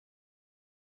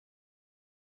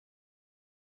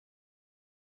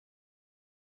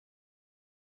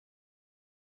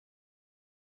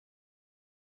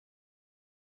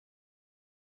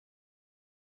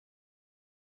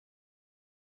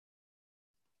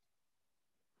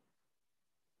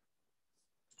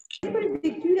So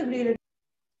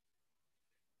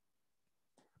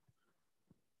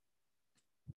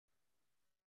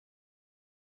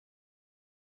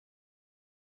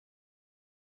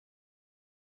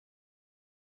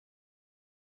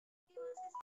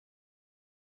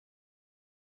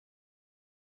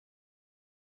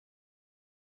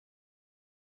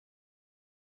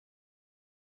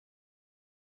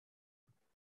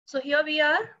here we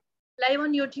are live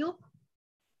on YouTube.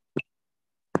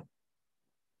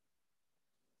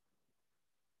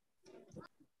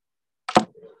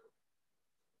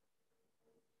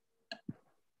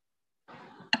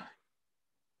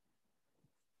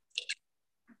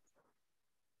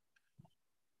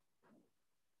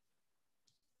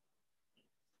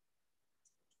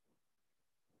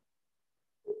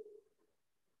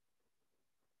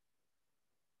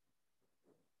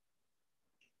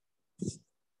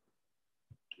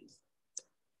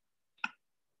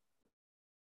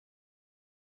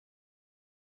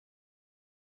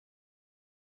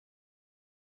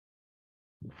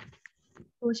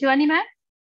 So Shivani ma'am,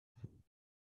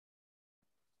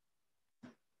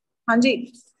 Hanji.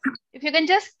 If you can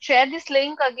just share this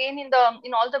link again in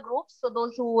all the groups, so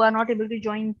those who are not able to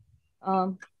join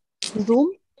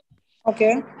Zoom.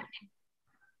 Okay.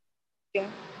 Yeah.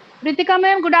 Ritika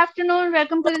ma'am, good afternoon.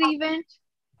 Welcome to the event.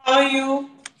 How are you?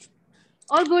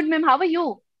 All good, ma'am. How are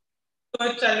you?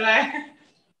 Good, chal raha hai.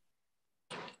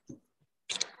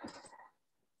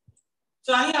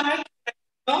 Shani, am I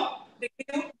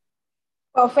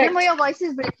perfect? Ma'am, your voice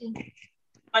is breaking.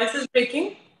 Voice is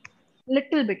breaking?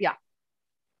 Little bit, yeah.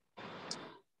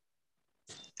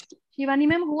 Shivani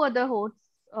ma'am, who other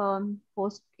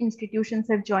host institutions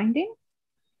have joined in?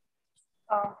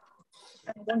 I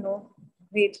don't know.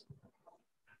 Wait.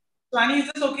 Shani,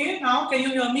 is this okay now? Can you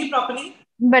hear me properly?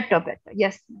 Better.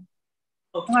 Yes.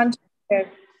 Okay.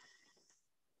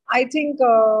 I think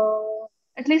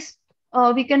at least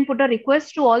we can put a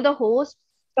request to all the hosts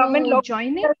to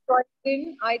join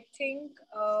in. I think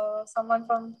someone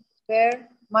from there.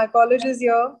 My college is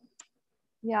here.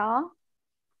 Yeah.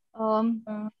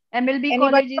 MLB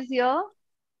college is here.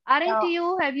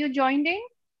 RNTU, have you joined in?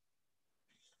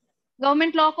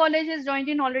 Government Law College has joined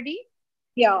in already.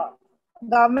 Yeah.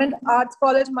 Government Arts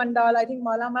College Mandal. I think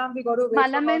Mala ma'am, we got to wait Mala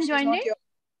for her. ma'am She's joined not in? here.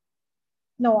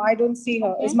 No, I don't see her.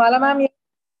 Okay. Is Mala ma'am here?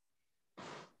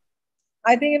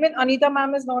 I think even Anita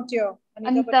ma'am is not here.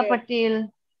 Anita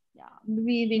Patel. Yeah,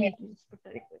 we need to put a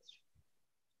request.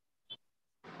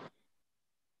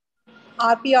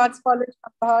 RP Arts College,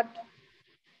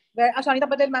 where Anita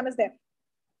Patel ma'am is there.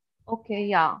 Okay,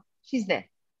 yeah, she's there.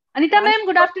 Anita ma'am,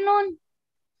 good afternoon.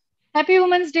 Happy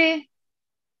Women's Day.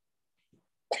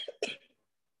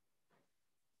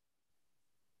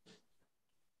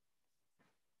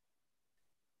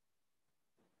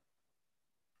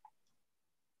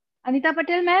 Anita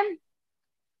Patel ma'am.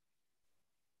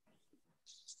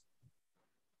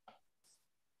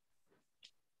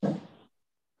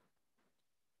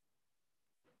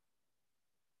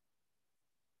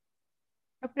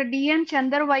 Dr. D.N.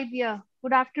 Chandar Vaidya,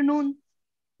 good afternoon.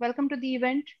 Welcome to the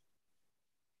event.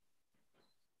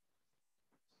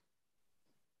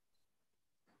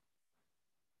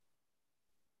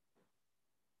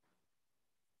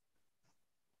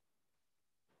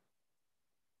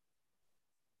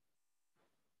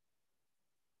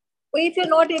 Wait, if you're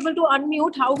not able to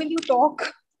unmute, how will you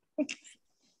talk?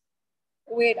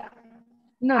 Wait.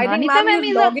 No, Anita ma'am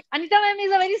is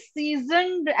a very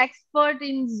seasoned expert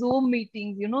in Zoom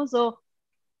meetings, so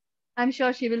I'm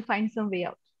sure she will find some way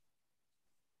out.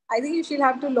 I think she'll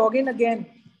have to log in again.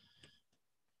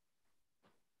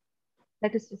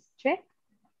 Let us just check.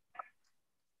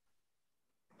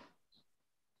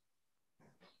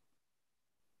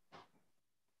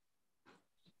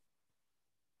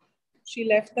 She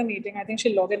left the meeting. I think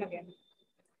she'll log in again.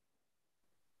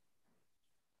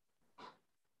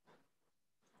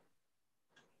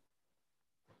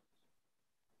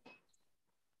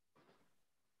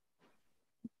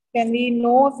 Can we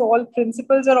know if all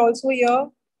principals are also here?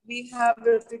 We have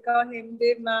Ritika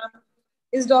Hemdev ma'am.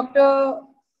 Is Dr.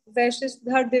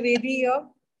 Vaishishthar Dwivedi here?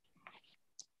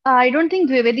 I don't think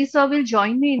Dwivedi sir will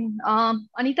join in.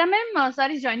 Anita ma'am, sir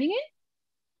is joining in?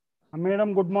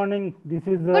 Madam, good morning. This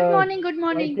is Good morning.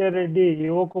 Reddy,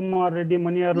 Yokumar Reddy,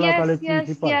 Maniarla College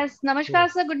Principal. Yes.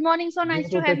 Namaskar, sir. Good morning. So nice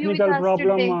to have you with us technical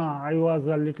problem, today. I was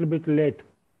a little bit late.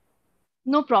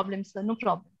 No problem, sir. No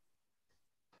problem.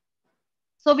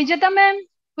 So Vijeta ma'am,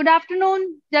 good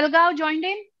afternoon. Jalgaon joined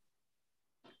in?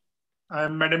 I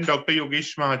am Madam Dr.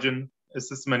 Yogesh Mahajan,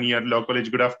 SS Maniar Law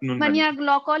College. Good afternoon. Maniar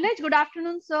Law College. Good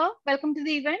afternoon, sir. Welcome to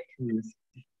the event. Yes.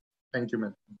 Thank you,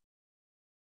 ma'am.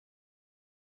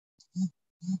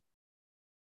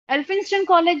 Elphinstone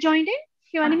College joined in,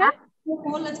 Shivani ma'am?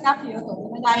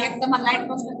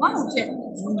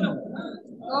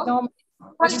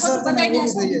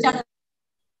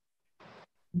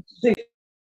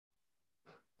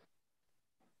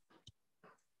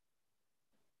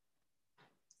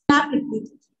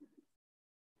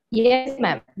 Yes,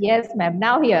 ma'am. Yes, ma'am.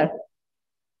 Now here.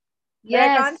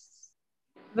 Yes.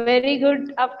 Very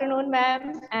good afternoon,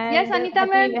 ma'am. Yes, Anita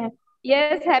ma'am.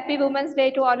 Yes, happy Women's Day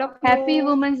to all of you. Happy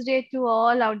Women's Day to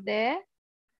all out there.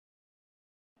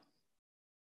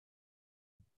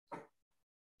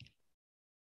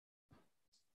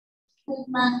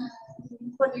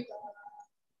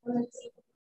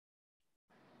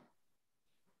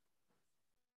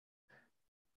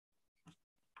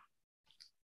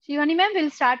 Shivani ma'am will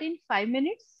start in 5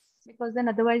 minutes because then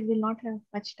otherwise we'll not have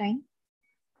much time.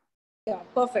 Yeah,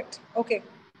 perfect. Okay.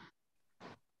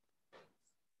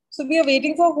 So we are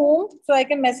waiting for whom? So I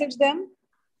can message them.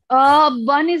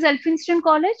 One is Elphinstone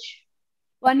College.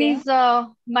 One Okay. is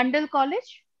Mandal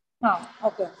College.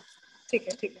 Okay. ठीक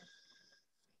है.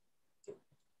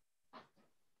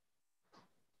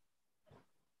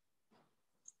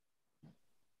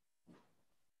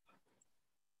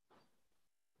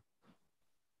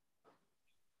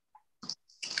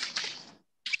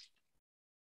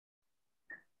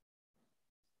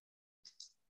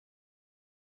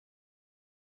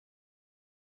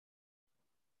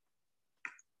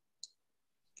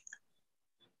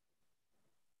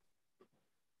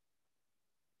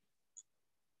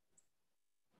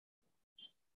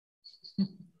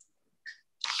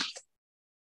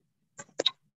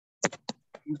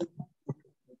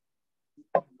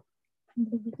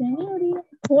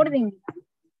 छोड़ देंगे.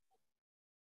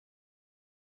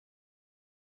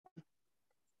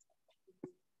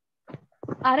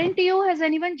 RNTU, has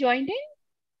anyone joined in?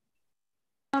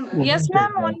 Yes,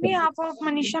 ma'am. On behalf of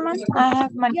Manisha, ma'am, I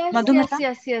have Madhumita.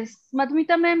 Yes.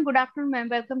 Madhumita ma'am, good afternoon, ma'am.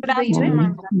 Welcome to the Good event.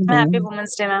 afternoon, ma'am. Happy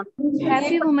Women's Day, ma'am.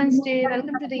 Happy Women's Day.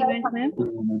 Welcome to the event, ma'am.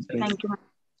 Thank you,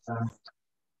 ma'am.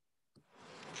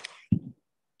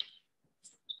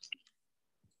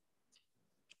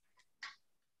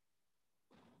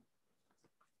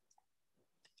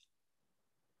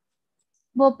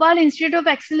 Bhopal Institute of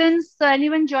Excellence,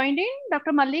 anyone joined in?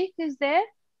 Dr. Malik is there.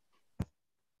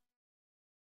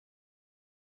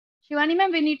 Shivani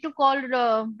ma'am, we need to call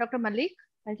Dr. Malik.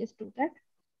 I'll just do that.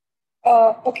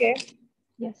 Okay.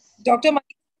 Yes. Dr.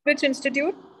 Malik, which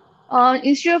institute?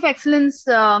 Institute of Excellence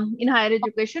in Higher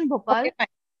Education, Bhopal. Okay,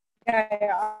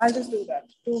 yeah. I'll just do that.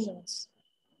 2 minutes.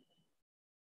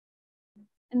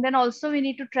 And then also we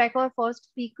need to track our first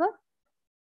speaker.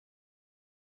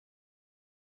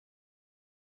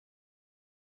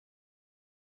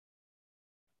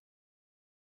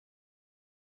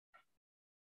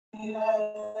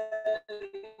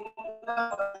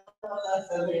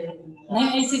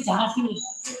 नहीं ऐसे झांसी में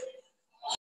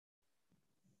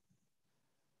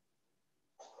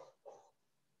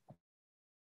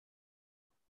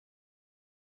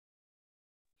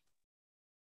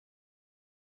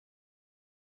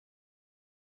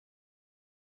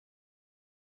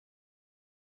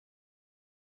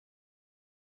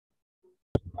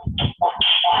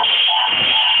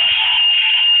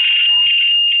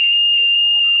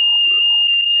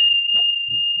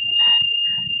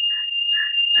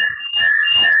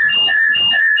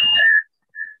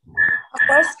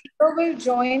Our speaker will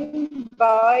join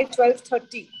by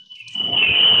 12:30.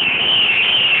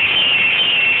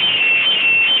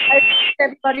 I request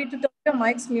everybody to turn your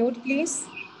mics mute, please.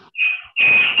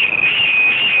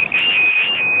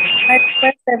 I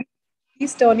request everybody,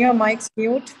 please turn your mics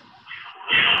mute.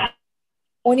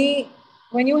 Only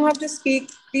when you have to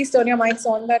speak, please turn your mics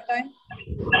on that time.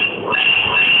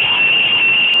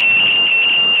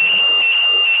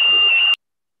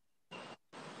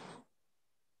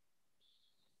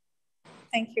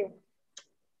 Thank you.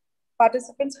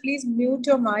 Participants, please mute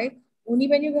your mic. Only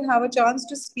when you have a chance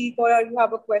to speak or you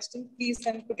have a question, please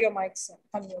then put your mics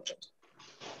unmuted.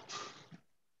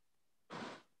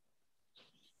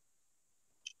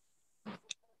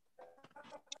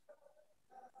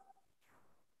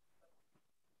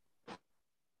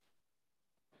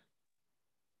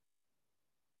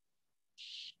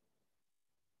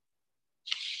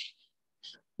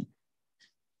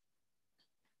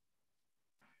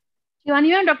 Shivani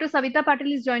ma'am, Dr. Savita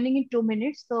Patil is joining in 2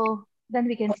 minutes, so then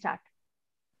we can start.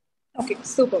 Okay,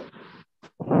 super.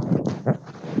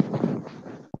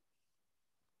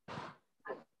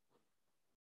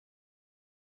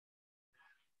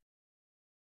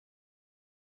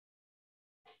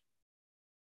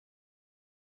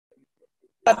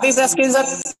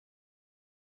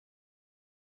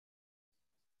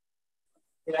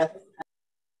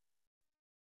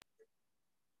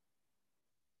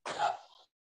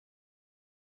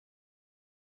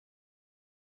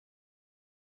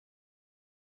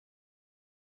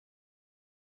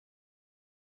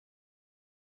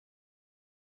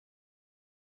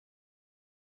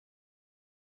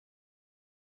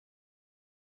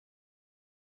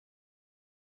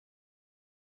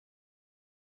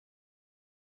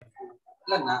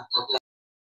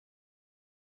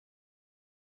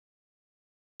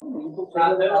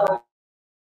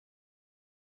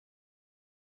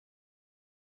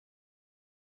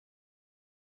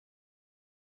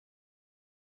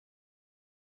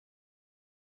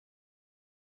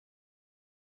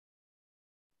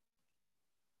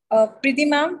 Preeti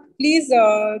ma'am, please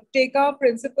take our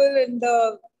principal in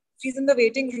the, she's in the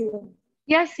waiting room.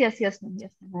 Yes, ma'am. Yes, ma'am.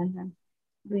 I'm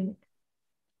doing it.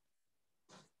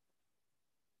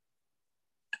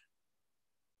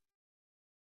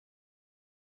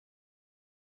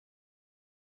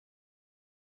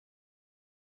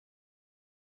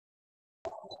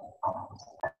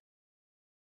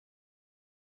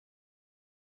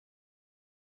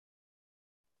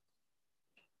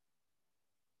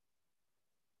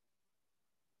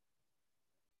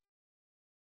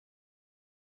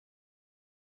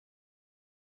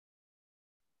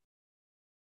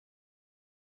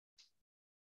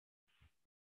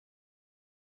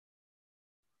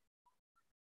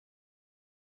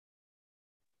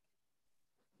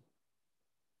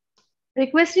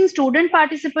 Requesting student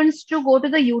participants to go to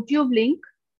the YouTube link.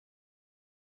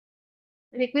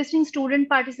 Requesting student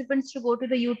participants to go to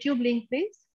the YouTube link,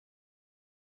 please.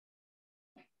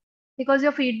 Because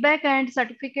your feedback and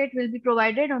certificate will be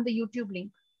provided on the YouTube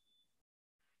link.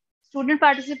 Student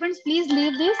participants, please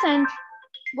leave this and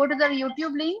go to the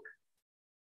YouTube link.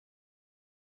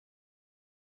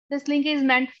 This link is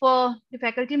meant for the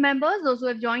faculty members, those who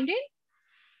have joined in.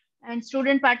 And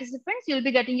student participants, you'll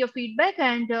be getting your feedback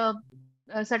and a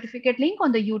certificate link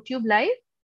on the YouTube live.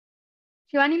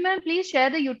 Shivani ma'am, please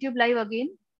share the YouTube live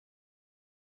again.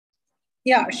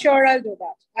 Yeah, sure, I'll do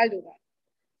that.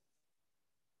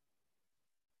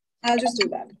 I'll just do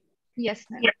that. Yes,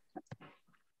 ma'am.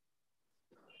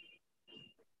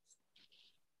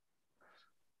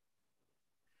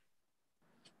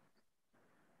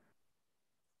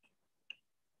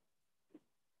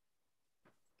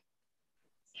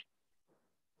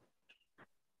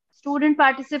 Student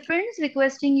participants,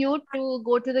 requesting you to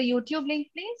go to the YouTube link,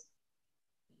 please.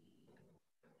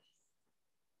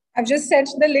 I've just sent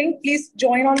the link. Please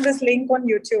join on this link on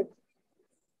YouTube.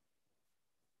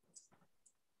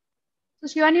 So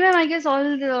Shivani ma'am, I guess all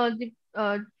the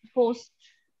host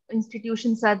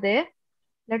institutions are there.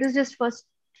 Let us just first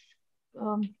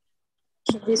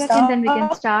check and then we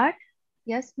can start.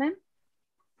 Yes, ma'am.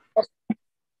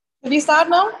 Should we start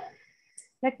now?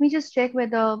 Let me just check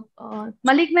whether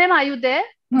Malik ma'am, are you there?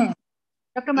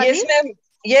 Dr. Malik? Yes, ma'am.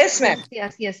 Yes, ma'am.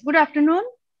 Yes. Good afternoon.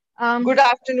 Good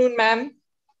afternoon, ma'am.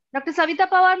 Dr. Savita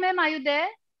Pawar ma'am, are you there?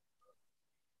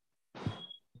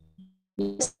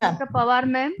 Yes, ma'am. Dr. Pawar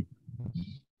ma'am.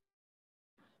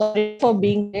 Sorry for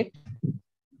being late.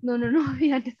 No.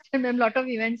 We understand, ma'am. A lot of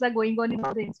events are going on in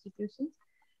other institutions.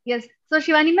 Yes. So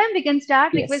Shivani ma'am, we can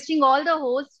start. Yes. Requesting all the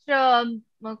host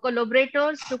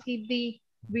collaborators to keep the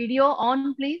video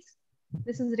on, please.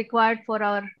 This is required for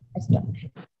our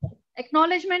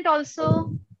acknowledgement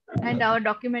also and our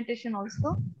documentation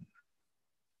also.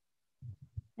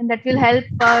 And that will help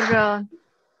our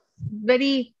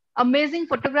very amazing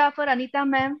photographer Anita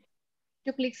ma'am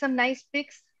to click some nice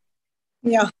pics.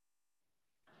 Yeah.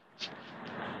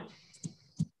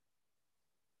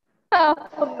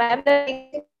 Ma'am,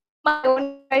 my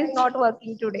own is not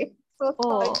working today. So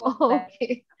sorry for that.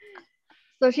 Okay.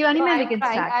 So Shivani ma'am, we can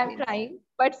start. I'm trying,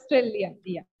 but still,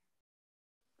 yeah.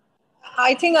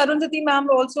 I think Arundhati ma'am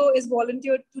also is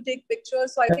volunteered to take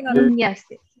pictures. So I think Yes.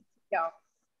 Yeah.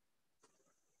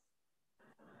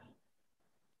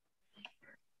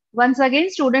 Once again,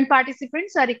 student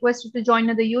participants are requested to join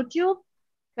on the YouTube.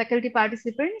 Faculty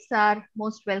participants are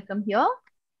most welcome here.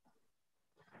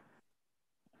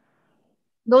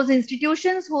 Those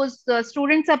institutions whose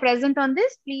students are present on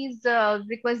this, please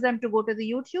request them to go to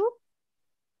the YouTube.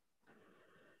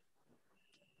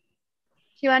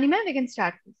 Shivani ma'am, we can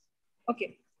start, please.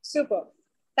 Okay, super.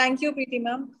 Thank you, Preeti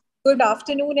ma'am. Good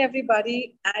afternoon,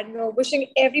 everybody, and wishing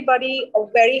everybody a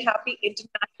very happy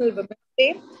International Women's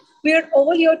Day. We are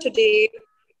all here today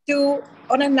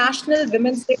on a National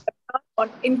Women's Day on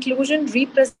inclusion,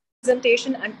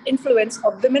 representation, and influence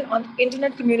of women on the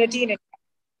internet community in India.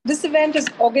 This event is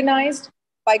organized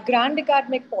by Grand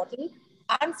Academic Portal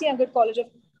and Siangad College of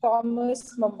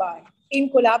Commerce, Mumbai. in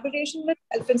collaboration with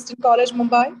Elphinstone College,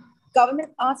 Mumbai, Government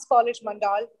Arts College,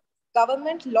 Mandal,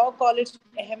 Government Law College,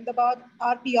 Ahmedabad,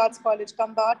 RP Arts College,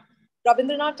 Kambat,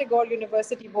 Rabindranath Tagore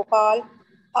University, Bhopal,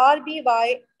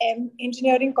 RBYM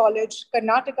Engineering College,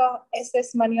 Karnataka,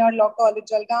 SS Maniyar Law College,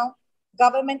 Jalgaon,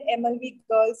 Government MLV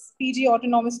Girls, PG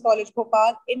Autonomous College,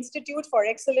 Bhopal, Institute for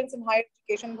Excellence in Higher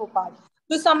Education, Bhopal.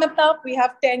 To sum it up, we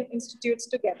have 10 institutes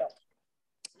together.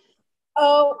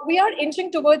 We are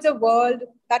inching towards a world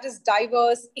that is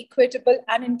diverse, equitable,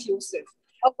 and inclusive.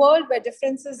 A world where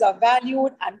differences are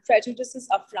valued and prejudices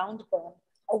are frowned upon.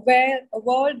 A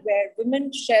world where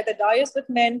women share the dais with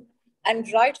men, and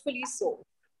rightfully so.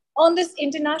 On this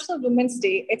International Women's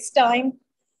Day, it's time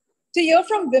to hear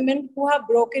from women who have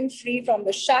broken free from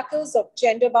the shackles of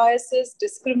gender biases,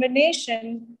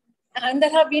 discrimination, and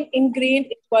that have been ingrained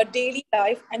into our daily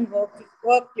life and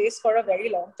workplace for a very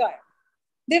long time.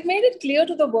 They've made it clear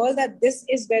to the world that this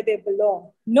is where they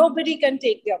belong. Nobody can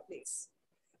take their place.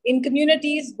 In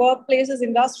communities, workplaces,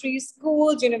 industries,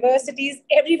 schools, universities,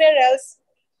 everywhere else,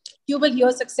 you will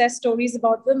hear success stories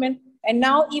about women, and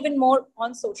now even more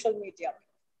on social media.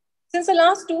 Since the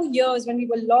last 2 years, when we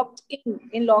were locked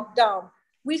in lockdown,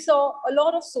 we saw a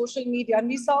lot of social media, and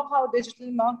we saw how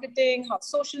digital marketing, how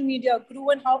social media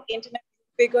grew, and how internet grew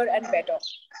bigger and better.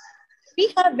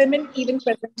 We have women even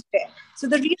present there. So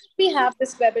the reason we have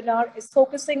this webinar is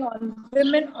focusing on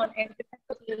women on internet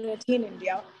community in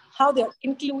India, how they are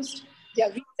included, they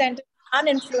are represented and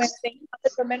influencing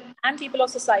other women and people of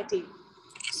society.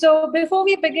 So before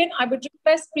we begin, I would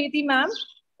request Preeti ma'am,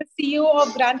 the CEO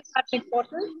of Grand Academic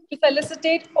Portal, to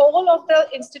felicitate all of the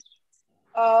institutes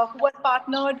who are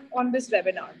partnered on this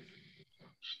webinar.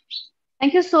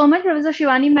 Thank you so much, Professor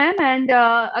Shivani ma'am.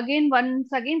 And once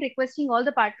again, requesting all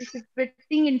the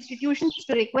participating institutions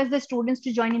to request the students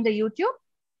to join in the YouTube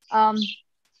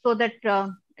so that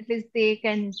at least they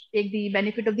can take the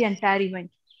benefit of the entire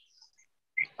event.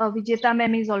 Vijeta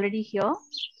ma'am is already here.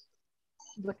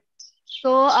 Good.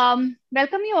 So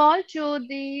welcome you all to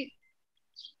the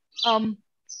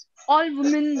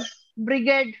all-women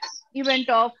brigade event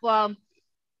of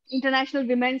International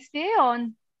Women's Day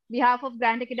on behalf of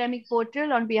Grand Academic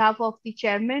Portal, on behalf of the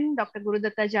chairman, Dr.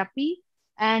 Gurudatta Jappi,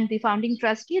 and the founding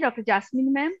trustee, Dr.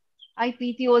 Jasmine ma'am. I,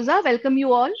 Preeti Oza, welcome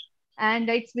you all. And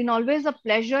it's been always a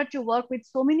pleasure to work with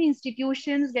so many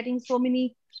institutions, getting so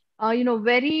many,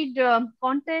 varied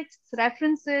contexts,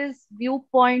 references,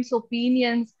 viewpoints,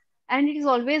 opinions. And it is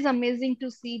always amazing to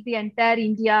see the entire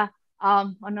India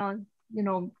on a,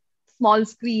 small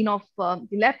screen of the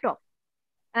laptop.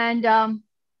 And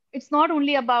it's not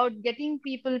only about getting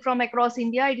people from across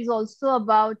India, it is also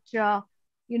about,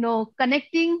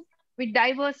 connecting with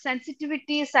diverse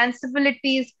sensitivities,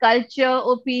 sensibilities, culture,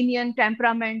 opinion,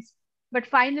 temperaments. But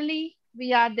finally,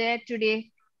 we are there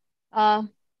today,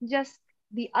 just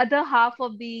the other half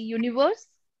of the universe.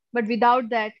 But without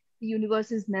that, the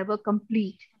universe is never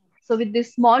complete. So with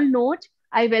this small note,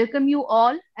 I welcome you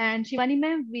all. And Shivani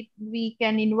ma'am, we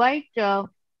can invite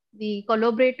the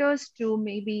collaborators to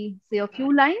maybe say a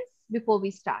few lines before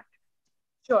we start.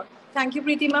 Sure. Thank you,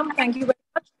 Preeti ma'am. Thank you very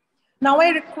much. Now I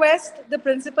request the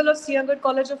principal of Siyangarh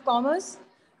College of Commerce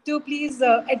to please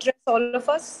address all of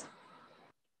us.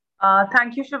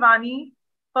 Thank you, Shivani.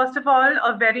 First of all,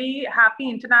 a very happy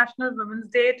International Women's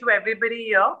Day to everybody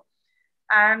here.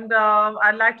 And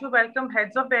I'd like to welcome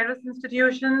heads of various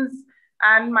institutions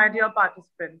and my dear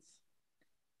participants.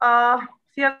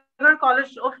 Siyangarh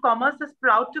College of Commerce is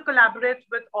proud to collaborate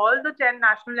with all the 10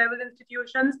 national level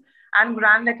institutions and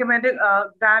Grand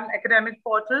Academic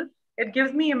Portal. It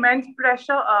gives me immense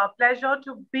pleasure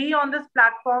to be on this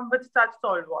platform with such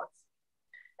stalwarts.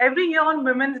 Every year on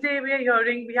Women's Day,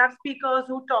 we have speakers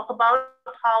who talk about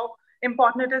how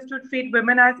important it is to treat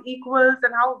women as equals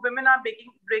and how women are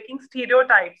breaking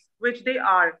stereotypes, which they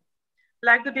are.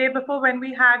 Like the day before when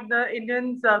we had the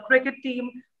Indians cricket team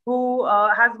who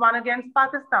has won against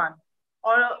Pakistan,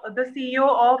 or the CEO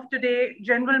of today,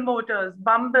 General Motors,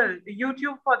 Bumble,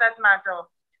 YouTube for that matter,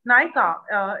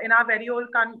 Nykaa in our very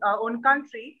own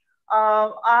country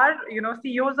are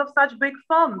CEOs of such big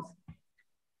firms.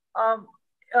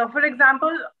 For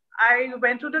example, I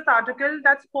went through this article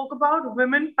that spoke about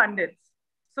women pundits.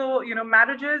 So,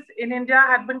 marriages in India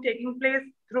had been taking place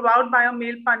throughout by a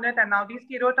male pundit, and now these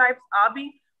stereotypes are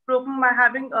being broken by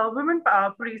having women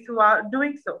priests who are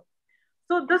doing so.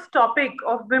 So this topic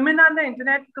of women and the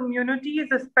internet community is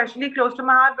especially close to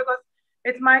my heart because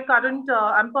it's my current,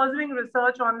 I'm pursuing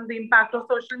research on the impact of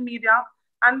social media.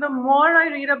 And the more I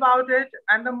read about it,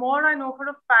 and the more I know for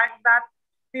a fact that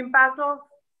the impact of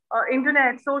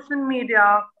internet, social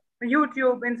media,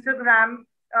 YouTube, Instagram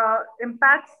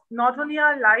impacts not only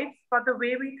our lives, but the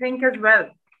way we think as well.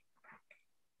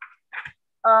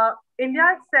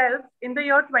 India itself in the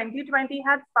year 2020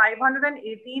 had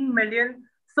 518 million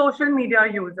social media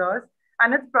users,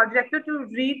 and it's projected to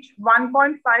reach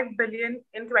 1.5 billion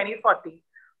in 2040.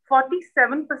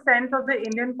 47% of the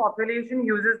Indian population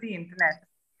uses the internet.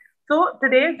 So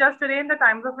today, just today in the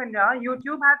Times of India,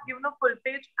 YouTube has given a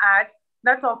full-page ad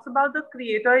that talks about the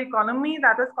creator economy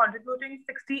that is contributing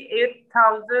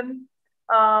 68,000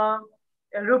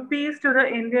 rupees to the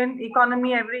Indian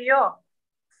economy every year.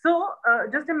 So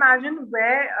just imagine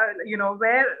where,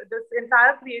 where this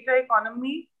entire creator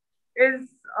economy is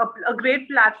a great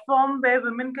platform where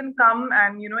women can come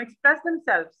and, express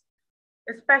themselves,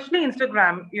 especially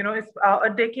Instagram. It's a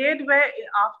decade where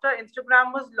after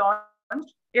Instagram was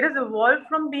launched, it has evolved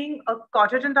from being a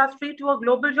cottage industry to a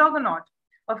global juggernaut.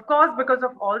 Of course, because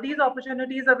of all these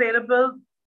opportunities available,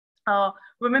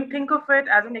 women think of it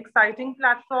as an exciting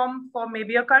platform for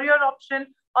maybe a career option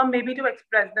or maybe to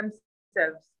express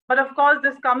themselves. But of course,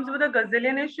 this comes with a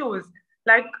gazillion issues.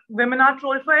 Like women are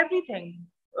trolled for everything.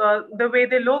 The way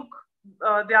they look,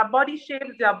 their body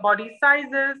shapes, their body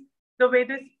sizes, the way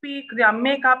they speak, their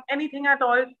makeup, anything at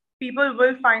all, people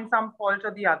will find some fault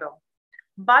or the other.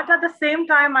 But at the same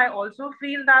time, I also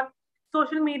feel that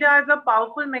social media is a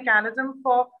powerful mechanism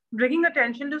for bringing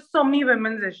attention to so many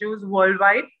women's issues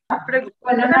worldwide. For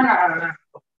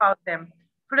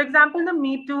example, the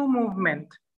Me Too movement.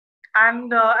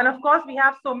 And of course, we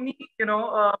have so many,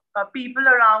 people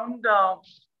around.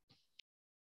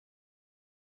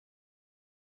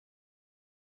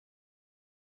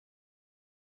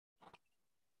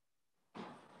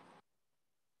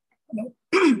 Hello.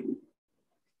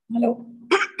 Hello.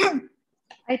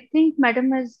 I think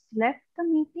Madam has left the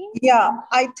meeting. Yeah,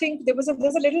 I think there's a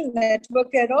little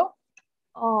network error.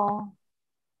 Oh.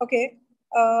 Okay.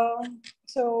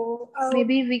 So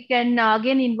maybe we can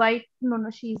again invite. No,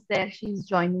 she's there. She's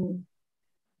joining.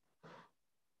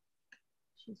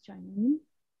 She's joining in.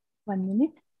 1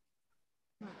 minute.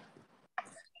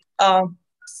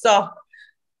 So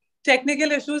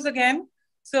technical issues again.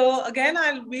 So again,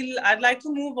 I'd like to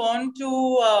move on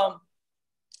to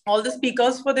all the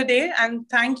speakers for the day, and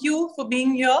thank you for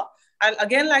being here. I'll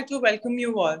again like to welcome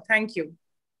you all. Thank you.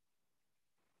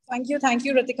 Thank you,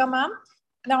 Ritika ma'am.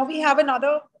 Now we have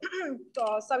another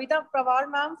Savita Pawar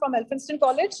ma'am from Elphinstone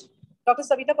College. Dr.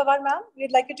 Savita Pawar ma'am,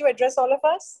 we'd like you to address all of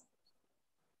us.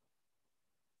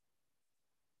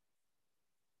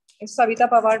 Is Savita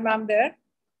Pawar ma'am there?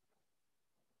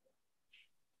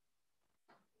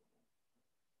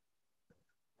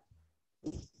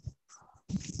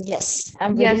 Yes,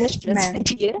 I'm very much present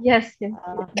here. Yes.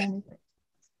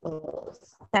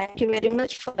 Thank you very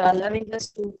much for allowing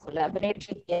us to collaborate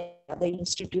with the other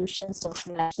institutions of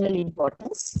national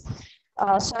importance.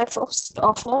 So I first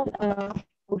of all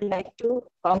would like to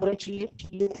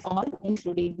congratulate you all,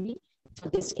 including me, for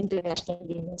this International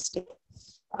Women's Day.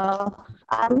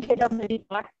 I'm head of the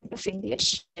Department of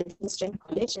English at Elphinstone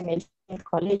College, and Elphinstone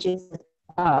College is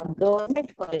a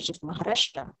government college of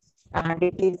Maharashtra, and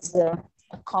it is a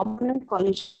component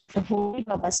college of Homi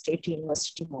Bhabha State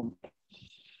University, Mumbai.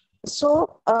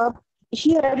 So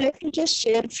here I'd like to just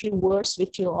share a few words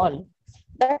with you all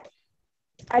that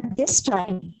at this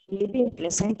time, living in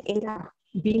present era,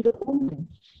 being a woman,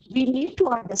 we need to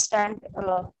understand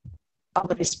our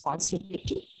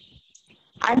responsibility.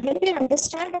 And when we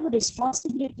understand our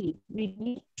responsibility, we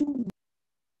need to.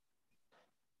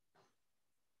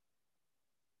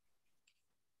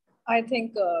 I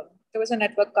think there was a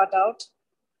network cutout.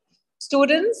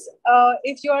 Students,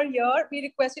 if you are here, we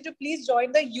request you to please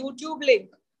join the YouTube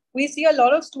link. We see a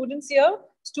lot of students here.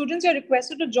 Students are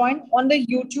requested to join on the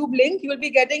YouTube link. You will be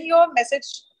getting your message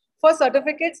for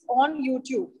certificates on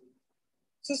YouTube.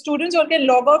 So students, you can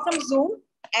log out from Zoom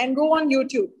and go on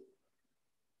YouTube.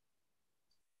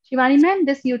 Shivani ma'am,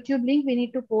 this YouTube link we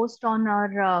need to post on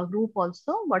our group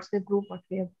also. What's the group what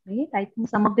we have made? I think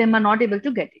some of them are not able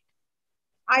to get it.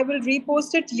 I will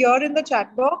repost it here in the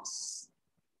chat box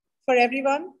for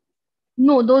everyone.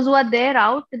 No, those who are there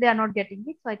out, they are not getting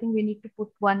it. So I think we need to put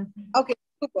one. Okay,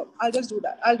 super. I'll just do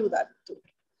that. I'll do that too.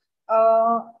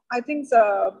 I think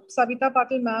Savita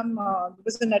Patil ma'am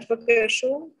was a network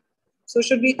issue. So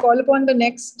should we call upon the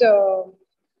next?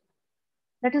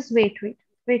 Let us wait 1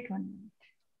 minute.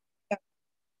 Yeah.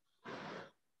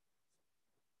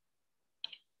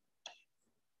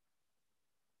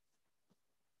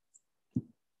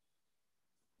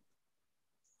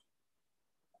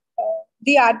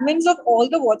 The admins of all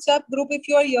the WhatsApp group, if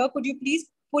you are here, could you please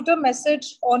put a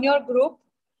message on your group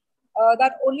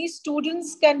that only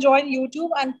students can join YouTube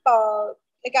and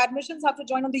like admissions have to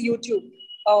join on the YouTube.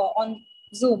 on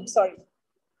Zoom. Sorry.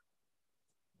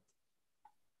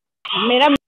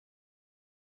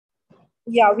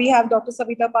 Yeah, we have Dr.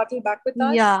 Savita Patil back with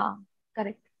us. Yeah,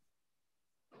 correct.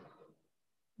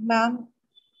 Ma'am.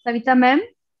 Savita ma'am.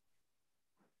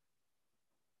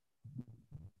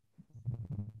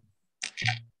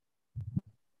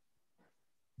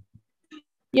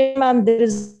 Yeah, ma'am, there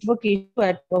is a issue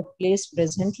at work place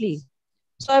presently.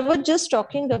 So I was just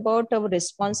talking about our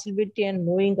responsibility and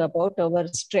knowing about our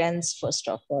strengths, first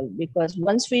of all, because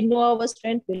once we know our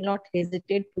strength, we'll not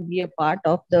hesitate to be a part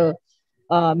of the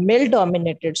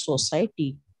male-dominated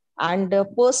society. And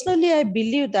personally, I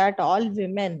believe that all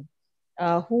women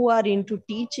who are into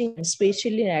teaching,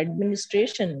 especially in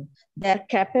administration, they're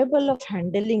capable of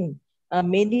handling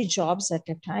many jobs at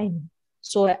a time.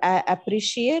 So I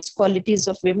appreciate qualities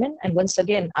of women. And once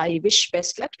again, I wish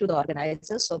best luck to the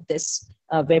organizers of this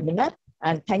webinar.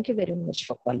 And thank you very much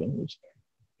for calling me.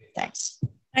 Thanks.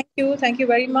 Thank you. Thank you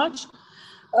very much.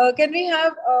 Can we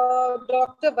have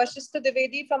Dr. Vashistha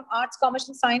Dwivedi from Arts, Commerce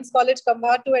and Science College,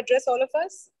 Khambhat to address all of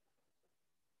us?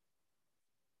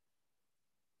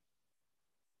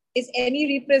 Is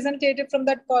any representative from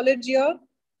that college here?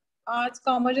 Arts,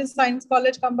 Commerce and Science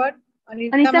College, Khambhat?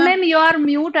 Anita ma'am, you are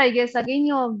mute, I guess. Again,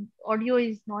 your audio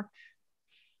is not.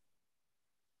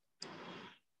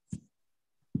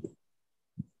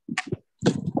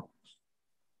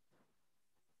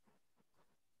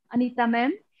 Anita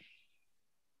ma'am.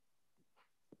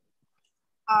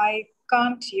 I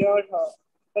can't hear her,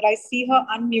 but I see her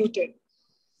unmuted.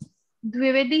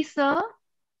 Dwivedi sir.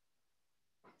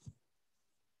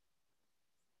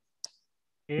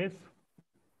 Yes.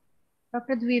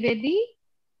 Dr. Dwivedi.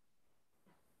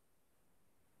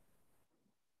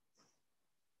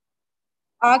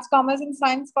 Arts, Commerce and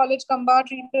Science College,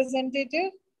 Khambhat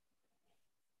representative.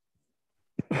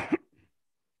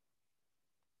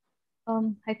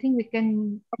 I think we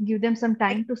can give them some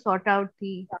time to sort out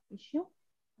the issue.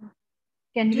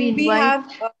 Can we invite?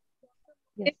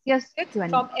 We have yes,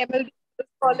 from MLD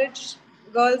College,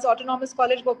 Girls Autonomous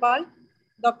College, Bhopal,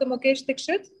 Dr. Mukesh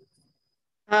Dikshit.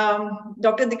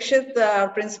 Dr. Dikshit,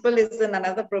 principal, is in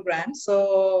another program.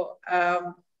 So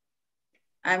I'm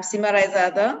Seema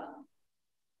Raizada.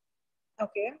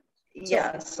 Okay.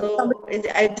 Yeah, so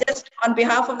I just, on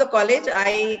behalf of the college,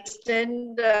 I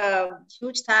extend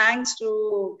huge thanks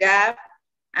to GAP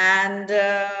and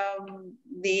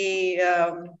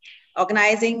the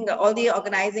organizing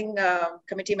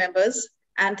committee members.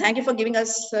 And thank you for giving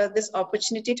us this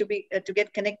opportunity to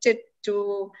get connected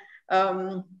to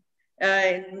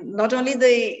not only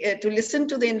to listen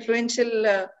to the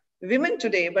influential women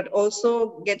today, but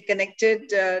also get connected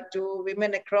to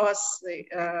women across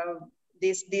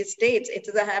these states. It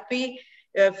is a happy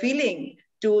feeling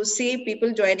to see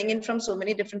people joining in from so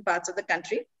many different parts of the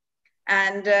country.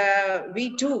 And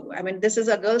we too, I mean, this is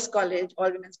a girls' college,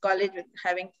 all women's college, with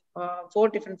having 4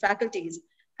 different faculties.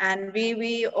 And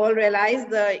we all realize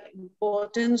the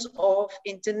importance of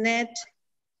internet,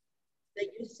 the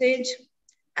usage,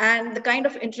 and the kind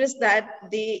of interest that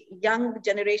the young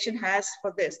generation has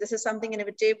for this. This is something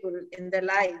inevitable in their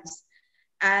lives.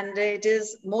 And it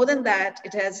is more than that,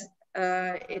 it has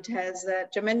a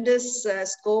tremendous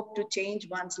scope to change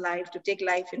one's life, to take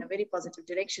life in a very positive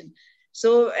direction.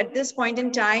 So at this point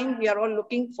in time, we are all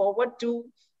looking forward to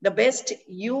the best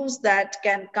use that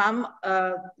can come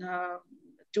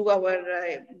to our,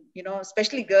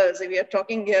 especially girls. We are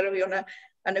talking here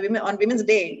on Women's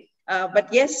Day. But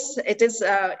yes, it is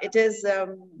a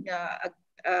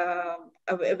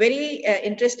very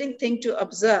interesting thing to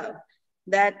observe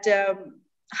that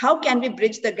how can we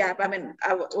bridge the gap? I mean,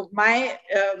 my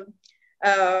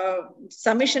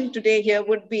submission today here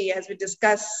would be, as we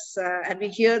discuss and we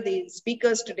hear the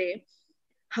speakers today,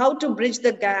 how to bridge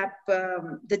the gap,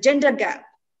 the gender gap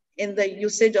in the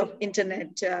usage of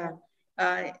internet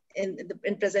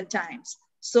in present times.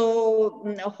 So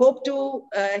hope to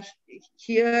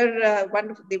hear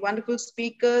the wonderful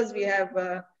speakers. We have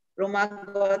Roma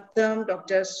Gautam,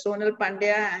 Dr. Sonal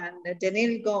Pandya, and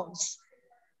Daniel Gomes.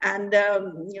 And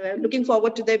looking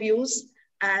forward to their views.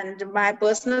 And my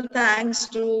personal thanks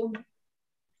to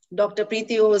Dr.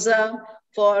 Preeti Oza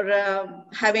for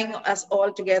having us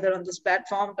all together on this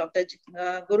platform, Dr.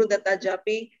 Guru Datta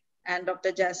Japi and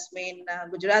Dr. Jasmine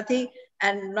Gujarati,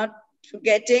 and not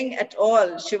forgetting at all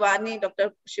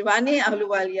Dr. Shivani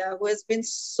Ahluwalia, who has been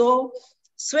so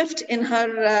swift in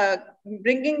her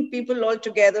bringing people all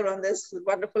together on this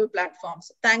wonderful platform.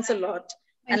 So thanks a lot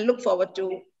and look forward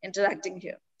to interacting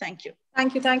here. Thank you.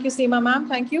 Thank you, Seema ma'am.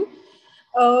 Thank you.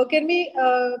 Can we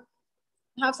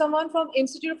have someone from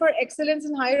Institute for Excellence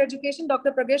in Higher Education,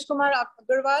 Dr. Pragesh Kumar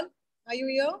Agarwal? Are you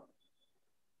here?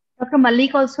 Dr.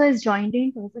 Malik also has joined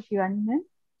in. Professor Shivani ma'am.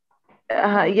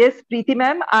 Yes, Preeti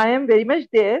ma'am, I am very much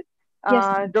there.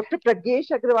 Yes. Dr. Pragesh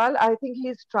Agrawal, I think he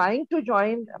is trying to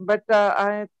join, but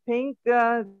I think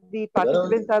the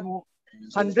participants are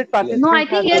 100 participants. No, I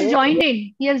think he has joined in.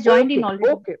 He has joined in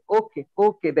already.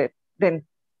 Okay. Then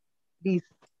please.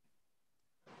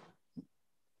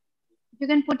 You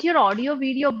can put your audio,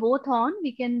 video both on.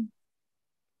 We can.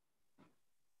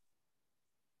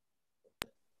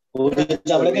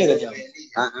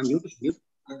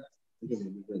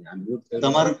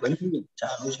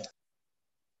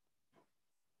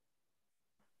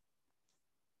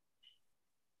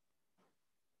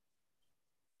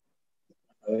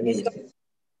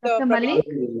 Dr. Malik,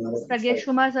 Pragesh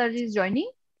Kumar sir is joining.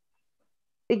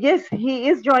 Yes, he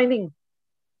is joining.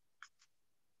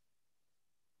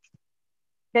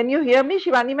 Can you hear me,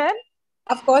 Shivani ma'am?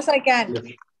 Of course I can.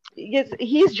 Yes,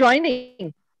 he is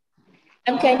joining.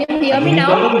 Can you hear me now?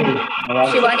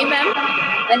 Shivani ma'am?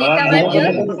 Anita ma'am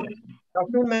here?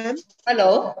 Dr. ma'am? Hello?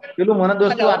 પેલું મને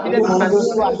દોસ્તો આપી દે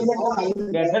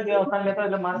બેઠક વ્યવસ્થાન લેતો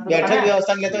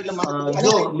એટલે મારે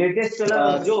જો latest પેલા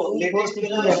જો latest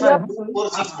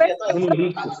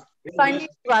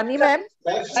Shivani ma'am.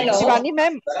 Hello. Shivani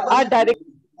ma'am, our direct.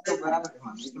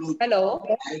 Hello?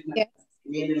 Yes.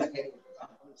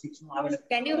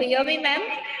 Can you hear me, ma'am?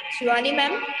 Shivani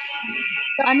ma'am?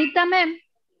 Anita ma'am.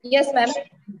 Yes, ma'am.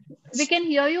 We can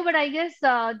hear you, but I guess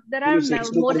there are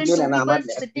more than 2 people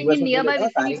sitting in nearby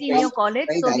vicinity in your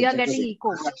college, so we are getting echo.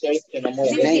 Please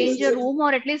change your room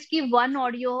or at least keep one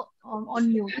audio on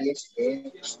mute.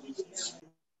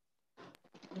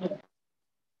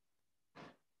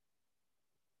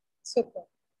 Super.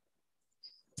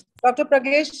 Dr.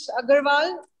 Pragesh Agrawal,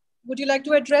 would you like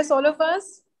to address all of us?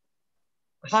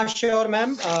 Sure,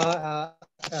 ma'am.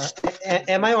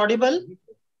 Am I audible?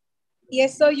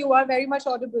 Yes, sir, you are very much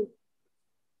audible.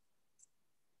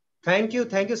 Thank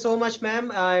you so much,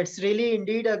 ma'am. It's really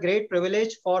indeed a great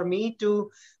privilege for me to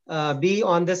be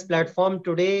on this platform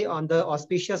today on the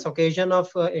auspicious occasion of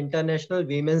International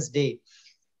Women's Day.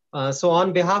 So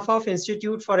on behalf of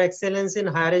Institute for Excellence in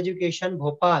Higher Education,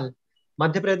 Bhopal,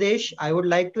 Madhya Pradesh, I would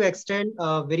like to extend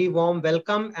a very warm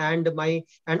welcome and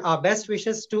our best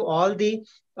wishes to all the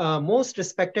most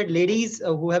respected ladies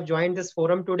who have joined this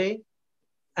forum today.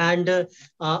 And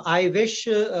I wish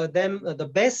them the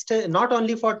best, not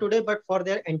only for today, but for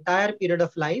their entire period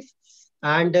of life.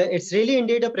 And it's really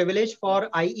indeed a privilege for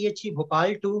IEHE Bhopal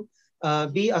to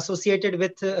be associated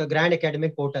with Grand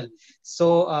Academic Portal. So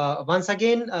once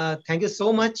again, thank you so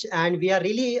much. And we are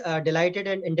really delighted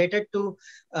and indebted to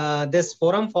this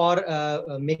forum for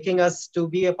making us to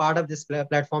be a part of this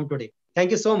platform today. Thank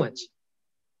you so much.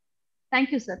 Thank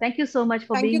you, sir. Thank you so much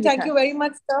for being with us. Thank you very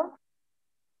much, sir.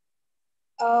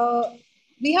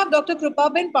 We have Dr.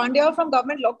 Krupaben Pandya from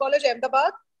Government Law College,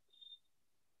 Ahmedabad.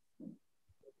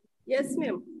 Yes,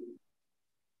 ma'am.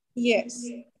 Yes.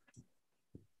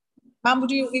 Ma'am,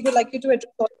 we would like you to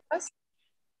address all of us.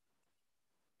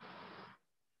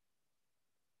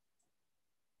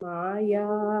 Maya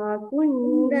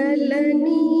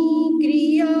Kundalani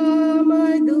Kriya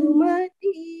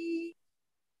Madhumati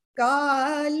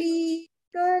Kali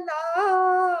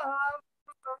Kalamini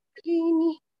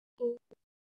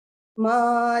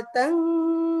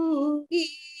Matangi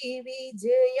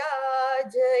Vijaya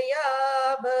Jaya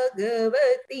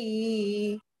Bhagavati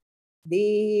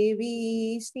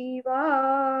Devi Siva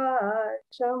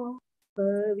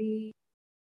Shambhavi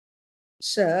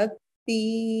Shakti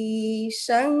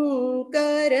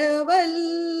Shankara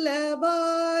Vallabha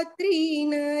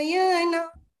Trinayana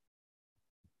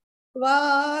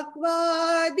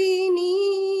Vakvadini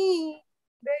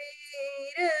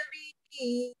Bhairavi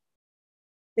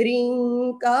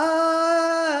Rinkari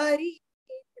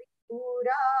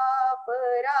Tripura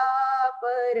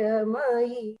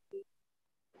Paramayi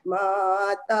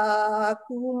Mata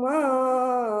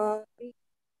Kumari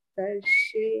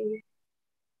Tashe.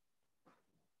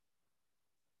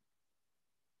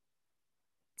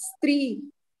 સ્ત્રી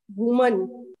woman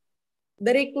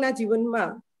દરેકના જીવનમાં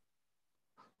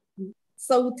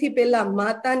સૌથી પહેલા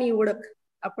માતાની ઓળખ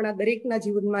આપણા દરેકના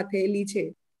જીવનમાં થયેલી છે.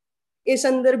 એ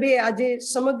સંદર્ભે આજે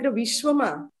સમગ્ર વિશ્વમાં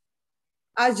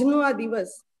આજનો આ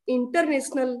દિવસ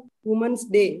ઇન્ટરનેશનલ વુમન્સ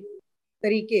ડે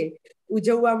તરીકે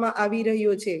ઉજવવામાં આવી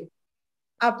રહ્યો છે.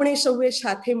 આપણે સૌએ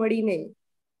સાથે મળીને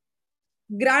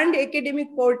ગ્રાન્ડ એકેડેમિક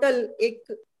પોર્ટલ એક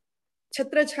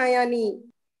છત્રછાયાની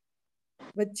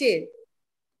વચ્ચે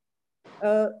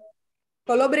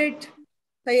કોલેબોરેટ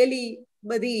થયેલી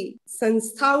બધી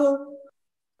સંસ્થાઓ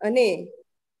અને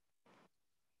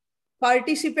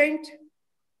પાર્ટિસિપેન્ટ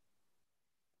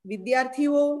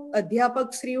વિદ્યાર્થીઓ,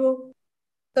 અધ્યાપકશ્રીઓ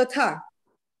તથા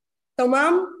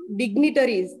તમામ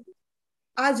ડિગ્નિટરીઝ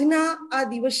આજના આ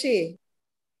દિવસે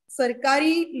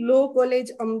સરકારી લો કોલેજ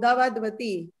અમદાવાદ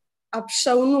વતી આપ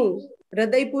સૌનું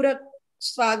હૃદયપૂર્વક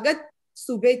સ્વાગત,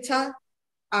 શુભેચ્છા,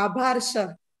 આભાર સર.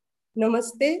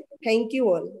 નમસ્તે. Thank you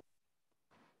all.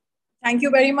 Thank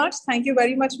you very much. Thank you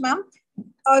very much, ma'am.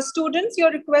 Students,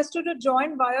 you're requested to join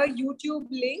via YouTube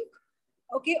link.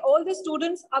 Okay, all the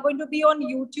students are going to be on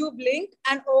YouTube link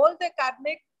and all the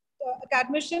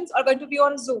academicians are going to be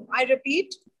on Zoom. I repeat,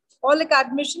 all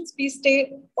academicians, please stay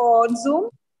on Zoom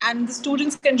and the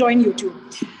students can join YouTube.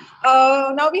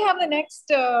 Now we have the next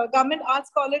Government Arts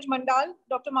College Mandal,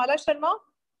 Dr. Mala Sharma.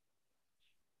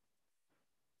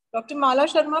 Dr. Mala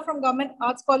Sharma from Government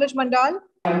Arts College Mandal.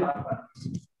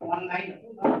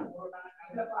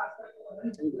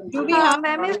 Do we have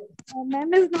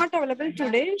Ma'am is not available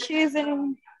today. She is in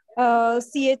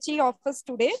CHE office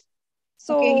today.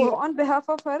 So on behalf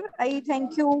of her, I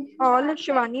thank you all,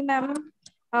 Shivani ma'am,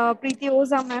 Preeti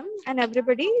Oza ma'am, and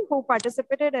everybody who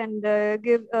participated and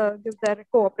give their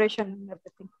cooperation and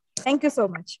everything. Thank you so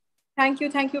much. Thank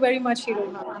you very much, Hiro.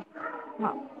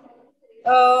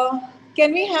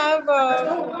 Can we have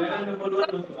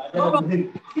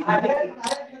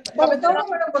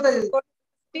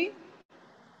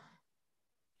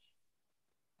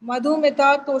Madhumita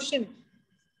Toshin?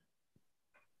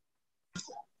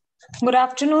 Good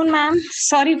afternoon, ma'am.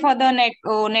 Sorry for the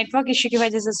network issue की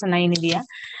वजह से सुनाई नहीं दिया.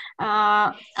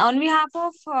 On behalf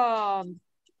of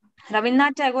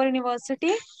Rabindranath Tagore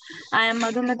University, I am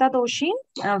Madhumita Toshin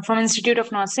from Institute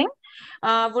of Nursing.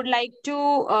 Would like to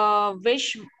wish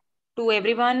to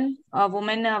everyone,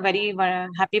 women, a very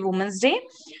happy Women's Day.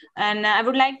 And I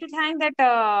would like to thank that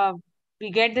we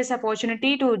get this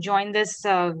opportunity to join this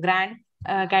grand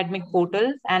academic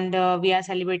portal, and we are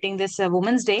celebrating this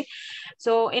Women's Day.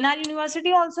 So in our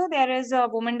university also there is a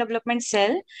women development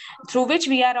cell through which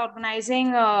we are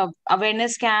organizing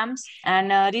awareness camps,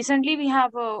 and recently we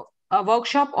have a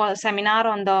workshop or a seminar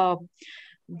on the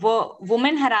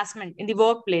women harassment in the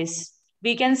workplace.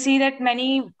 We can see that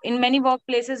in many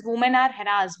workplaces women are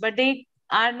harassed, but they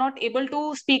are not able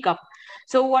to speak up.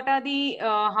 So what are the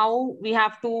how we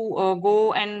have to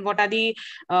go, and what are the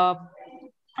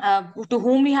to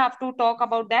whom we have to talk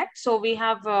about that. So we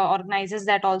have organizers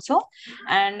that also,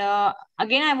 and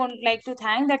again I would like to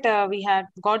thank that we have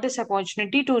got this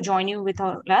opportunity to join you with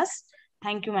us.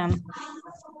 Thank you, ma'am.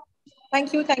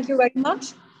 Thank you very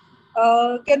much.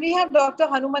 Can we have Dr.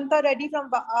 Hanumanta Reddy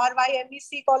from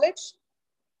RYMEC College?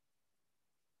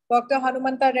 Dr.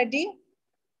 Hanumanta Reddy.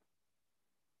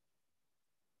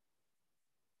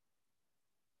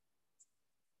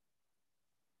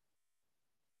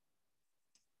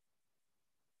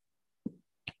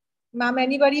 Ma'am,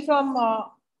 anybody from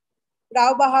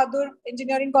Rao Bahadur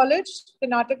Engineering College,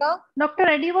 Karnataka? Dr.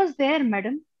 Reddy was there,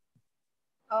 madam.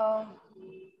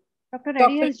 Dr.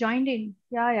 Reddy has joined in.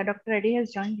 Yeah, Dr. Reddy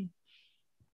has joined in.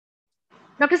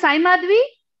 Dr. Sai Madhvi?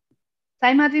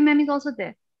 Sai Madhvi ma'am is also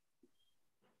there.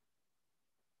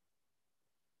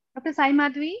 Dr. Sai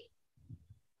Madhvi?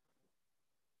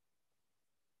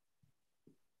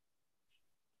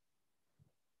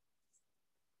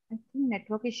 I think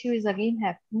network issue is again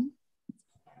happening.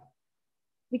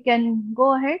 We can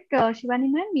go ahead, Shivani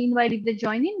ma'am. Meanwhile, if they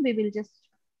join in, we will just.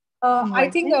 I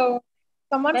think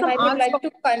someone from I would like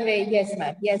to convey. Yes,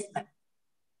 ma'am. Yes, ma'am.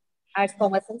 Arts,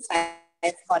 Commerce, and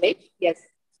Science College. Yes.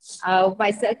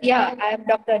 Myself, yeah, I am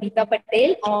Dr. Anita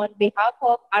Patel on behalf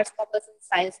of Arts, Commerce, and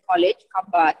Science College,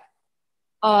 Khambat.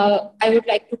 I would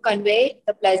like to convey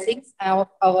the blessings of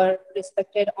our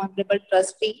respected Honorable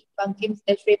Trustee,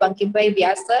 Shri Bankim-bhai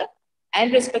Vyas sir,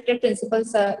 and respected Principal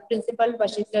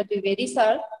Vashishta Dwivedi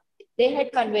sir. They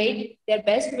had conveyed their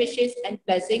best wishes and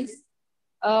blessings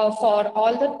for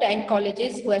all the 10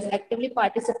 colleges who has actively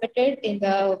participated in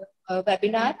the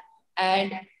webinar.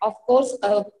 And of course,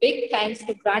 a big thanks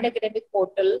to Grand Academic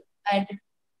Portal and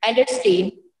its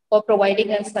team for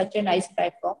providing us such a nice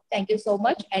platform. Thank you so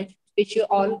much, and wish you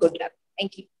all good luck.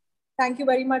 Thank you. Thank you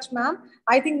very much, ma'am.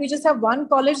 I think we just have one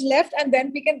college left and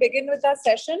then we can begin with our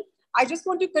session. I just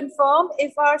want to confirm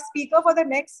if our speaker for the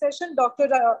next session, Dr.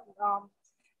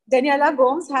 Daniela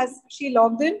Gomes, has she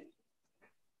logged in?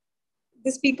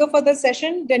 The speaker for the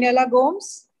session, Daniela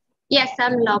Gomes? Yes,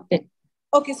 I'm logged in.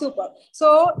 Okay, super.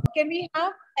 So can we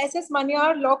have SS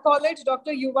Manyar Law College,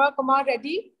 Dr. Yuva Kumar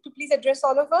Reddy, to please address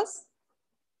all of us?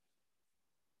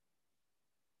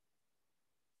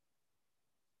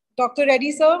 Dr.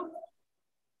 Reddy, sir,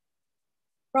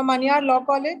 from Manyar Law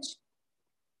College.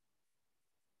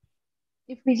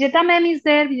 If Vijeta ma'am is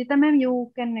there, Vijeta ma'am,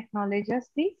 you can acknowledge us,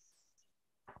 please.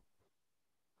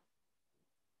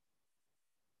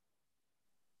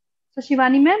 So So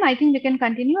Shivani ma'am, I think we can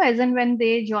continue as and when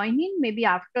they join in. Maybe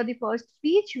after the first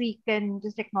speech, we can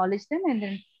just acknowledge them and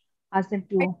then ask them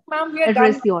to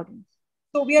address the audience.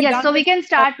 So we are yes, done. So we can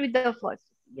start with the first.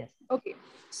 Yes. Okay.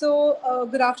 So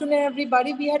good afternoon,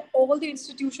 everybody. We had all the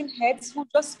institution heads who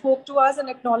just spoke to us and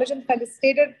acknowledged and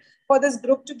felicitated for this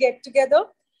group to get together.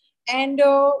 And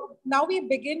now we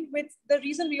begin with the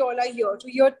reason we all are here,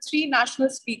 to hear 3 national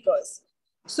speakers.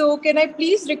 So can I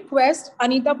please request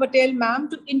Anita Patel ma'am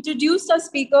to introduce the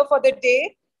speaker for the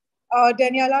day,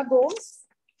 Daniela Gomes.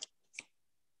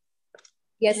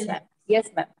 Yes, ma'am. Yes,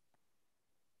 ma'am.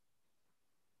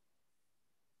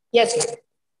 Yes,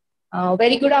 ma'am.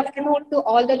 Very good afternoon to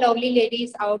all the lovely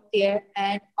ladies out there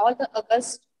and all the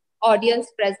august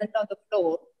audience present on the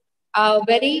floor.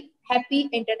 Very happy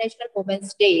International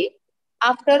Women's Day.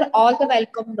 After all the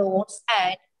welcome notes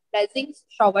and blessings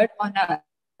showered on us,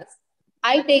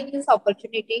 I take this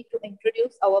opportunity to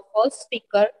introduce our first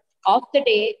speaker of the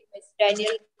day, Ms.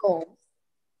 Danielle Gomes.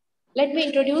 Let me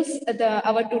introduce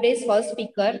our today's first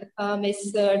speaker,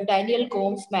 Ms. Danielle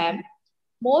Gomes, ma'am.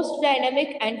 Most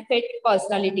dynamic and fit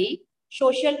personality,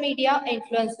 social media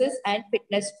influences and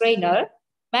fitness trainer.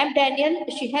 Ma'am Danielle,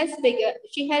 she has been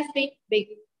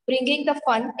bringing the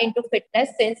fun into fitness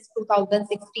since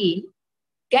 2016.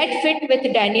 Get Fit with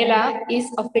Daniela is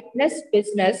a fitness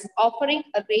business offering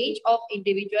a range of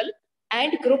individual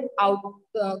and group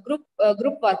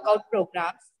workout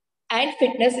programs and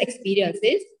fitness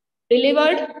experiences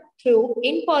delivered through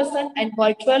in-person and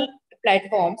virtual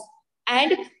platforms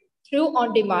and through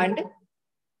on-demand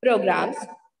programs.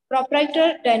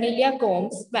 Proprietor Daniela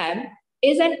Gomes, ma'am,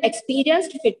 is an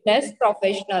experienced fitness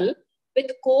professional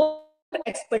with core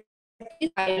expertise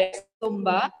in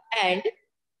Zumba and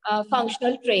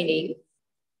functional training.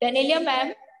 Daniela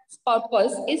ma'am's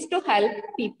purpose is to help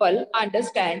people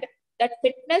understand that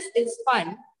fitness is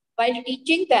fun while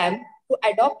teaching them to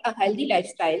adopt a healthy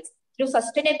lifestyle through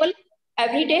sustainable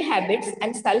everyday habits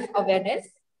and self-awareness.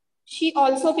 She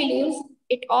also believes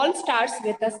it all starts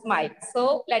with a smile.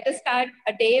 So let us start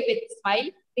a day with a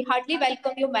smile. We heartily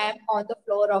welcome you, ma'am, on the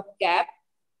floor of GAP.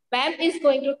 Ma'am is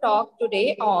going to talk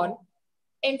today on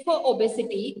info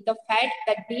obesity, the fat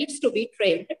that needs to be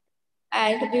trimmed.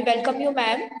 And we welcome you,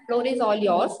 ma'am. Floor is all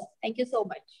yours. Thank you so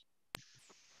much.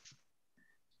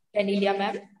 Daniela,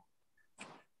 ma'am.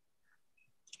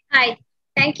 Hi.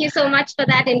 Thank you so much for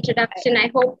that introduction. I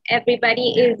hope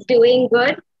everybody is doing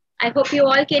good. I hope you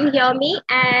all can hear me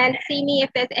and see me.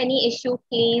 If there's any issue,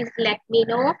 please let me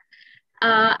know.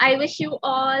 I wish you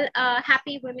all a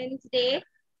happy Women's Day,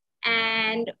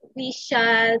 and we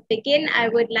shall begin. I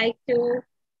would like to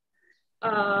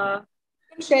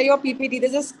share your PPT.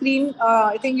 There's a screen.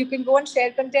 I think you can go and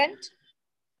share content.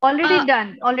 Already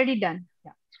done. Already done.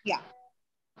 Yeah. Yeah.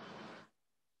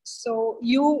 So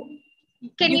you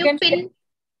can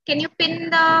you pin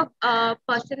the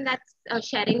person that's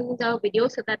sharing the video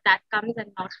so that comes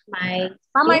and not my.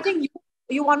 Ma'am, I think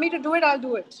you want me to do it. I'll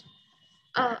do it.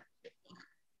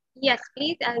 Yes,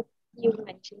 please. As you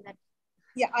mentioned that.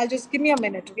 Yeah, I'll just give me a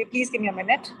minute. Okay, please give me a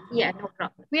minute. Yeah, no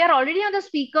problem. We are already on the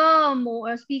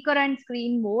speaker and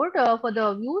screen mode for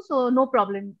the view, so no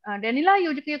problem. Daniela,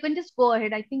 you can just go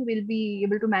ahead. I think we'll be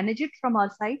able to manage it from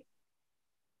our side.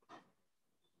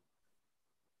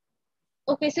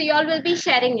 Okay, so you all will be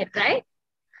sharing it, right?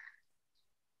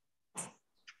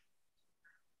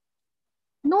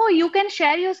 No, you can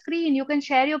share your screen. You can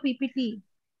share your PPT.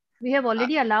 We have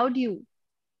already allowed you.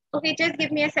 Okay, just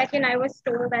give me a second. I was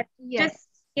told that. Yes. Just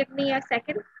give me a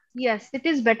second. Yes, it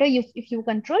is better if you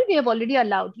control. We have already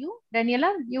allowed you.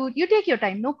 Daniela, you take your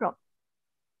time. No problem.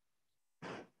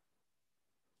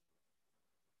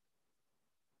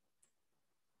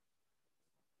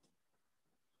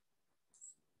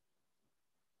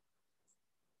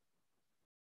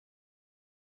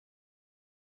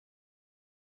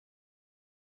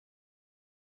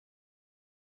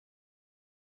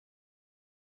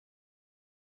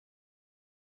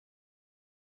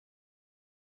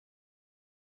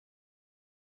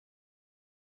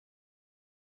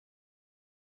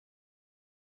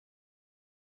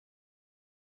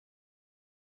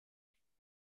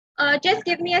 Just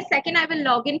give me a second. I will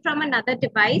log in from another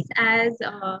device as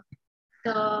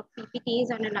the PPT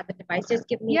is on another device. Just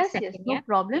give me a second. Yes, no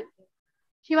problem.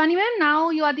 Shivani ma'am,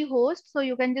 now you are the host, so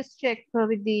you can just check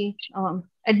with the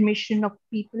admission of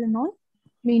people and all.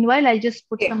 Meanwhile, I'll just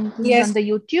put some things on the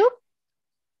YouTube.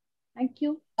 Thank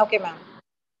you. Okay, ma'am.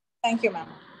 Thank you, ma'am.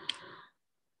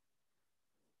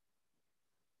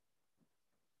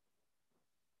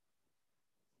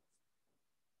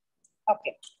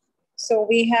 Okay. So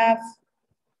we have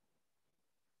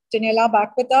Daniela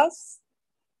back with us.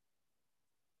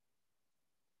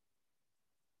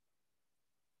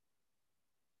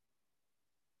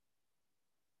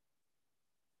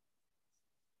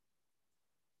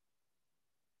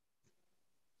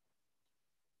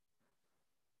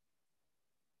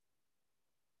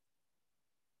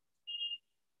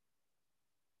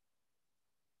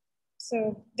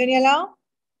 So, Daniela,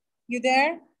 you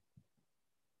there?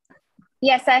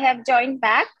 Yes, I have joined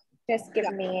back. Just give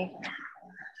me.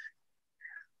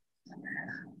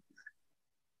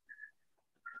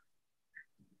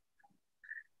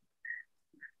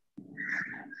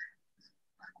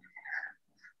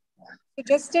 So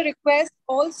just a request,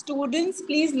 all students,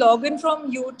 please log in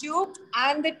from YouTube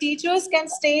and the teachers can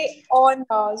stay on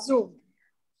Zoom.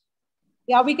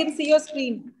 Yeah, we can see your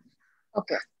screen.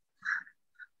 Okay.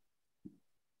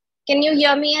 Can you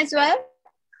hear me as well?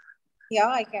 Yeah,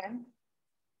 I can.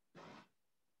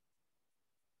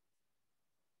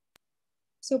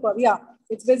 Super. Yeah,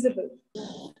 it's visible.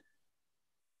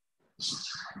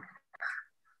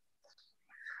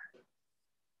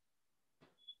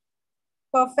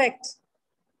 Perfect.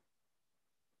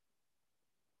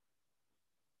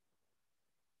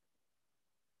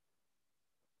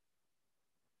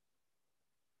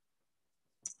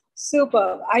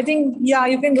 Super. I think, yeah,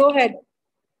 you can go ahead.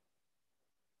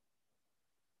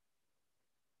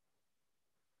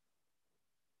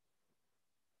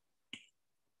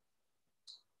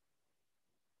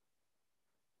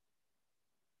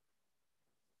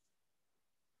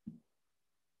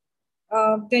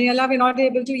 Daniela, we're not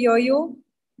able to hear you.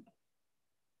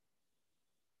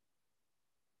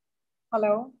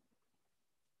 Hello.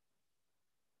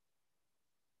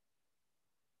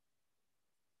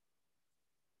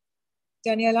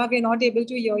 Daniela, we're not able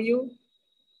to hear you.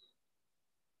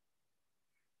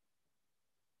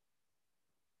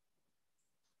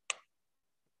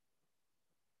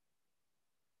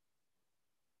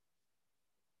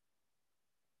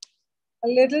 A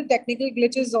little technical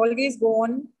glitches always go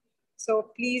on.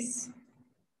 So please.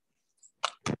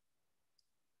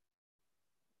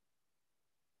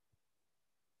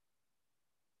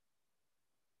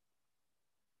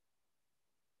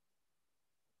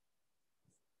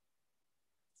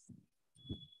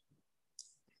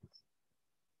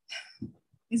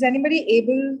 Is anybody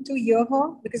able to hear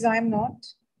her? Because I'm not.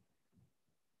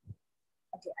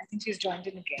 Okay, I think she's joined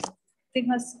in again. I think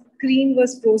her screen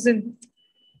was frozen.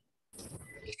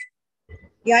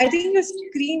 Yeah, I think the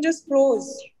screen just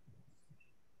froze.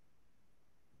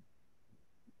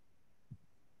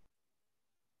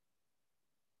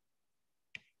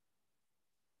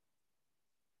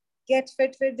 Get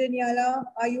fit with Daniela.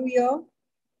 Are you here?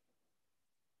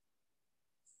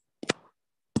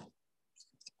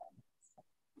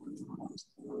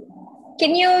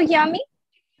 Can you hear me?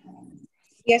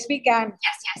 Yes, we can.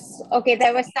 Yes. Okay,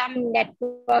 there was some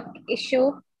network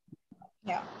issue.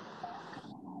 Yeah.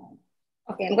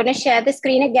 Okay, I'm going to share the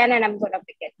screen again and I'm going to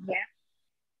begin here.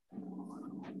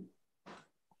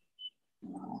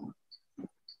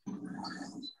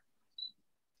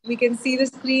 We can see the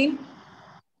screen.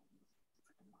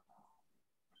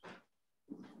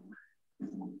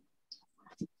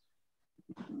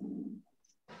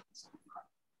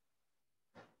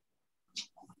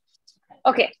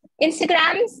 Okay,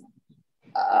 Instagram's.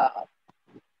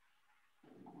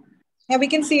 Yeah, we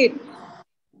can see it.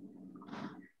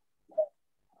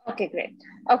 Okay, great.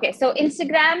 Okay, so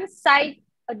Instagram's side,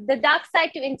 the dark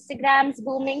side to Instagram's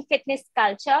booming fitness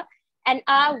culture, and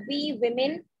are we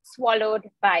women swallowed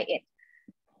by it?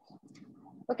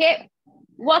 Okay,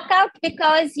 work out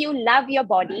because you love your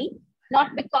body,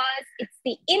 not because it's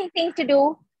the in thing to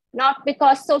do, not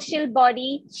because social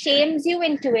body shames you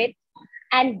into it,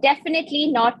 and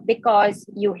definitely not because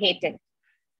you hate it.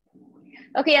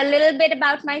 Okay, a little bit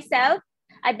about myself.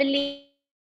 I believe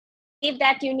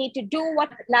that you need to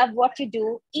love what you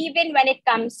do, even when it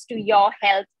comes to your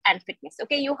health and fitness.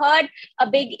 Okay, you heard a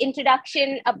big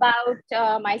introduction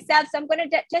about myself. So I'm going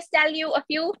to just tell you a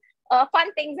few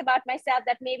fun things about myself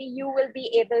that maybe you will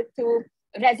be able to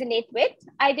resonate with.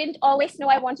 I didn't always know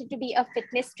I wanted to be a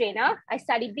fitness trainer. I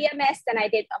studied BMS, then I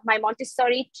did my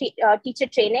Montessori teacher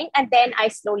training, and then I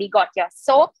slowly got here.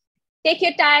 So take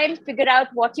your time, figure out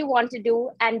what you want to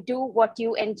do, and do what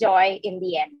you enjoy in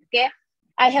the end. Okay.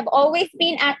 I have always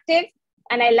been active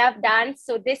and I love dance.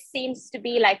 So this seems to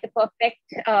be like the perfect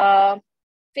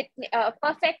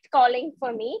calling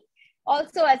for me.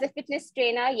 Also, as a fitness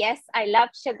trainer, yes, I love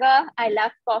sugar, I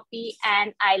love coffee,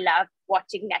 and I love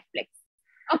watching Netflix.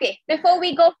 Okay, before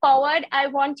we go forward, I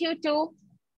want you to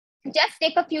just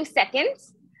take a few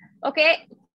seconds, okay,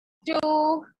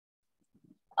 to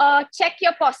check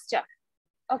your posture,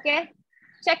 okay?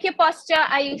 Check your posture.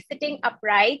 Are you sitting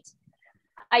upright?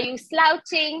 Are you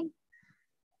slouching?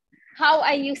 How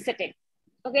are you sitting?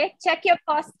 Okay, check your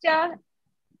posture.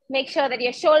 Make sure that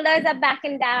your shoulders are back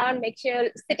and down. Make sure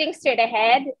you're sitting straight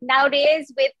ahead.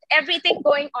 Nowadays, with everything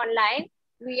going online,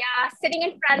 we are sitting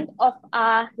in front of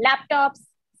our laptops,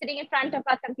 sitting in front of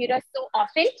our computers so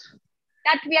often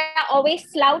that we are always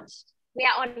slouched. We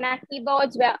are on our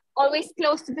keyboards. We are always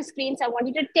close to the screen. So I want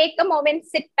you to take a moment,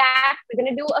 sit back. We're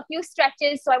going to do a few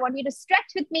stretches. So I want you to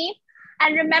stretch with me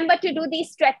and remember to do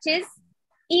these stretches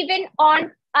even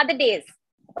on other days.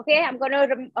 Okay, I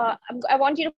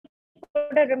want you to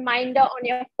put a reminder on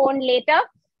your phone later.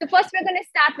 So first we're going to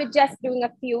start with just doing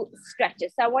a few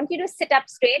stretches. So I want you to sit up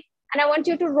straight and I want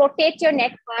you to rotate your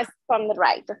neck first from the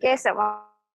right. Okay, so I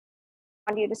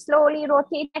want you to slowly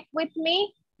rotate neck with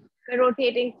me. We're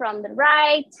rotating from the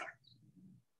right.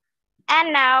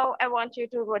 And now I want you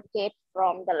to rotate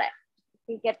from the left.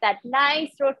 You get that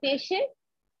nice rotation.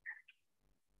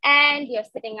 And you're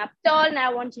sitting up tall.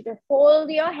 Now I want you to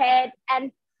hold your head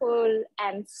and pull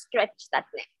and stretch that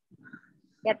neck.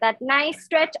 Get that nice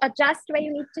stretch. Adjust where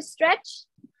you need to stretch.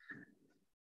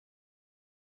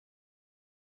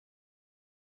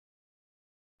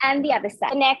 And the other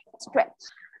side. Neck stretch.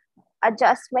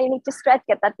 Adjust where you need to stretch.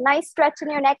 Get that nice stretch in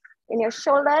your neck, in your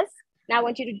shoulders. Now I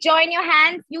want you to join your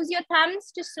hands. Use your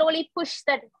thumbs to slowly push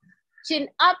that chin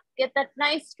up. Get that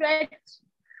nice stretch.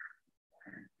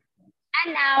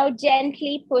 And now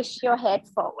gently push your head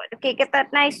forward. Okay, get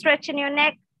that nice stretch in your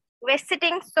neck. We're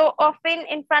sitting so often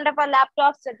in front of our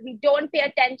laptops that we don't pay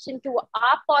attention to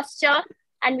our posture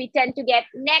and we tend to get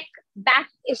neck, back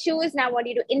issues. Now I want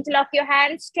you to interlock your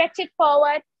hands, stretch it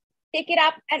forward, take it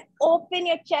up and open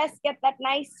your chest. Get that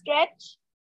nice stretch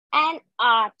and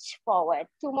arch forward.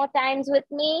 2 more times with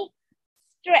me.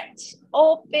 Stretch,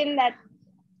 open that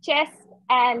chest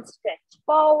and stretch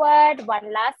forward.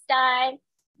 1 last time.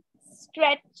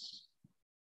 Stretch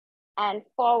and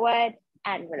forward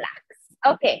and relax.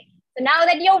 Okay, so now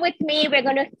that you're with me, we're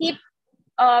going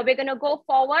to go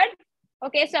forward.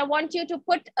 Okay, so I want you to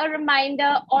put a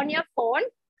reminder on your phone,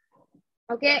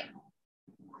 okay,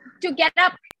 to get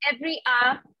up every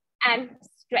hour and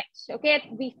stretch. Okay,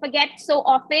 we forget so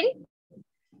often.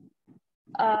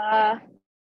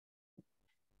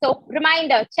 So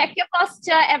reminder, check your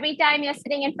posture every time you're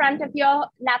sitting in front of your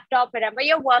laptop, wherever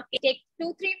you're working. Take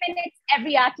 2-3 minutes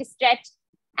every hour to stretch.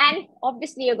 And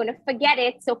obviously you're going to forget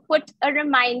it. So put a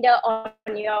reminder on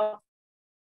your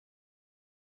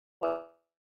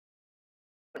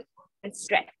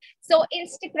stretch. So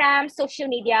Instagram, social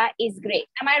media is great.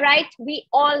 Am I right? We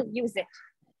all use it.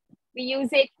 We use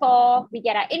it we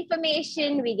get our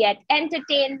information, we get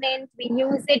entertainment, we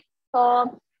use it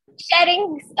for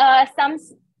sharing some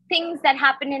things that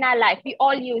happen in our life. We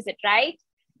all use it, right?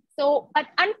 So, but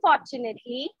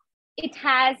unfortunately, it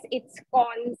has its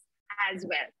cons as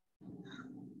well.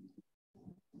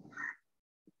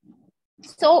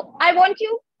 So I want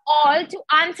you all to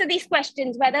answer these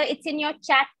questions, whether it's in your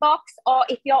chat box or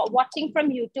if you're watching from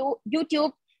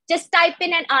YouTube, just type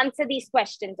in and answer these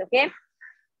questions, okay?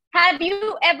 Have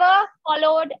you ever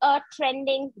followed a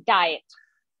trending diet?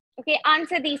 Okay,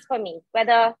 answer these for me,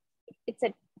 whether it's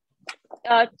a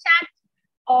chat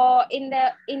or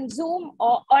in Zoom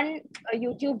or on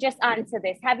YouTube, just answer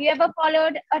this. Have you ever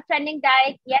followed a trending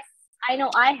diet? Yes, I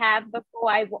know I have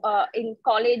before in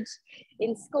college,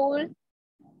 in school.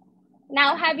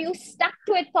 Now, have you stuck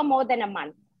to it for more than a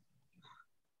month?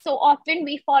 So often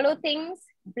we follow things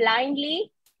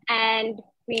blindly and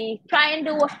we try and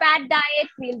do a fad diet.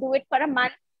 We'll do it for a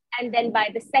month. And then by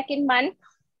the 2nd month,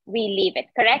 we leave it,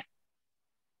 correct?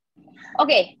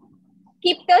 Okay,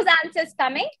 keep those answers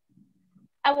coming.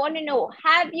 I want to know,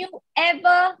 have you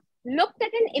ever looked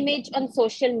at an image on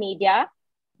social media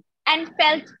and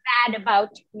felt bad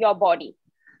about your body?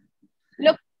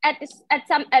 Looked at a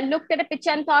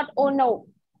picture and thought, oh no,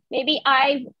 maybe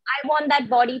I want that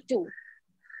body too.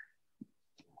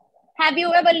 Have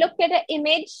you ever looked at an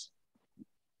image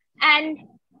have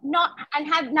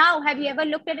you ever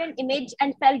looked at an image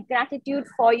and felt gratitude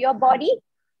for your body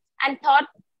and thought,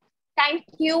 thank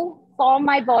you for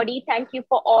my body, thank you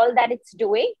for all that it's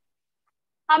doing?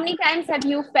 How many times have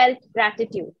you felt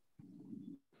gratitude?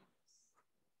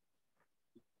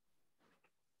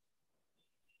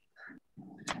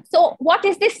 So what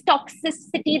is this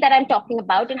toxicity that I'm talking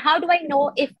about and how do I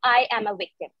know if I am a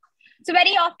victim? So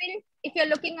very often, if you're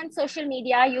looking on social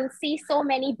media, you'll see so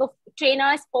many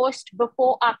trainers post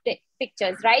before after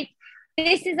pictures, right?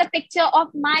 This is a picture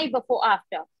of my before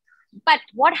after. But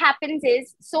what happens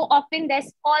is so often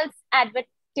there's false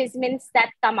advertisements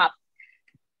that come up.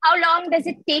 How long does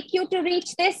it take you to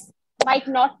reach this? Might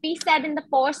not be said in the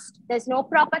post. There's no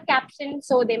proper caption.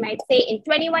 So they might say in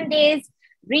 21 days,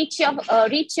 reach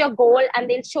your goal, and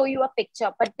they'll show you a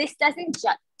picture. But this doesn't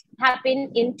just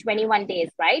happen in 21 days,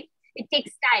 right? It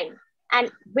takes time. And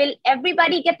will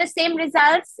everybody get the same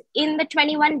results in the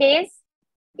 21 days?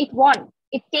 It won't.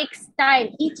 It takes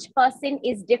time. Each person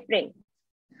is different.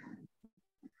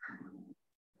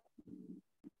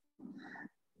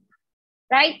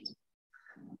 right?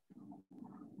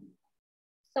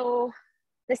 So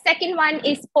the second one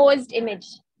is posed image.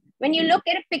 When you look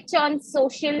at a picture on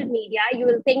social media, you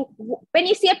will think, when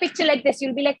you see a picture like this,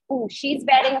 you'll be like, oh, she's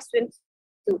wearing a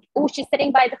swimsuit. Oh, she's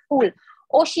sitting by the pool.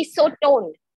 Oh, she's so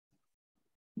toned.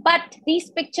 But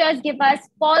these pictures give us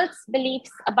false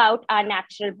beliefs about our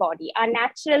natural body. Our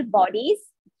natural bodies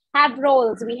have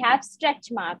roles. We have stretch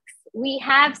marks. We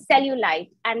have cellulite,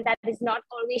 and that is not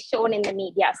always shown in the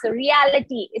media. So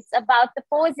reality, it's about the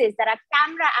poses. There are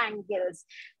camera angles.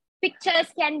 Pictures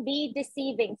can be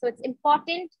deceiving. So it's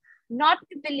important not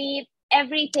to believe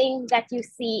everything that you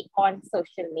see on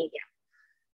social media.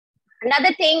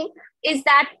 Another thing is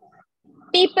that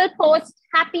people post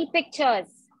happy pictures.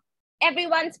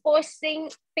 Everyone's posting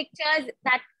pictures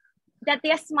that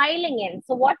they are smiling in.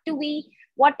 So what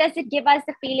does it give us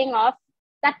the feeling of?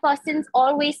 That person's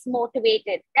always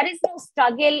motivated. There is no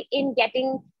struggle in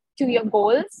getting to your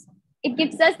goals. It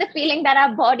gives us the feeling that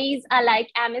our bodies are like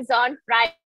Amazon Prime.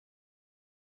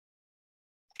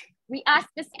 We ask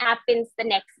this happens the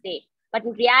next day, but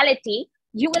in reality,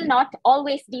 you will not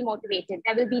always be motivated.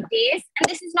 There will be days, and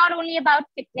this is not only about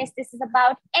fitness, this is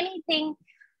about anything,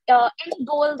 any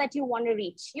goal that you want to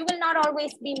reach. You will not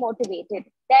always be motivated.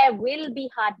 There will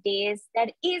be hard days. There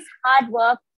is hard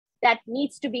work that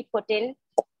needs to be put in,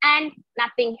 and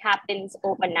nothing happens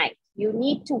overnight. You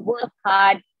need to work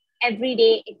hard every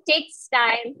day. It takes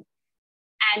time,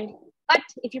 but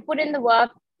if you put in the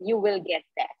work, you will get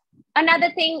there.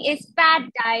 Another thing is fad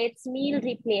diets, meal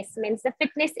replacements. The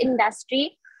fitness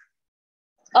industry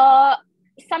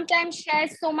sometimes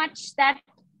shares so much that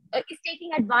is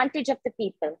taking advantage of the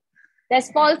people. There's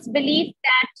false belief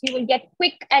that you will get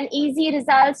quick and easy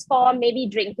results for maybe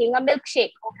drinking a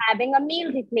milkshake or having a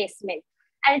meal replacement.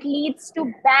 And it leads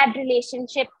to bad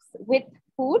relationships with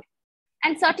food.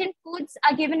 And certain foods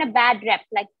are given a bad rep,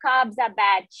 like carbs are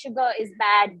bad, sugar is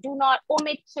bad, do not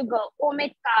omit sugar,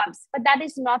 omit carbs. But that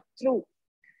is not true.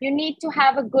 You need to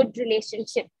have a good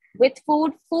relationship with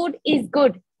food. Food is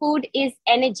good. Food is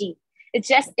energy. It's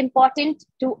just important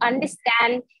to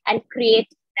understand and create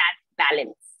that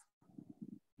balance.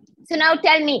 So now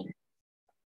tell me,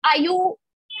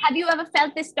 have you ever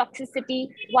felt this toxicity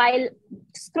while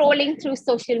scrolling through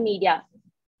social media?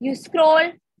 You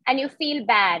scroll and you feel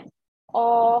bad.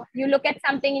 Or you look at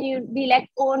something and you'll be like,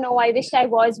 oh no, I wish I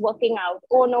was working out.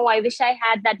 Oh no, I wish I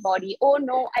had that body. Oh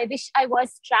no, I wish I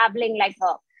was traveling like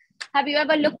her. Have you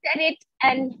ever looked at it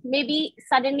and maybe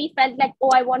suddenly felt like,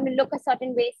 oh, I want to look a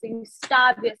certain way, so you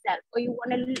starve yourself, or you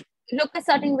want to look a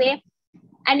certain way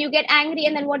and you get angry,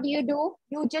 and then what do?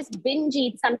 You just binge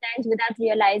eat sometimes without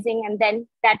realizing, and then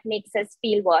that makes us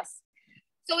feel worse.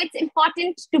 So it's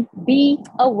important to be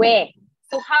aware.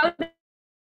 So how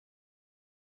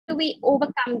do we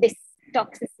overcome this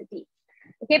toxicity?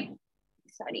 Okay,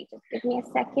 sorry, just give me a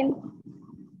second.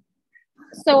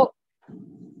 So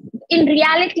in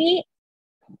reality,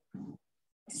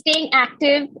 staying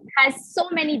active has so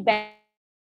many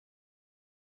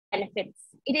benefits.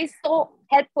 It is so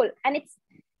helpful, and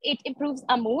it improves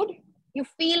our mood. You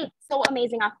feel so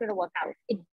amazing after a workout.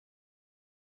 It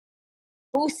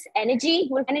boosts energy.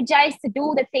 You're energized to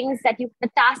do the things the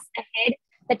tasks ahead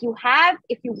that you have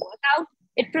if you work out.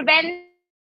 It prevents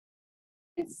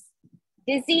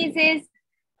diseases.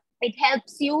 It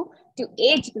helps you to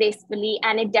age gracefully,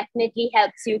 and it definitely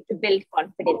helps you to build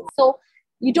confidence. So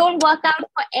you don't work out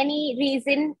for any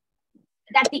reason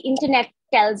that the internet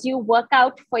tells you. Work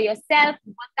out for yourself,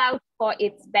 work out for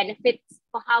its benefits,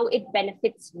 for how it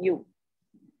benefits you.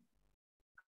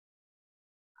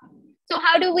 So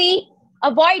how do we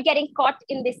avoid getting caught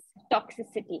in this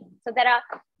toxicity? So there are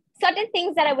certain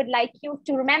things that I would like you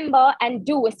to remember and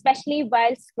do, especially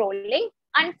while scrolling.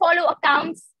 Unfollow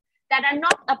accounts that are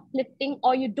not uplifting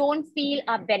or you don't feel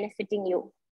are benefiting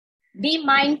you. Be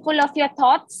mindful of your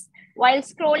thoughts while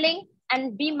scrolling,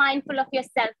 and be mindful of your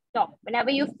self-talk. Whenever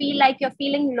you feel like you're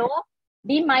feeling low,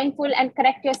 be mindful and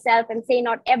correct yourself and say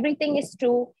not everything is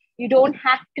true. You don't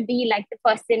have to be like the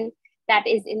person that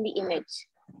is in the image.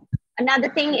 Another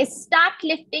thing is start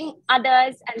lifting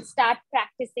others and start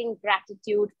practicing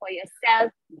gratitude for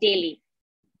yourself daily.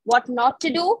 What not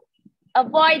to do?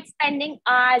 Avoid spending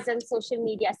hours on social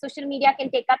media. Social media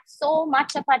can take up so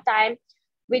much of our time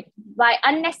by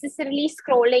unnecessarily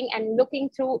scrolling and looking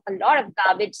through a lot of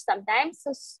garbage sometimes.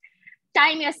 So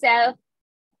time yourself.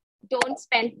 Don't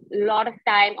spend a lot of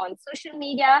time on social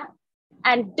media,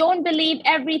 and don't believe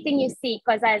everything you see,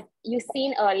 because as you've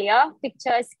seen earlier,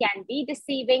 pictures can be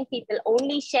deceiving. People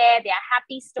only share their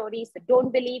happy stories, so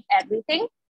don't believe everything,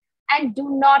 and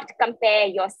do not compare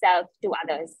yourself to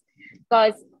others,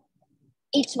 because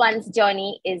each one's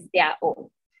journey is their own.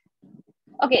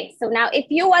 Okay, so now if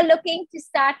you are looking to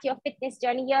start your fitness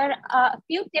journey, here are a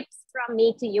few tips from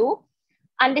me to you.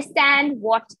 Understand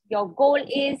what your goal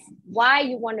is, why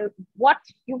you want to, what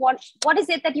is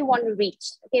it that you want to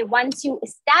reach? Okay, once you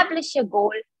establish your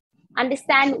goal,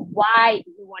 understand why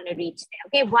you want to reach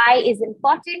there. Okay, why is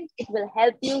important. It will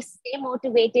help you stay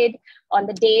motivated on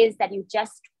the days that you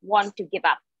just want to give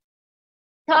up.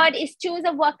 Third is choose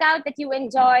a workout that you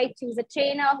enjoy, choose a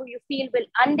trainer who you feel will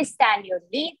understand your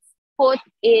needs. Fourth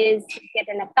is get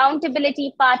an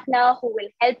accountability partner who will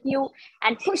help you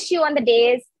and push you on the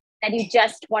days that you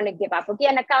just want to give up. Okay,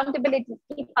 an accountability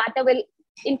partner will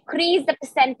increase the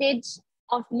percentage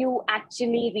of you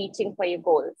actually reaching for your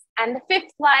goals. And the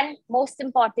fifth one, most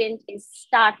important, is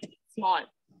start small.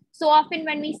 So often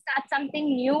when we start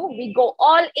something new, we go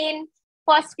all in.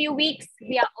 First few weeks,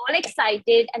 we are all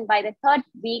excited. And by the third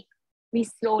week, we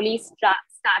slowly start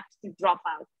to drop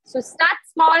out. So start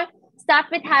small, start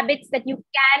with habits that you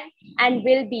can and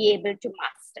will be able to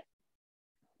master.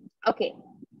 Okay.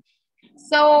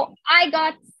 So I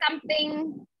got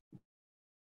something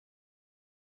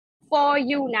for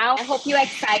you now. I hope you're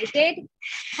excited.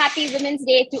 Happy Women's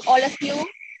Day to all of you.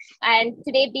 And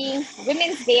today being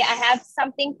Women's Day, I have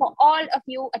something for all of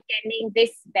you attending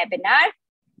this webinar.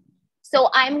 So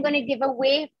I'm going to give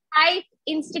away 5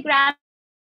 Instagram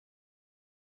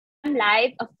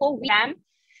Live, a 4-week program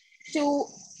to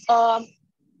 5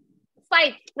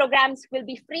 programs will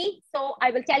be free. So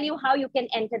I will tell you how you can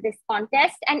enter this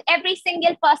contest. And every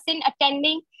single person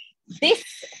attending this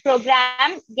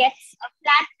program gets a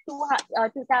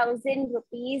flat 2,000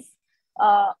 rupees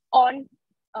on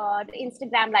the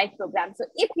Instagram Live program. So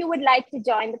if you would like to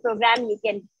join the program, you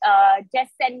can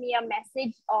just send me a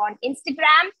message on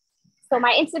Instagram. So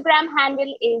my Instagram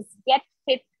handle is Get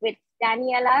Fit with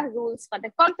Daniela. Rules for the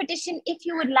competition. If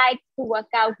you would like to work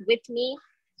out with me,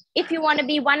 if you want to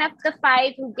be one of the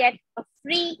 5 who get a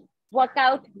free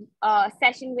workout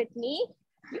session with me,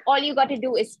 all you got to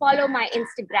do is follow my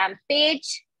Instagram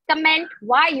page, comment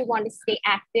why you want to stay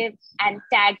active, and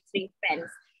tag 3 friends.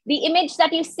 The image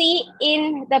that you see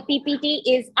in the PPT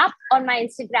is up on my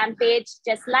Instagram page.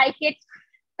 Just like it,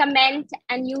 comment,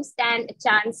 and you stand a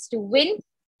chance to win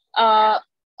a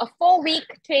 4-week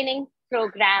training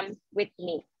program with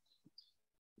me.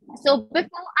 So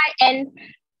before I end,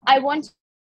 I want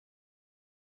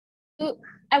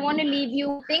to leave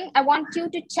you think. I want you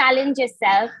to challenge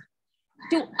yourself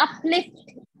to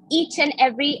uplift each and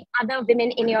every other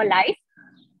women in your life,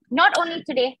 not only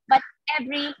today, but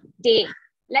every day.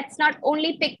 Let's not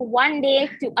only pick one day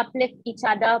to uplift each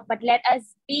other, but let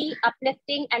us be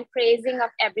uplifting and praising of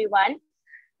everyone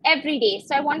every day.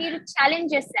 So I want you to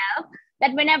challenge yourself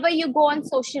that whenever you go on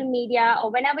social media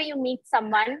or whenever you meet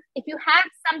someone, if you have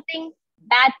something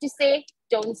bad to say,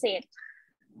 don't say it.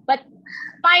 But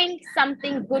find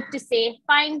something good to say,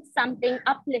 find something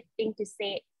uplifting to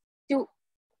say to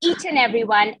each and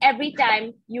everyone every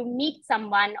time you meet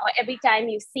someone or every time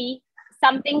you see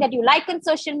something that you like on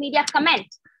social media, comment.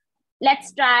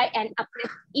 Let's try and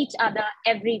uplift each other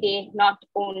every day, not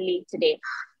only today.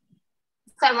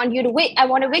 So I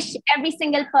want to wish every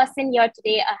single person here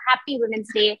today a happy Women's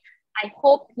Day. I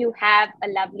hope you have a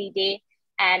lovely day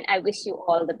and I wish you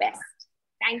all the best.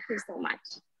 Thank you so much.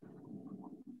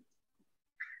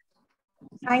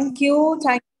 Thank you.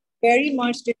 Thank you very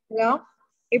much, Daniela.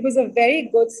 It was a very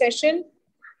good session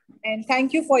and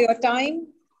thank you for your time.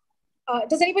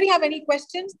 Does anybody have any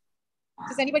questions?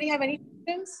 Does anybody have any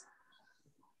questions?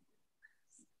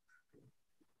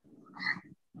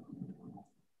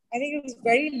 I think it was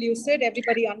very lucid.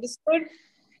 Everybody understood.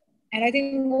 And I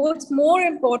think what's more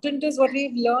important is what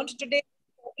we've learned today.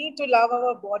 We need to love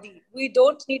our body. We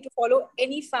don't need to follow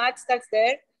any facts that's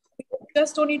there. We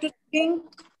just don't need to think.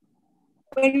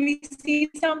 When we see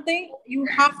something, you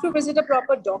have to visit a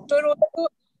proper doctor also.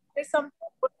 There's something,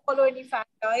 don't follow any fat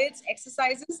diets,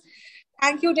 exercises.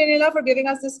 Thank you, Daniela, for giving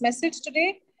us this message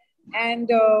today. And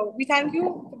we thank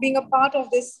you for being a part of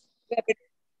this webinar.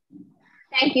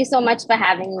 Thank you so much for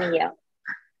having me here.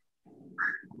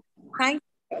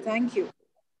 Thank you.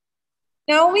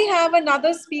 Now we have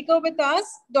another speaker with us,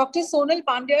 Dr. Sonal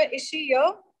Pandya. Is she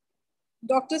here?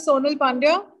 Dr. Sonal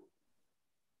Pandya?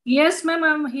 Yes, ma'am,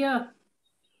 I'm here.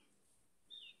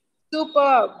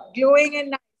 Superb, glowing and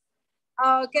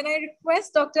nice. Can I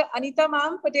request Dr. Anita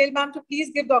ma'am, Patel ma'am, to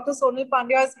please give Dr. Sonal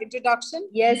Pandya's introduction?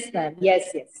 Yes, ma'am.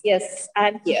 Yes,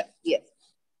 I'm here. Yes.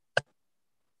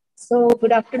 So,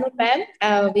 good afternoon,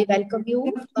 ma'am. We welcome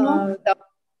you.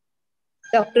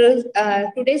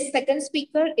 Today's second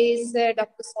speaker is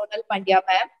Dr. Sonal Pandya,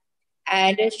 ma'am.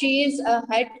 And she is a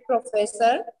head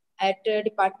professor at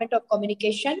Department of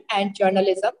Communication and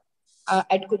Journalism,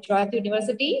 at Gujarat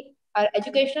University. Her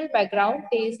educational background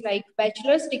is like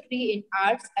bachelor's degree in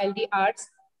arts, LD Arts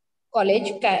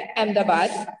College,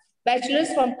 Ahmedabad,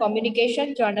 bachelor's from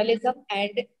communication, journalism,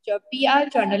 and PR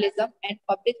journalism and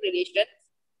public relations,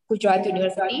 Gujarat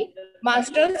University,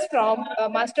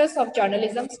 Masters of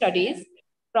Journalism Studies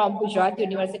from Gujarat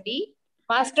University,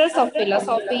 Masters of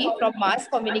Philosophy from Mass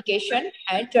Communication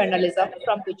and Journalism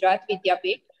from Gujarat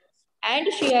Vidyapith, and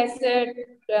she has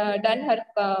done her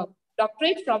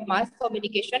doctorate from Mass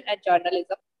Communication and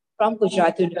Journalism from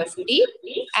Gujarat University,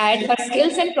 and her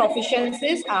skills and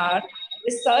proficiencies are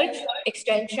research,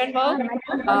 extension work,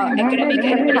 academic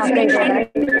administration,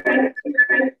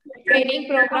 training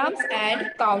programs,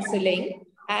 and counseling.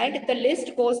 And the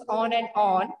list goes on, and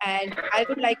I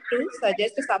would like to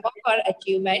suggest some of her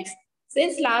achievements.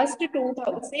 Since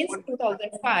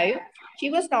 2005, she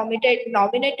was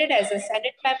nominated as a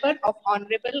Senate member of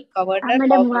Honorable Governor of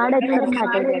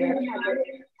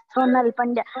Sonal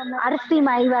Pandya. Arsi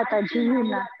Maivata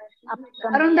Jiyuna.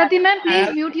 Arundhati ma'am,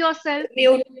 please mute yourself.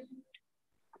 Mute.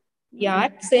 Yeah,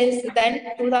 since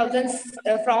then,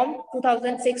 from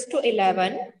 2006 to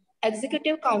 11,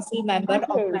 Executive Council member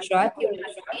of Gujarat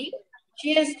University.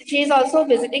 She is also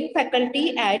visiting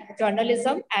faculty at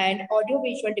Journalism and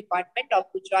Audiovisual Department of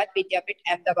Gujarat Vidyapith,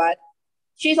 Ahmedabad.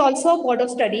 She is also Board of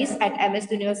Studies at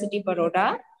MS University,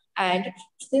 Baroda. And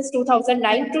since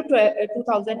 2009 to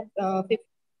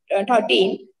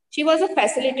 2013, she was a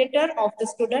facilitator of the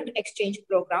Student Exchange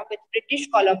Program with British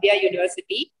Columbia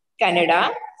University,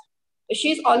 Canada.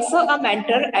 She is also a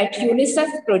mentor at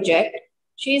UNICEF project.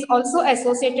 She is also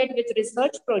associated with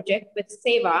research project with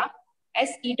SEWA,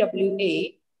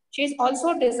 SEWA. She is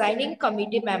also designing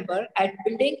committee member at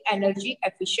Building Energy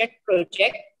Efficient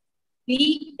Project,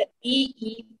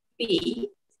 BEEP,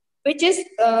 which is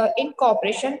in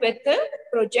cooperation with the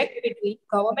project between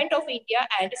Government of India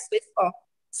and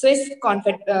Swiss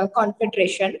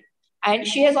Confederation. And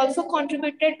she has also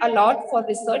contributed a lot for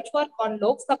research work on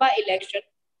Lok Sabha election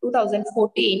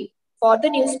 2014 for the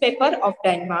newspaper of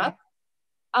Denmark.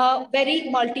 A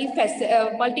very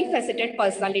multifaceted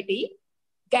personality.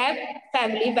 Gab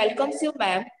family welcomes you,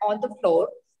 ma'am, on the floor.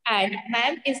 And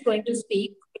ma'am is going to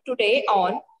speak today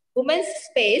on women's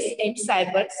space in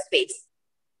cyberspace.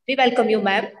 We welcome you,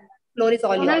 ma'am. Floor is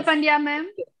all yours. Sonal Pandya, ma'am.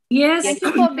 Yes. Thank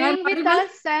you for being with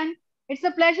us. And it's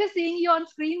a pleasure seeing you on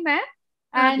screen, ma'am.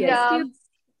 And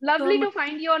lovely to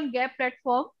find you on Gap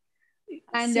platform.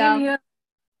 And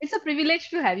it's a privilege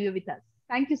to have you with us.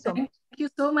 Thank you so much. Thank you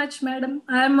so much, madam.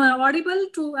 I'm audible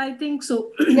too, I think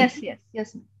so. Yes.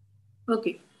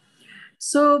 Okay.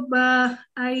 So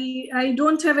I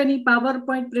don't have any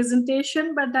PowerPoint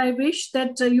presentation, but I wish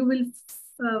that you will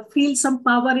feel some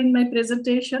power in my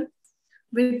presentation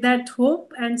with that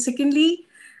hope. And secondly,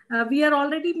 we are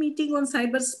already meeting on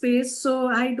cyberspace, so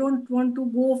I don't want to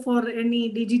go for any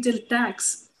digital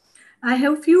tax. I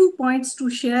have few points to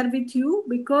share with you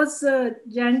because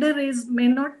gender may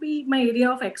not be my area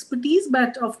of expertise,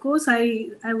 but of course I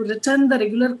would return the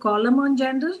regular column on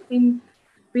gender in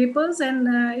papers, and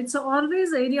it's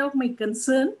always an area of my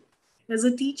concern as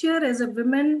a teacher, as a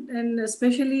woman, and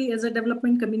especially as a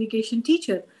development communication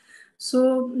teacher.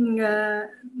 So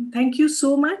thank you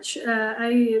so much.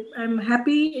 I am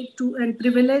happy and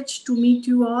privileged to meet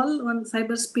you all on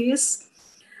cyberspace.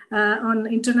 On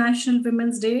International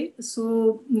Women's Day.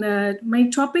 So my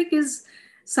topic is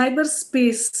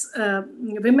cyberspace,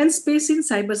 women's space in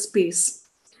cyberspace.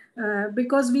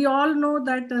 Because we all know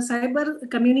that cyber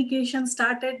communication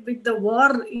started with the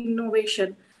war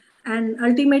innovation, and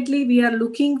ultimately we are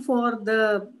looking for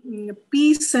the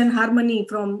peace and harmony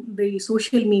from the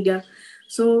social media.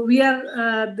 So we are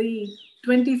the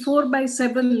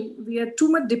 24/7, we are too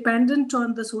much dependent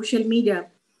on the social media.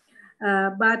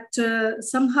 But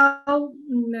somehow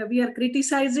we are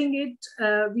criticizing it.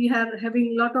 We are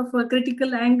having a lot of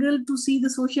critical angle to see the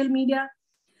social media,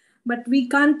 but we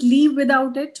can't live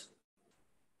without it.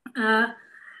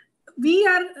 We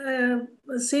are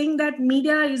saying that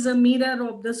media is a mirror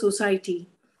of the society.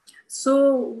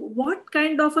 So what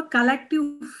kind of a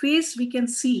collective face we can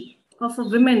see of a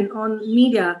women on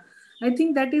media? I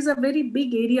think that is a very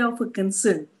big area of a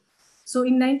concern. So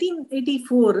in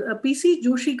 1984, a PC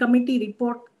Joshi committee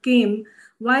report came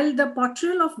while the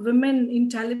portrayal of women in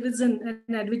television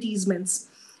and advertisements.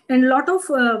 And a lot of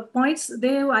points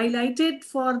they have highlighted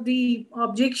for the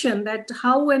objection that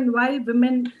how and why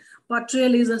women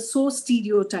portrayal is so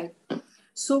stereotype.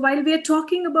 So while we are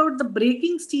talking about the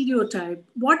breaking stereotype,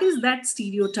 what is that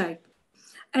stereotype?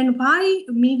 And why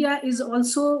media is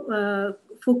also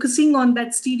focusing on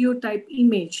that stereotype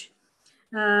image?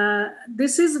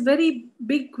 This is a very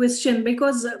big question,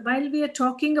 because while we are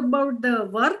talking about the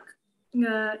work,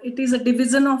 it is a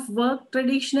division of work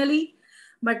traditionally,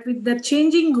 but with the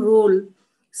changing role,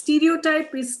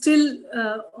 stereotype is still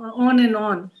on and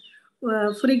on.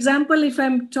 For example, if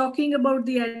I'm talking about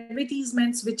the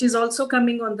advertisements, which is also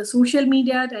coming on the social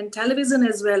media and television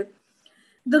as well,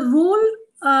 the role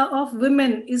of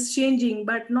women is changing,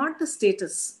 but not the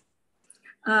status.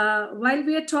 While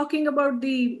we are talking about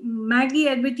the Maggi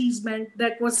advertisement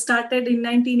that was started in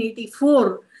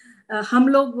 1984, Hum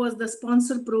Log was the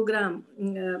sponsor program,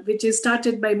 which is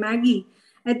started by Maggi.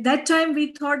 At that time,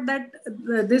 we thought that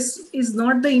this is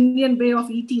not the Indian way of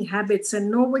eating habits,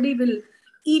 and nobody will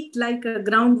eat like a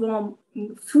ground warm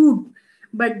food.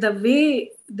 But the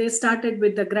way they started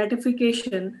with the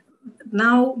gratification,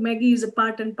 now Maggi is a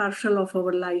part and parcel of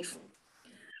our life.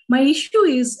 My issue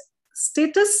is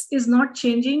status is not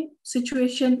changing,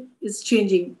 situation is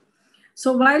changing.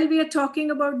 So while we are talking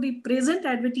about the present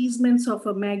advertisements of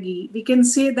a Maggi, we can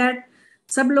say that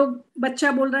सब लोग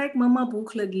बच्चा बोल रहा है कि मम्मा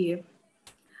भूख लगी है,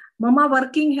 मम्मा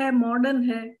वर्किंग है, मॉडर्न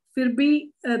है, फिर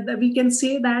भी we can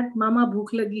say that मामा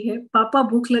भूख लगी है, पापा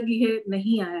भूख लगी है,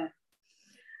 नहीं आया.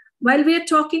 While we are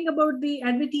talking about the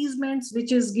advertisements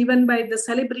which is given by the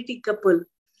celebrity couple,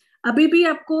 abhi bhi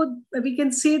aapko, we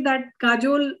can say that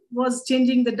Kajol was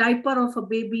changing the diaper of a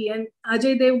baby and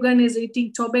Ajay Devgan is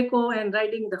eating tobacco and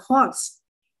riding the horse.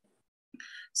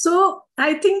 So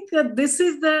I think this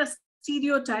is the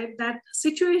stereotype that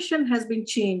situation has been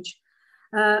changed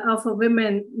of a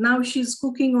woman. Now she's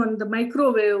cooking on the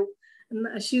microwave.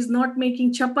 She's not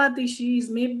making chapati, she is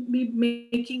maybe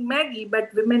making Maggi,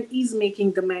 but women is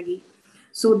making the Maggi.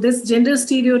 So this gender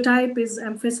stereotype is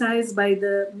emphasized by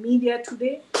the media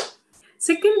today.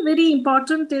 Second, very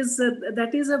important is that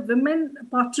is a women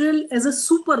portrayal as a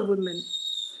superwoman.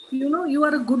 You know, you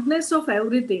are a goodness of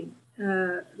everything.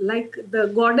 Like the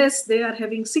goddess, they are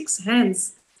having 6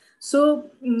 hands. So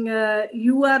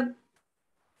you are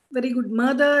very good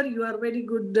mother, you are very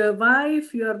good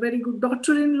wife, you are very good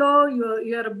daughter-in-law,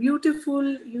 you are beautiful,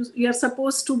 you are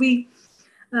supposed to be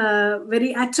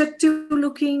very attractive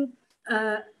looking.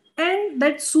 And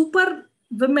that super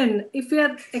women, if you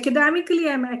are academically,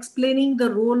 I'm explaining the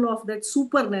role of that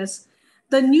superness,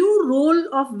 the new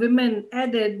role of women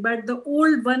added, but the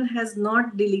old one has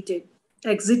not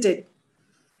exited.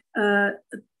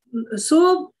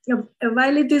 So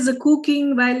while it is a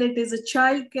cooking, while it is a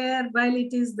child care, while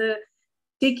it is the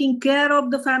taking care of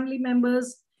the family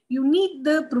members, you need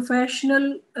the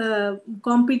professional,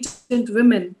 competent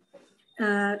women.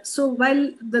 So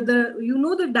while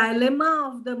the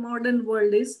dilemma of the modern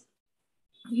world is,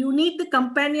 you need the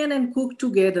companion and cook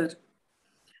together.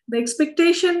 The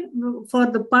expectation for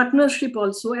the partnership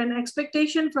also, and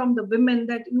expectation from the women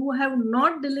that you have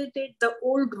not deleted the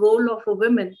old role of a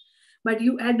woman, but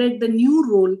you added the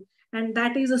new role, and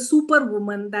that is a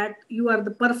superwoman, that you are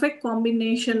the perfect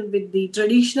combination with the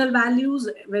traditional values,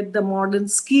 with the modern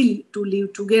skill to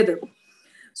live together.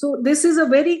 So this is a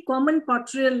very common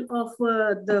portrayal of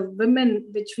the women,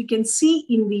 which we can see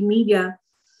in the media.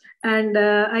 And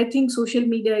I think social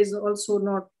media is also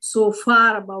not so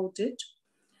far about it.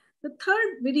 The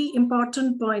third very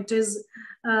important point is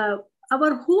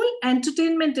our whole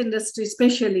entertainment industry,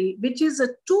 especially, which is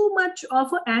too much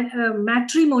of a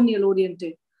matrimonial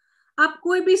oriented. आप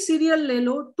कोई भी serial ले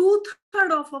लो,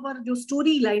 2/3 of our जो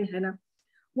story line है ना,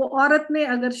 वो औरत ने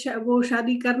अगर वो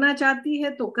शादी करना चाहती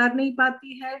है तो कर नहीं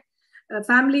पाती है,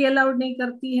 फैमिली अलाउड नहीं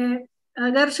करती है,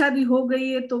 अगर शादी हो गई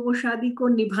है तो वो शादी को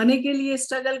निभाने के लिए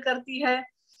स्ट्रगल करती है,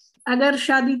 अगर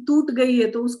शादी टूट गई है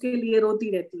तो उसके लिए रोती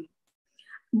रहती है.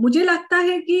 मुझे लगता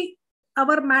है कि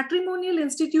our matrimonial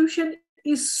institution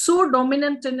is so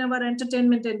dominant in our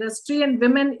entertainment industry, and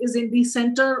women is in the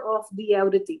center of the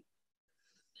everything.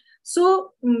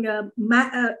 So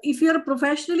if you're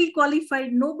professionally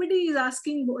qualified, nobody is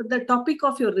asking the topic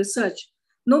of your research.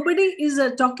 Nobody is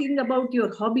talking about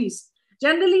your hobbies.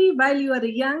 Generally, while you are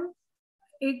young,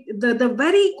 the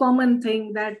very common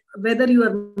thing that whether you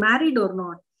are married or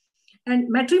not, and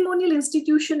matrimonial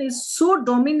institution is so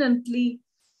dominantly,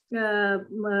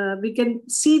 we can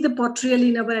see the portrayal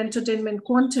in our entertainment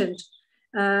content.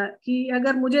 कि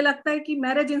अगर मुझे लगता है कि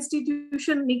marriage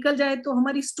institution निकल जाए तो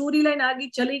हमारी स्टोरी लाइन आगे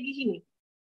चलेगी ही नहीं.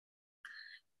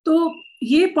 तो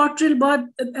ये पोर्ट्रेल बहुत,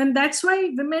 and that's why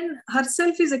women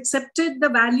herself is accepted the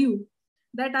value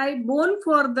that I born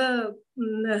for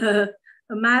the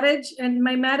marriage and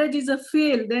my marriage is a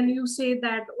fail. Then you say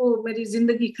that, oh, मेरी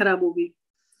जिंदगी खराब होगी.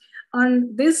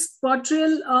 And this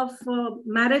portrayal of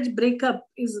marriage breakup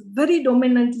is very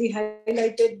dominantly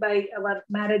highlighted by our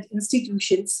marriage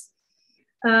institutions.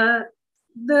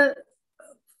 The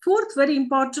Fourth, very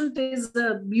important, is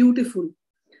beautiful.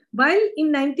 While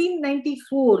in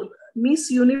 1994, Miss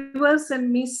Universe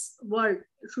and Miss World,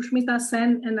 Sushmita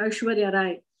Sen and Aishwarya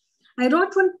Rai, I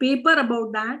wrote one paper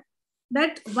about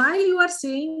that while you are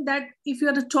saying that if you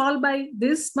are tall by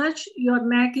this much, your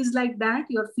neck is like that,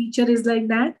 your feature is like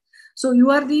that, so you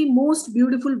are the most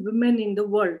beautiful woman in the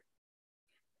world.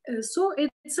 So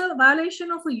it's a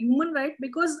violation of a human right,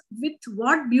 because with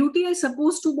what beauty I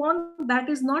supposed to born, that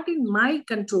is not in my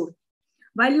control.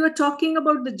 While you are talking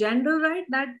about the gender right,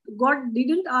 that God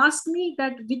didn't ask me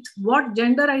that with what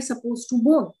gender I supposed to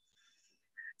born.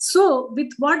 So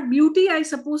with what beauty I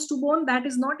supposed to born, that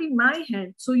is not in my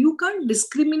hand. So you can't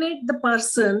discriminate the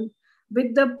person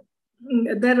with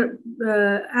their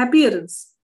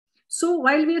appearance. So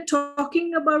while we are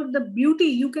talking about the beauty,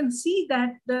 you can see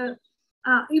that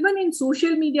even in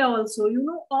social media also, you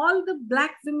know, all the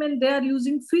black women, they are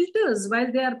using filters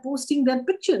while they are posting their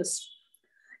pictures.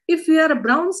 If we are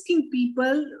brown skinned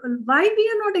people, why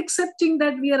we are not accepting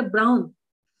that we are brown?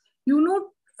 You know,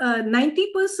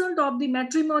 90% of the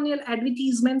matrimonial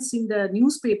advertisements in the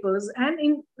newspapers and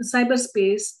in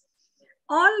cyberspace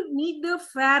all need the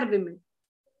fair women.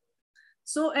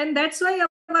 So, and that's why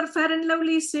our Fair and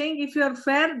Lovely is saying, if you are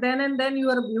fair, then and then you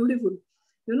are beautiful.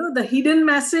 You know, the hidden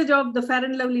message of the Fair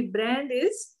and Lovely brand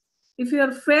is, if you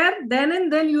are fair, then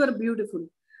and then you are beautiful.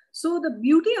 So the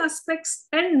beauty aspects,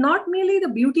 and not merely the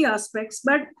beauty aspects,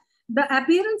 but the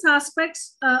appearance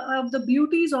aspects of the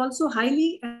beauty is also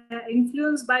highly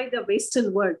influenced by the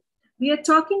Western world. We are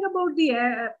talking about the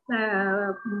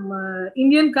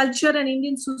Indian culture and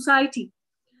Indian society.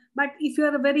 But if you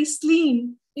are very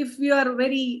slim, if you are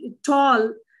very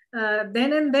tall,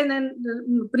 then and then, and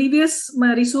the previous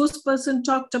resource person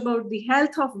talked about the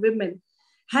health of women.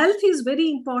 Health is very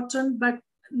important, but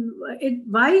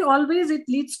why always it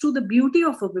leads to the beauty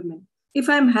of a woman? If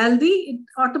I'm healthy,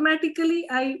 automatically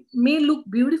I may look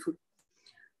beautiful.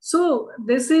 So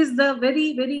this is the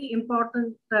very, very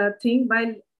important thing.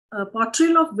 While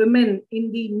portrayal of women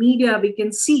in the media, we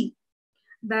can see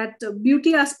that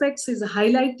beauty aspects is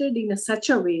highlighted in such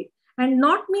a way, and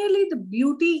not merely the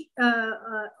beauty,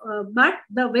 but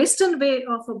the Western way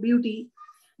of a beauty,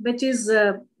 which is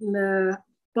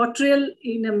portrayal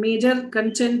in a major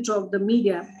content of the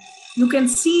media. You can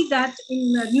see that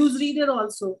in newsreader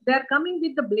also. They are coming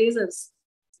with the blazers.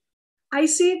 I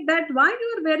said that why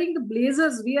you are wearing the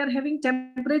blazers? We are having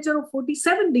temperature of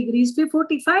 47 degrees,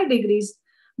 45 degrees,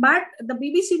 but the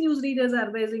BBC newsreaders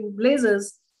are wearing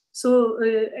blazers. So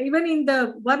even in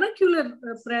the vernacular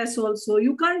press also,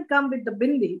 you can't come with the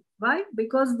bindi. Why?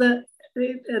 Because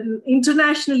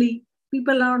internationally,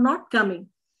 people are not coming.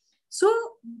 So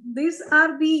these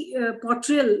are the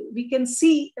portrayal we can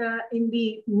see in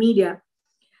the media.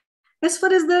 As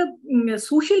far as the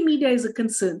social media is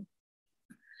concerned,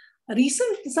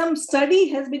 some study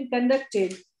has been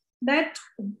conducted that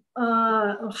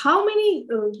how many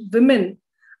women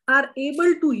are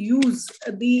able to use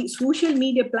the social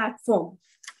media platform.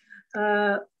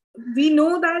 We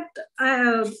know that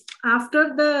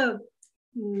after the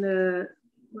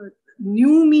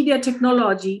new media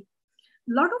technology,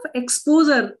 a lot of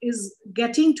exposure is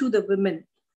getting to the women.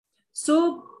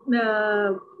 So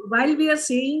while we are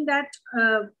saying that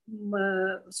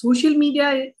social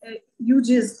media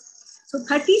uses, so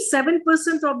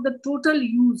 37% of the total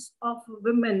use of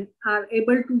women are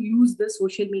able to use the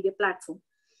social media platform.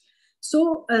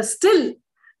 So still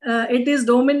it is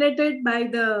dominated by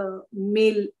the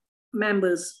male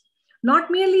members.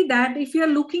 Not merely that, if you are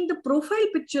looking the profile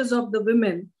pictures of the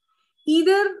women,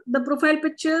 either the profile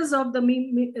pictures of the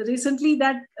recently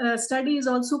that study is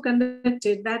also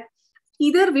conducted that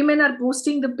either women are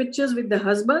posting the pictures with the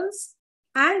husbands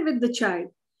and with the child.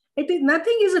 It is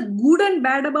nothing is a good and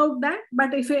bad about that,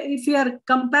 but if you are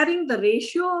comparing the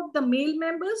ratio of the male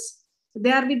members, they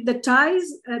are with the ties,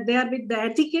 they are with the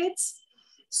etiquettes.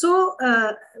 So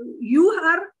you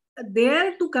are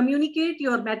there to communicate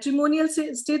your matrimonial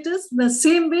status the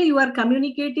same way you are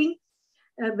communicating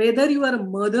whether you are a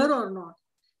mother or not.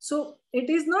 So it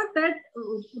is not that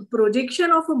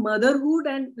projection of a motherhood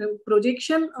and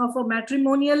projection of a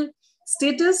matrimonial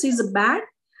status is bad,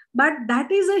 but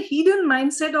that is a hidden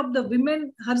mindset of the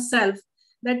women herself,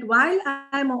 that while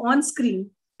I am on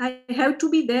screen, I have to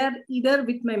be there either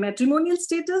with my matrimonial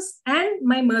status and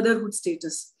my motherhood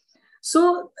status.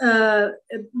 So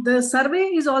the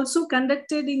survey is also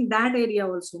conducted in that area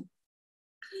also.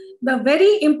 The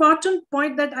very important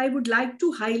point that I would like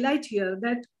to highlight here,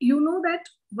 that you know that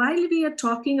while we are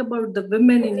talking about the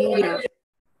women in India,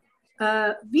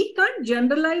 we can't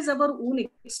generalize our own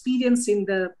experience in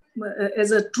the as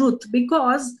a truth,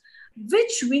 because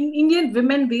which Indian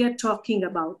women we are talking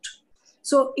about.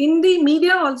 So in the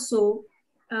media also,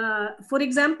 for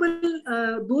example,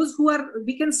 those who are,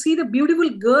 we can see the beautiful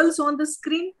girls on the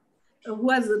screen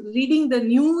who are reading the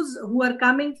news, who are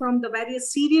coming from the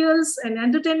various serials and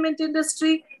entertainment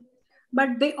industry,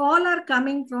 but they all are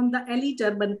coming from the elite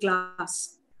urban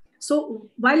class. So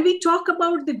while we talk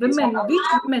about the women, which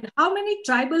women, how many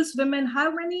tribals women,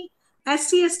 how many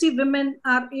SC/ST women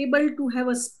are able to have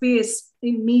a space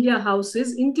in media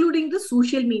houses, including the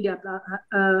social media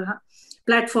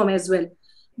platform as well?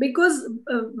 Because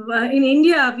in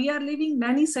India, we are living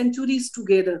many centuries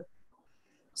together.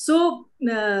 So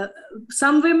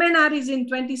some women are in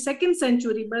 22nd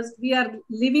century, but we are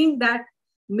living that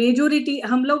majority.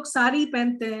 हम लोग साड़ी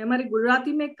पहनते हैं, हमारे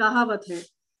गुजराती में कहावत है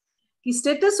कि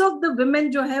status of the women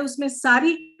जो है उसमें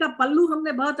साड़ी का पल्लू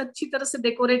हमने बहुत अच्छी तरह से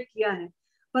डेकोरेट किया है,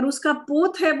 पर उसका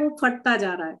पोत है वो फटता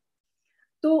जा रहा है.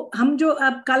 तो हम जो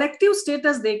अब कलेक्टिव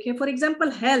स्टेटस देखें, for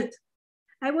example health,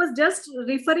 I was just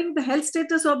referring the health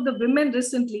status of the women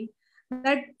recently,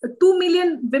 that 2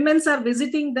 million women are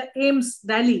visiting the AIIMS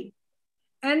Delhi,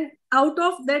 and out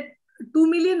of that 2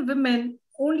 million women,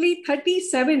 only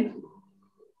 37%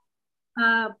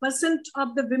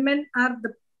 of the women are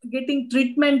getting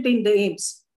treatment in the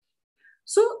AIIMS.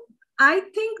 So I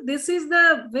think this is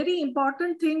the very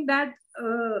important thing, that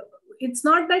it's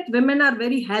not that women are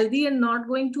very healthy and not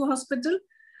going to hospital,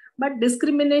 but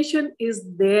discrimination is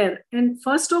there. And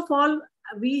first of all,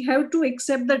 we have to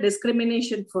accept the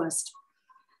discrimination first.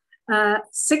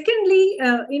 Secondly,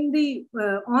 in the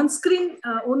on-screen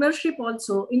ownership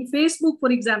also, in Facebook,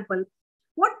 for example,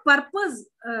 what purpose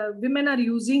women are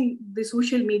using the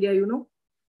social media, you know?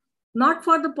 Not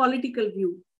for the political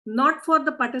view, not for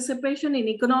the participation in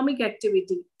economic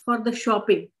activity, for the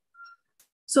shopping.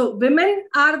 So women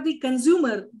are the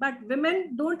consumer, but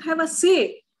women don't have a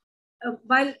say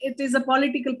while it is a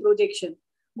political projection.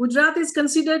 Gujarat is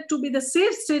considered to be the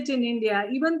safe state in India,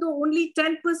 even though only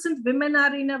 10% women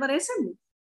are in our assembly.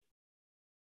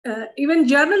 Even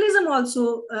journalism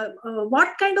also,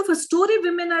 what kind of a story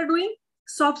women are doing?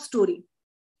 Soft story,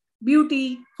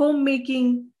 beauty,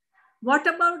 homemaking. What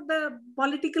about the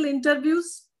political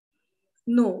interviews?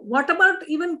 No. What about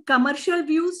even commercial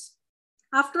views?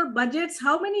 After budgets,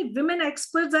 how many women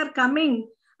experts are coming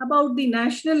about the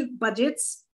national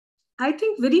budgets? I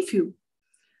think very few.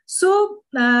 So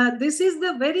this is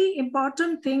the very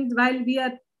important thing while we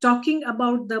are talking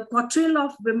about the portrayal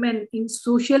of women in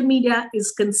social media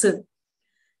is concerned.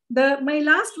 My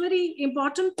last very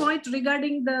important point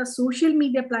regarding the social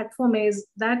media platform is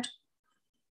that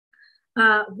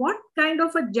what kind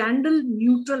of a gender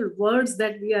neutral words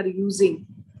that we are using.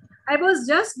 I was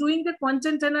just doing the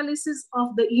content analysis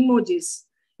of the emojis.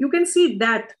 You can see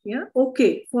that, yeah,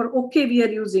 okay, for okay we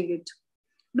are using it.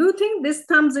 Do you think this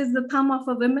thumbs is the thumb of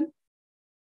a woman?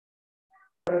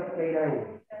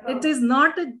 It is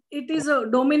not, it is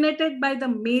dominated by the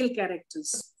male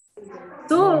characters.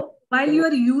 So while you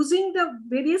are using the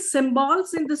various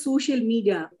symbols in the social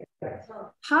media,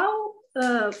 how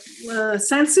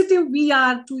sensitive we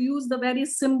are to use the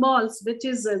various symbols, which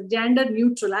is gender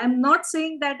neutral. I'm not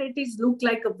saying that it is look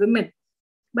like a woman,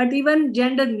 but even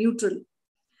gender neutral.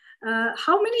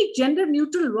 How many gender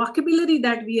neutral vocabulary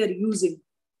that we are using?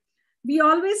 We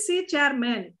always say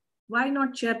chairman. Why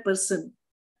not chairperson?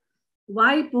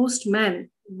 Why postman?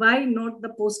 Why not the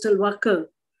postal worker?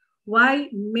 Why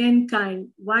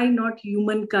mankind? Why not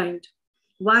humankind?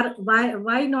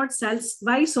 Why not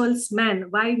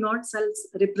salesman? Why not sales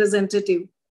representative?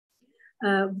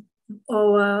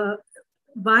 While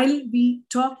we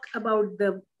talk about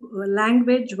the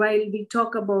language, while we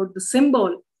talk about the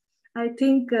symbol, I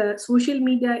think social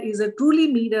media is a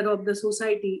truly mirror of the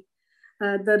society.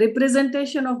 The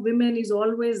representation of women is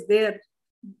always there.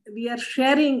 We are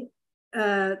sharing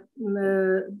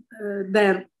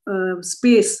their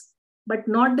space, but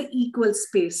not the equal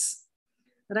space,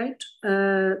 right?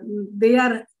 They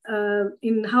are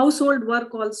in household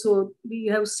work also. We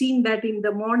have seen that in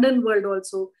the modern world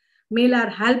also, male are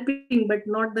helping, but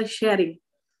not the sharing.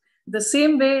 The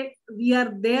same way we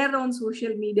are there on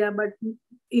social media, but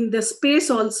in the space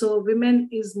also, women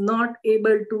is not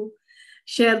able to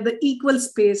share the equal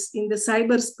space in the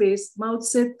cyberspace. Mao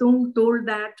Zedong told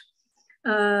that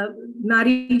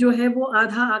नारी जो है वो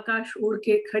आधा आकाश उड़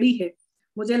के खड़ी है.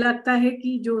 मुझे लगता है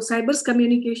कि जो साइबर्स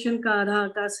कम्युनिकेशन का आधा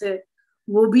आकाश है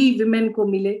वो भी विमेन को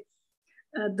मिले.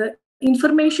 The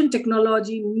information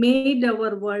technology made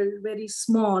our world very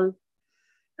small.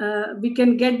 We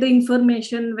can get the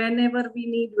information whenever we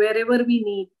need, wherever we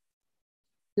need.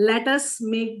 Let us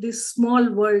make this small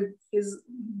world is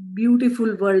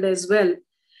beautiful world as well.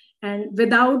 And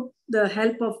without the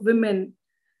help of women.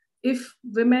 If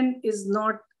women is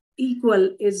not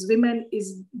equal, is women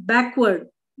is backward,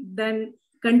 then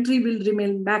country will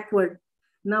remain backward.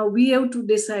 Now we have to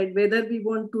decide whether we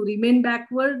want to remain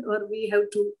backward or we have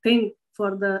to think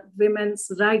for the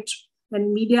women's rights.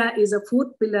 And media is a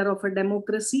fourth pillar of a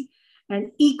democracy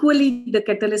and equally the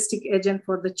catalytic agent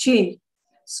for the change.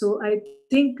 So I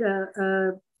think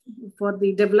for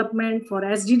the development, for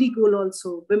SDG goal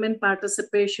also, women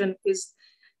participation is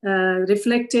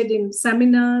reflected in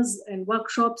seminars and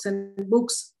workshops and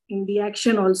books. In the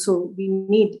action also, we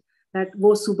need that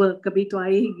wo subah kabhi to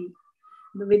aayegi.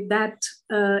 With that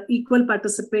equal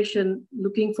participation,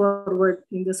 looking forward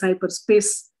in the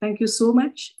cyberspace. Thank you so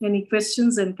much. Any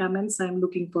questions and comments? I'm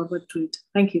looking forward to it.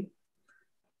 Thank you.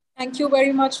 Thank you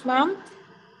very much, ma'am.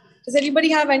 Does anybody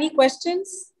have any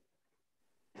questions?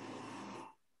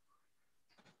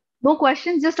 No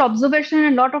questions, just observation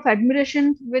and a lot of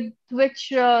admiration with which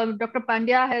Dr.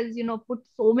 Pandya has, put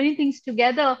so many things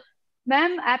together.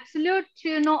 Ma'am, absolute,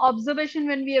 observation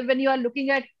when you are looking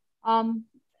at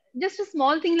just a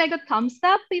small thing like a thumbs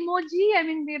up emoji. I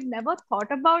mean, we've never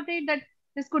thought about it, that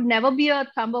this could never be a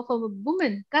thumb of a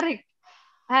woman, correct?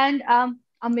 And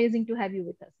amazing to have you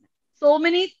with us. So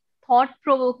many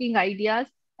thought-provoking ideas.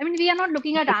 I mean, we are not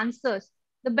looking at answers.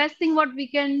 The best thing what we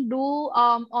can do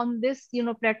on this,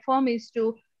 platform is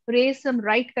to raise some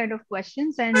right kind of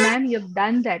questions. And ma'am, you have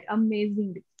done that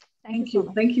amazingly. Thank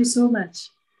you. Thank you so much.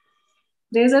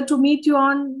 Pleasure to meet you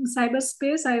on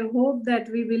cyberspace. I hope that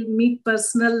we will meet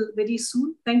personal very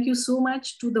soon. Thank you so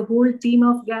much to the whole team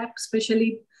of GAP,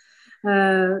 especially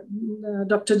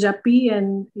Dr. Jappi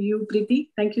and you, Preeti.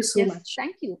 Thank you so much.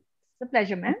 Thank you. It's a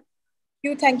pleasure, ma'am.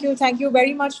 Thank you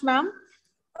very much, ma'am.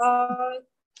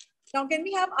 Now, can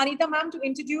we have Anita ma'am to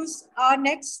introduce our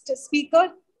next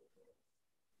speaker?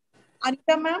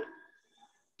 Anita ma'am?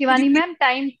 Shivani ma'am,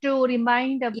 time to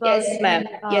remind about yes, ma'am.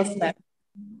 Yes, ma'am.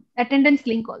 Attendance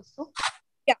link also.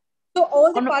 Yeah. So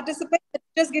all the participants,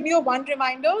 just give you one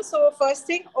reminder. So first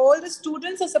thing, all the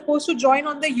students are supposed to join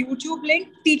on the YouTube link.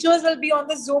 Teachers will be on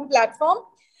the Zoom platform.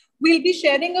 We'll be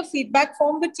sharing a feedback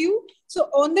form with you. So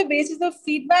on the basis of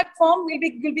feedback form, we'll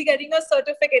be getting a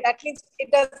certificate. At least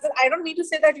it doesn't, I don't mean to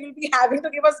say that you'll be having to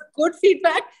give us good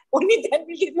feedback, only then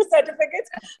we'll give you certificates.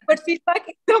 But feedback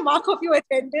is the mark of your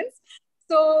attendance.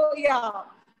 So yeah,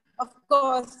 of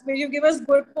course, when you give us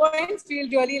good points, we'll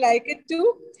really like it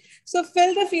too. So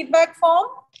fill the feedback form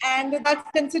and that's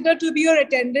considered to be your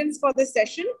attendance for this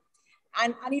session.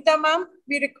 And Anita ma'am,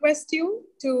 we request you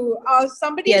to,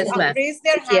 somebody raise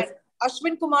their hand. Yes.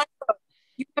 Ashwin Kumar,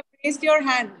 you have raised your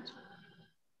hand.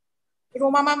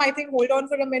 Roma ma'am, I think hold on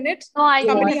for a minute. No,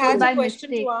 somebody has a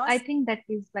question mistake. to ask. I think that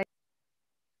is by.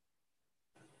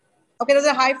 Okay, there's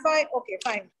a high five. Okay,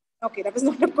 fine. Okay, that was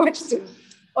not a question.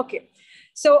 Okay.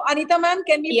 So Anita ma'am,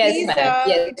 can we please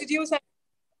introduce her?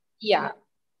 Yeah.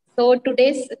 So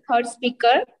today's third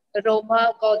speaker,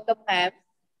 Roma Gautam ma'am.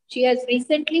 She has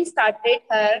recently started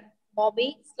her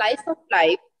Mommy Slice of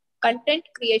Life content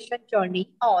creation journey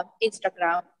on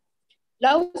Instagram.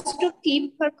 Loves to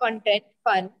keep her content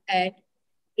fun and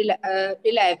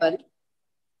reliable.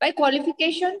 By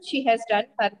qualification, she has done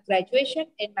her graduation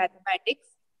in mathematics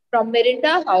from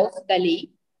Mirinda House,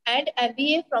 Delhi, and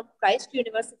MBA from Christ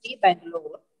University,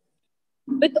 Bangalore.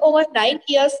 With over 9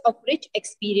 years of rich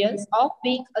experience of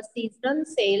being a seasonal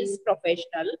sales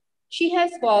professional, she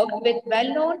has worked with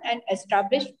well-known and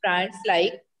established brands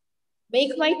like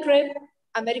Make My Trip,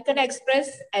 American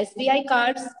Express, SBI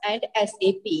Cards, and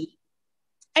SAP.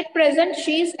 At present,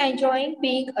 she is enjoying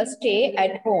being a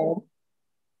stay-at-home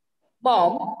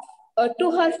mom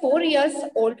to her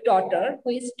 4-year-old daughter,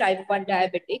 who is type 1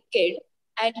 diabetic kid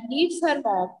and needs her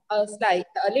mom a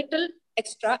little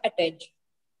extra attention.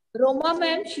 Roma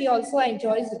ma'am, she also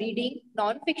enjoys reading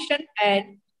non-fiction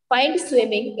and finds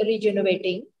swimming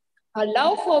rejuvenating. Her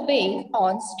love for being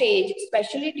on stage,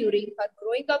 especially during her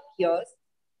growing up years,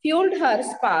 fueled her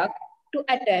spark to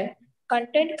attempt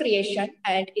content creation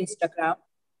and Instagram.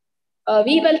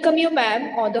 We welcome you,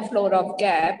 ma'am, on the floor of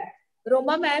GAP.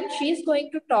 Roma ma'am, she is going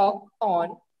to talk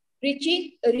on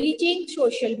reaching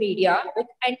social media with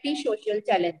anti-social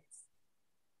challenges.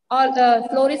 The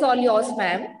floor is all yours,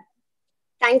 ma'am.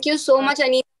 Thank you so much,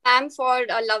 Anita ma'am, for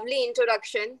a lovely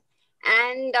introduction.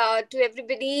 And to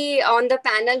everybody on the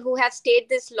panel who have stayed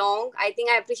this long, I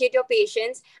think I appreciate your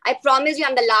patience. I promise you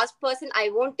I'm the last person. I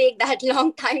won't take that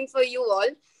long time for you all.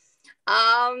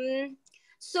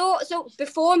 So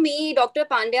before me, Dr.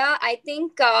 Pandya, I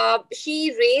think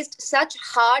she raised such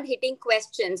hard-hitting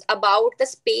questions about the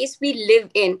space we live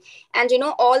in, and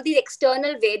all the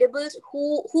external variables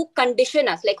who condition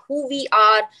us, like who we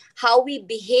are, how we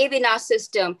behave in our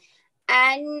system.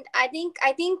 And I think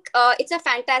it's a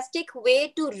fantastic way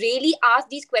to really ask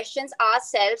these questions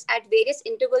ourselves at various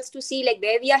intervals to see like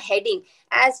where we are heading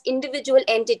as individual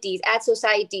entities, as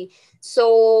society.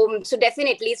 So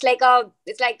definitely it's like a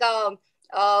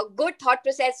good thought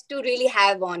process to really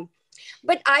have on.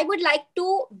 But I would like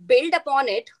to build upon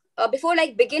it before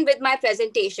like begin with my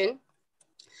presentation.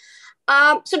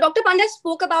 So Dr. Pandya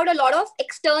spoke about a lot of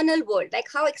external world, like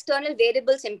how external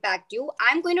variables impact you.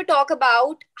 I'm going to talk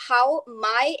about how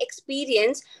my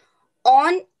experience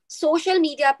on social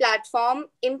media platform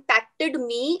impacted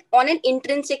me on an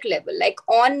intrinsic level, like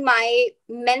on my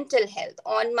mental health,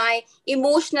 on my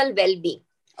emotional well-being.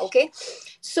 Okay.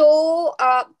 So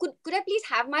could I please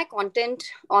have my content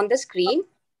on the screen?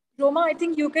 Roma, I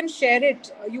think you can share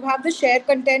it. You have the share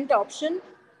content option.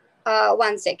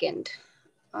 1 second.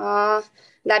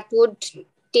 That would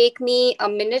take me a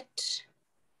minute.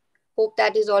 Hope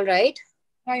that is all right.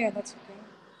 Oh, yeah, that's okay.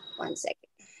 1 second.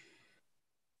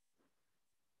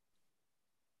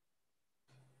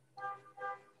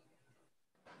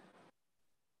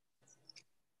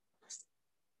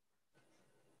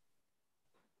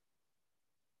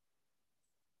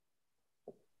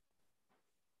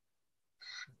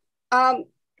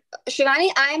 Shivani,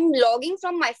 I'm logging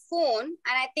from my phone and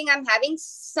I think I'm having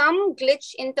some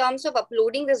glitch in terms of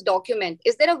uploading this document.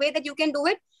 Is there a way that you can do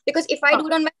it? Because if I do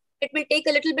it on my, it will take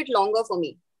a little bit longer for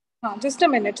me. Just a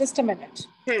minute, just a minute.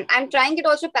 I'm trying it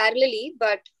also parallelly,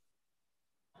 but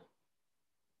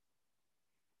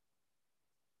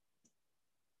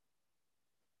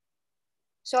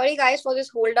sorry guys for this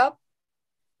hold up.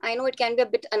 I know it can be a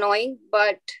bit annoying,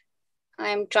 but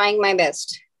I'm trying my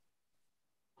best.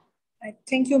 I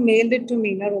think you mailed it to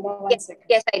me, na, Roma, 1 second.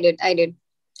 Yes, I did.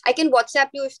 I can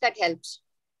WhatsApp you if that helps.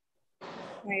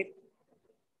 Right.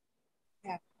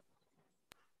 Yeah.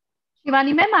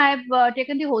 Shivani ma'am, I have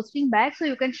taken the hosting back, so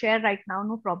you can share right now,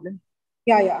 no problem.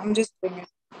 Yeah, I'm just doing it.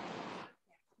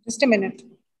 Just a minute.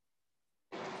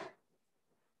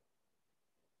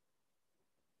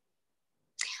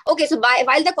 Okay, so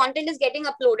while the content is getting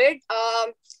uploaded,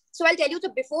 so I'll tell you, so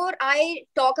before I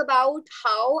talk about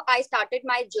how I started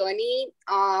my journey,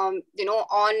 on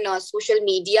social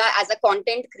media as a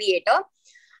content creator,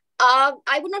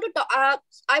 I want to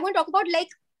talk about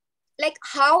like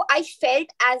how I felt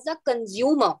as a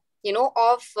consumer,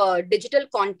 of digital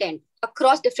content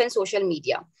across different social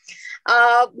media.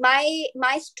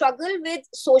 My struggle with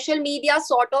social media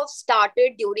sort of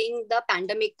started during the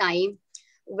pandemic time,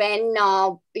 when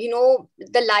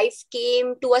the life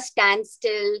came to a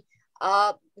standstill.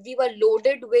 We were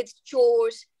loaded with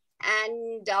chores,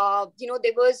 and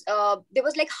there was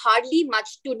like hardly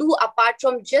much to do apart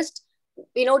from just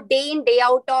day in day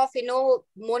out of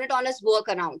monotonous work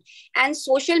around. And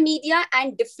social media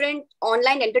and different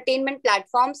online entertainment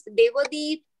platforms, they were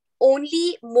the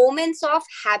only moments of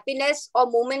happiness or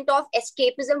moment of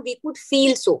escapism we could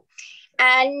feel. So,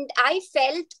 and I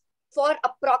felt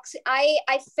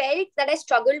I felt that I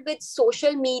struggled with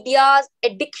social media's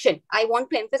addiction. I want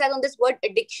to emphasize on this word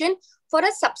addiction for a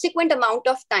subsequent amount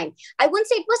of time. I wouldn't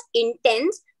say it was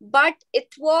intense, but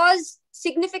it was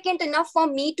significant enough for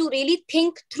me to really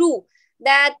think through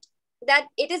that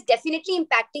it is definitely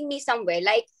impacting me somewhere.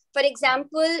 Like, for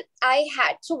example,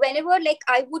 so whenever like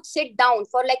I would sit down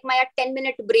for like my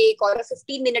 10-minute break or a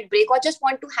 15-minute break, or just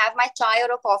want to have my chai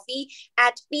or a coffee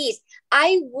at peace,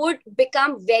 I would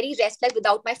become very restless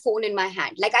without my phone in my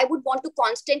hand. Like I would want to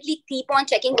constantly keep on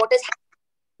checking what is happening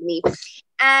to me,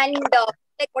 and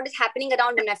like what is happening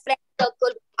around in my friend circle,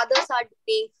 what others are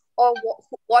doing, or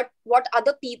what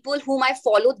other people whom I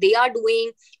follow, they are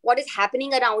doing, what is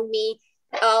happening around me.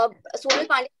 Sonal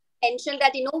Pandya mentioned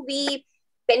that,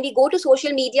 when we go to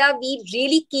social media, we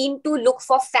really keen to look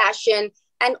for fashion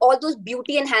and all those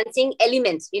beauty enhancing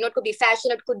elements. It could be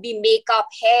fashion, it could be makeup,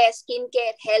 hair,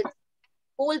 skincare, health,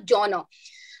 whole genre.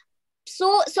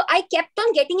 So I kept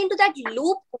on getting into that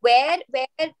loop where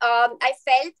I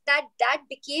felt that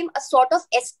became a sort of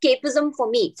escapism for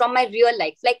me from my real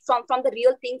life, like from the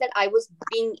real thing that I was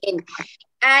being in.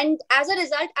 And as a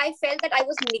result, I felt that I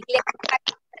was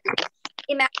neglecting.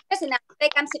 Imagine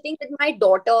like I'm sitting with my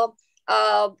daughter,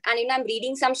 and I'm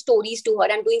reading some stories to her,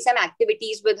 I'm doing some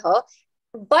activities with her,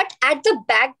 but at the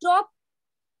backdrop,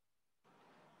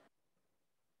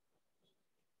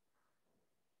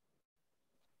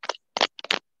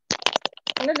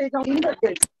 I think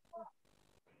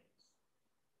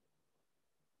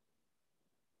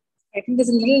there's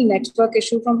a little network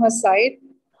issue from her side.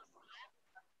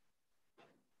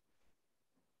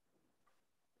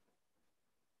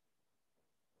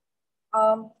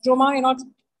 Roma,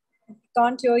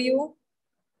 can't hear you.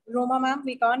 Roma, ma'am,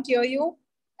 we can't hear you.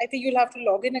 I think you'll have to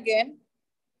log in again.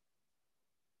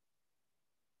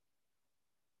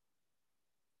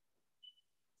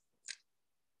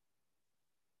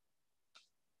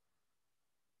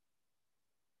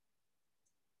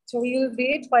 So we'll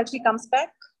wait while she comes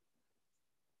back.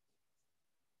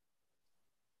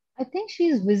 I think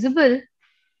she's visible,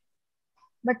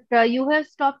 but you have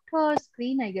stopped her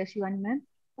screen, I guess, Shivani ma'am.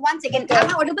 1 second. Am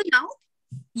I audible now?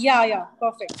 Yeah,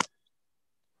 perfect.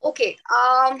 Okay.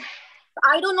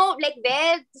 I don't know, like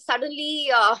where suddenly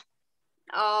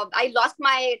I lost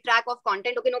my track of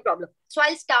content. Okay, no problem. So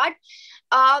I'll start.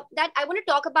 That I want to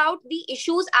talk about the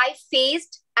issues I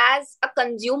faced as a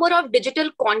consumer of digital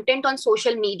content on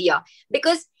social media,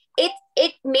 because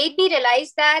it made me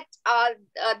realize that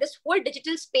this whole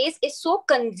digital space is so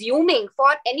consuming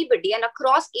for anybody and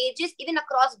across ages, even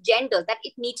across genders, that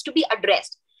it needs to be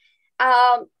addressed.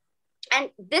 And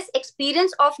this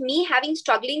experience of me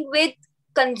struggling with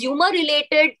consumer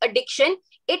related addiction,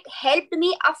 it helped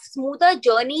me a smoother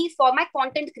journey for my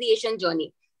content creation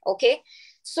journey. Okay.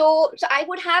 So I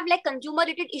would have like consumer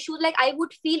related issues, like I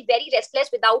would feel very restless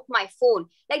without my phone.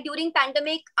 Like during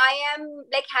pandemic, I am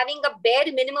like having a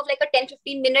bare minimum of like a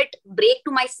 10-15 minute break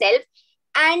to myself.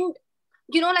 And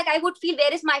like I would feel,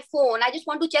 where is my phone? I just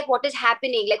want to check what is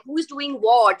happening, like who is doing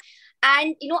what.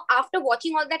 And, after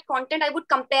watching all that content, I would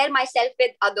compare myself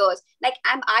with others. Like,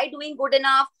 am I doing good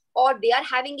enough? Or they are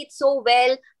having it so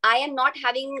well? I am not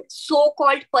having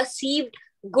so-called perceived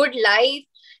good life.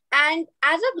 And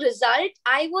as a result,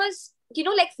 I was,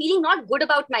 like feeling not good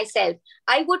about myself.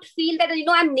 I would feel that,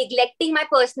 I'm neglecting my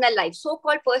personal life,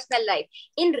 so-called personal life.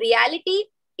 In reality,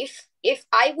 if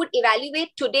I would evaluate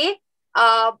today,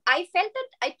 I felt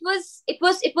that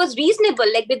it was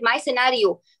reasonable, like with my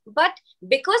scenario. But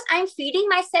because I'm feeding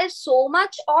myself so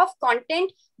much of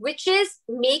content which is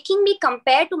making me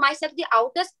compare to myself the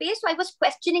outer space, so I was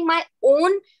questioning my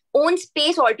own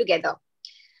space altogether.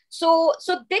 So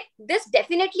this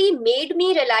definitely made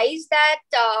me realize that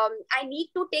I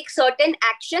need to take certain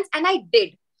actions, and I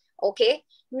did. Okay.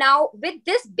 Now, with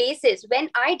this basis, when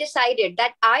I decided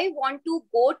that I want to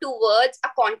go towards a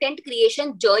content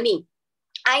creation journey,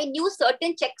 I knew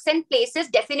certain checks and places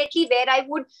definitely where I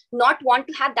would not want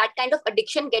to have that kind of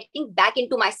addiction getting back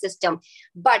into my system.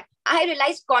 But I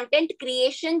realized content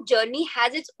creation journey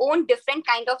has its own different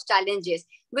kind of challenges,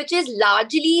 which is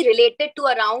largely related to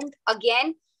around,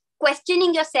 again,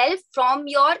 questioning yourself from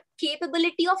your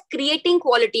capability of creating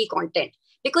quality content,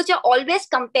 because you're always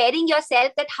comparing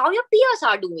yourself that how your peers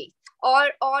are doing,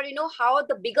 or how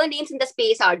the bigger names in the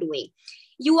space are doing.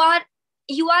 You are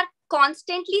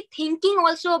constantly thinking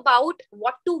also about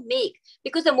what to make,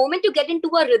 because the moment you get into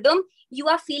a rhythm, you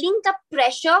are feeling the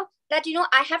pressure that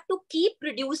I have to keep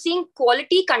producing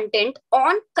quality content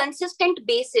on consistent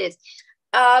basis.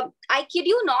 I kid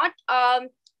you not,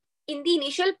 in the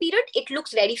initial period it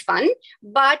looks very fun,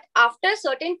 but after a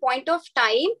certain point of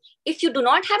time, if you do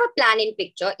not have a plan in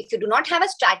picture, if you do not have a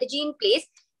strategy in place,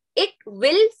 it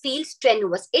will feel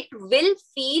strenuous. It will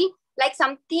feel like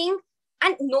something.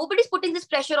 And nobody's putting this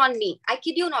pressure on me. I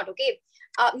kid you not, okay?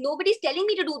 Nobody's telling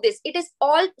me to do this. It is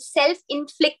all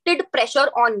self-inflicted pressure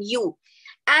on you.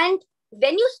 And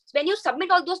when you submit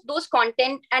all those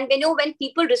content, and when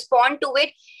people respond to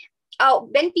it,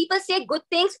 when people say good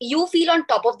things, you feel on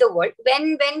top of the world.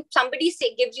 When somebody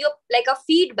gives you like a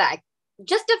feedback,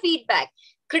 just a feedback,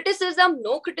 criticism,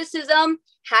 no criticism,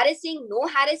 harassing, no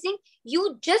harassing,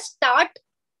 you just start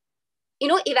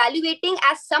evaluating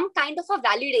as some kind of a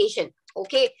validation.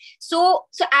 Okay, so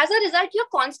as a result, you're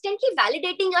constantly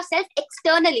validating yourself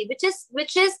externally, which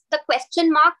is the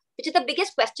question mark, which is the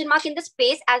biggest question mark in the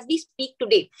space as we speak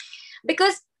today.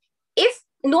 Because if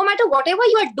no matter whatever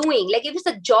you are doing, like if it's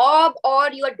a job or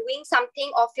you are doing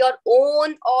something of your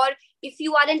own, or if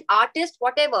you are an artist,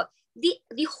 whatever,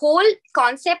 the whole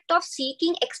concept of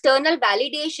seeking external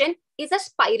validation is a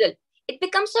spiral. It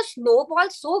becomes a snowball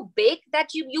so big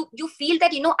that you feel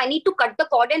that I need to cut the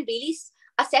cord and really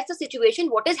assess the situation,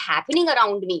 what is happening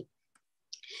around me.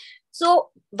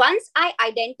 So once I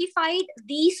identified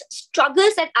these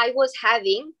struggles that I was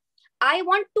having, I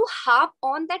want to harp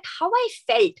on that how I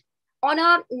felt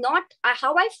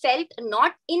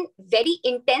not in very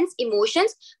intense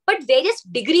emotions, but various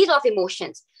degrees of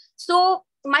emotions. So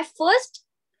my first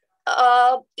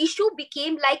issue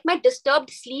became like my disturbed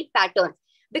sleep pattern,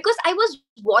 because I was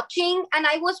watching and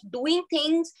I was doing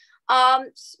things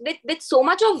with so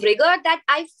much of rigor that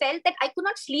I felt that I could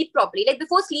not sleep properly. Like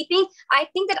before sleeping, I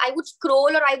think that I would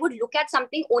scroll or I would look at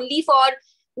something only for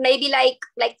maybe like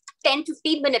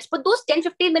 10-15 minutes. But those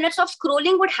 10-15 minutes of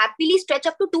scrolling would happily stretch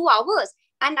up to 2 hours.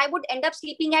 And I would end up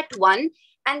sleeping at 1.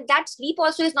 And that sleep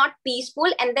also is not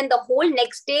peaceful. And then the whole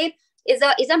next day is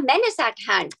a menace at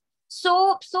hand.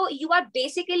 So you are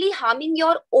basically harming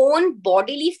your own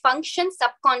bodily function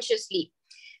subconsciously.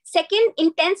 Second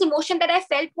intense emotion that I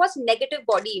felt was negative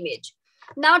body image.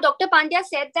 Now, Dr. Pandya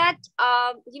said that,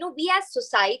 we as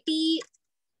society,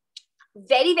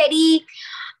 very, very,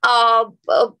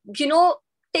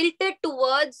 tilted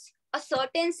towards a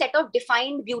certain set of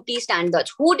defined beauty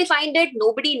standards. Who defined it?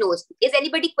 Nobody knows. Is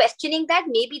anybody questioning that?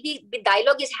 Maybe the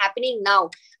dialogue is happening now,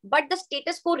 but the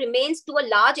status quo remains to a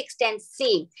large extent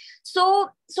same. So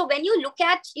when you look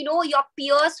at, your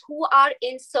peers who are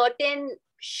in certain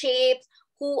shapes,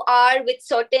 who are with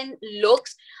certain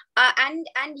looks, and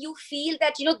you feel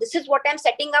that, this is what I'm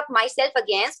setting up myself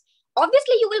against,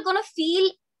 obviously you will gonna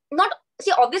feel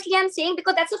obviously I'm saying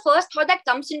because that's the first thought that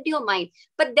comes into your mind,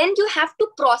 but then you have to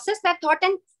process that thought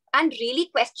and really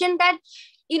question that,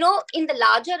 in the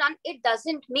larger run, it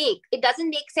doesn't make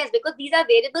sense, because these are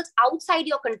variables outside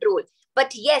your control.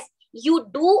 But yes, you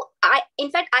do.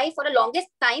 In fact, for the longest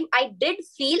time, I did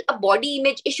feel a body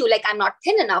image issue, like I'm not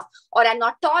thin enough, or I'm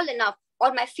not tall enough,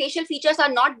 or my facial features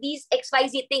are not these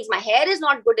XYZ things. My hair is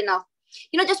not good enough.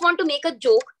 Just want to make a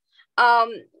joke.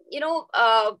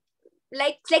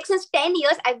 Like since 10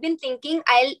 years, I've been thinking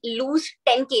I'll lose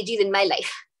 10 kgs in my life.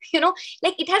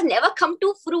 Like it has never come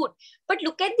to fruit. But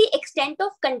look at the extent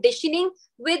of conditioning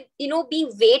with,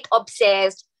 being weight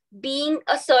obsessed, being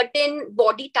a certain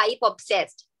body type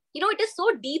obsessed. It is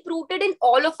so deep rooted in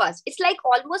all of us. It's like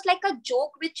almost like a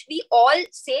joke which we all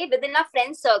say within our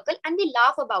friend circle and we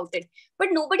laugh about it.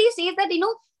 But nobody says that,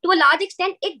 to a large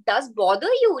extent, it does bother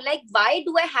you. Like, why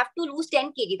do I have to lose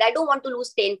 10 kgs? I don't want to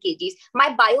lose 10 kgs.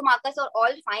 My biomarkers are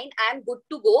all fine. I'm good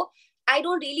to go. I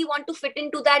don't really want to fit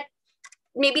into that,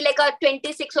 maybe like a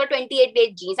 26 or 28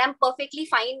 weight jeans. I'm perfectly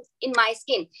fine in my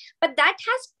skin. But that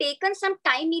has taken some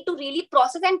time me to really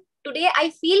process. And today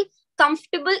I feel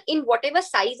comfortable in whatever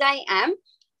size I am.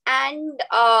 And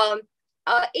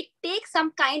it takes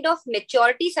some kind of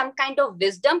maturity, some kind of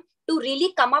wisdom to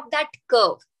really come up that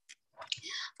curve.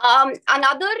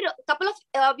 Another couple of,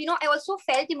 I also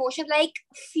felt emotion like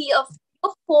fear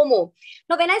of FOMO.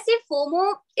 Now, when I say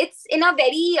FOMO, it's in a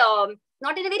very,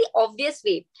 not in a very obvious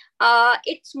way.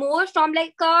 It's more from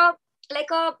like a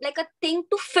thing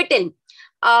to fit in.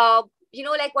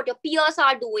 Like what your peers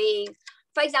are doing.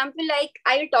 For example, like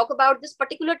I will talk about this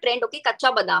particular trend, okay,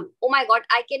 Kacha Badam. Oh my God,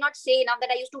 I cannot say enough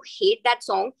that I used to hate that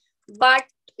song. But,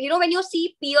 when you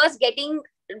see peers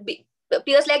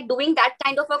like doing that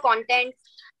kind of a content,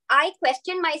 I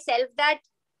question myself that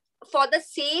for the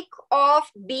sake of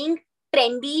being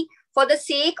trendy, for the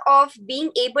sake of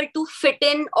being able to fit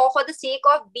in, or for the sake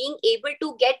of being able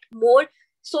to get more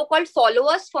so-called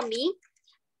followers for me,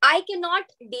 I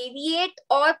cannot deviate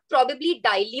or probably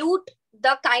dilute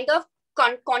the kind of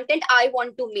content I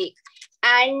want to make.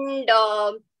 And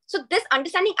so this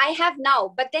understanding I have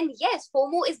now. But then, yes,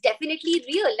 FOMO is definitely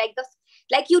real.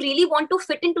 Like you really want to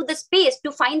fit into the space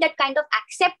to find that kind of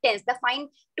acceptance,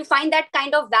 to find that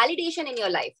kind of validation in your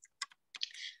life.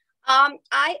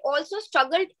 I also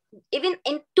struggled, even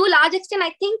to a large extent,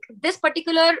 I think this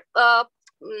particular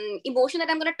emotion that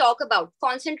I'm going to talk about,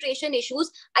 concentration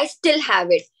issues, I still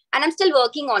have it and I'm still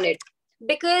working on it.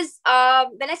 Because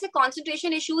when I say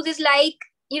concentration issues is like,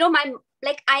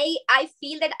 I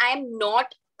feel that I am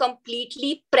not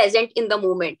completely present in the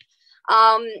moment.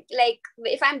 Like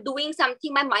if I'm doing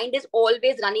something, my mind is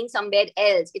always running somewhere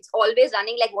else. It's always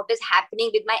running like what is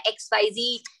happening with my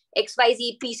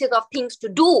XYZ pieces of things to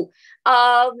do.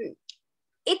 I'm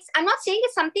not saying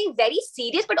it's something very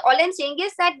serious, but all I'm saying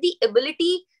is that the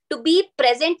ability to be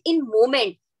present in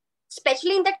moment,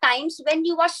 especially in the times when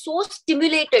you are so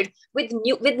stimulated with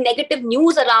negative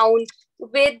news around,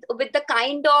 with the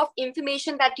kind of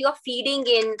information that you are feeding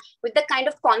in, with the kind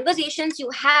of conversations you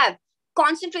have,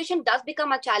 concentration does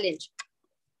become a challenge.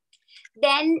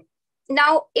 Then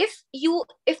now, if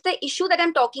the issue that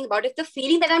I'm talking about, if the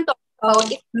feeling that I'm talking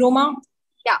about, Roma,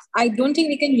 yeah, I don't think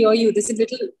we can hear you. There's a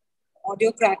little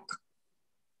audio crack.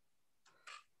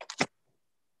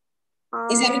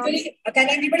 Can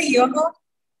anybody hear her?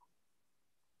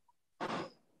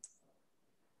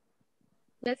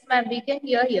 Yes, ma'am, we can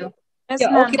hear you. Yes, Yeah,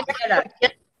 ma'am. okay.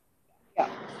 Yeah.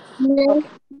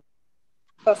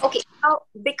 Okay. Now,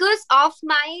 because of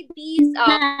these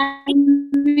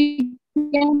we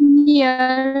can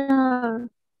hear her.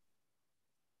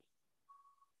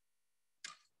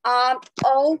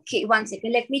 Okay, one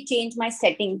second. Let me change my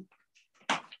setting.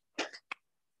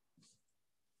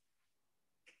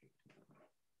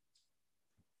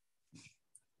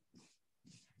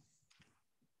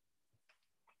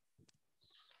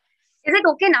 Is it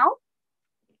okay now?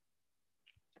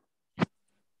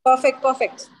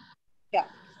 Perfect. Yeah.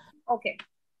 Okay.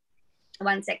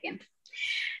 One second.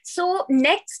 So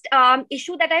next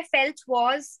issue that I felt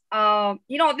was,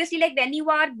 obviously, like when you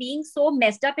are being so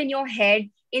messed up in your head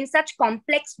in such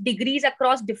complex degrees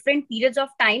across different periods of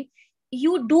time,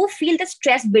 you do feel the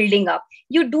stress building up.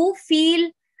 You do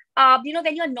feel,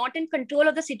 when you're not in control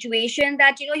of the situation,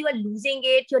 that, you are losing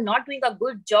it, you're not doing a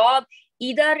good job,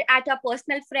 either at a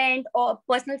personal front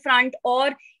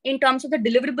or in terms of the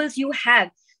deliverables you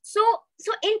have. So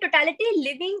in totality,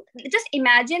 just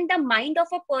imagine the mind of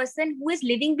a person who is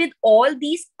living with all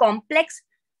these complex,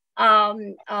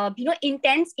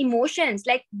 intense emotions.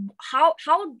 Like how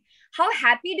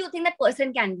happy do you think that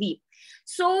person can be?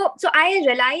 So I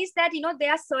realized that,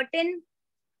 there are certain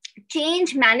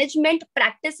change management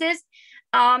practices,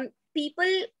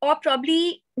 people, or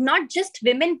probably not just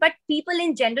women, but people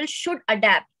in general should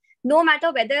adapt, no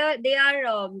matter whether they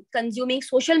are consuming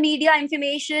social media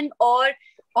information or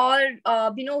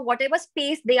whatever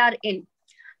space they are in.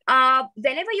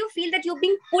 Whenever you feel that you're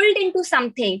being pulled into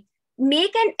something,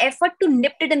 make an effort to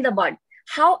nip it in the bud.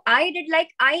 How I did, like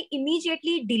I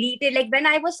immediately deleted, like when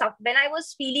I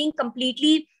was feeling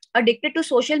completely addicted to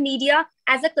social media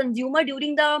as a consumer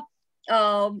during the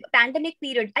pandemic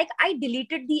period, I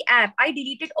deleted the app. I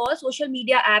deleted all social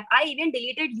media app. I even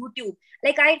deleted YouTube.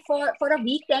 Like for a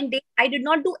week, 10 days, I did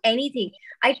not do anything.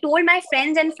 I told my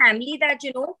friends and family that,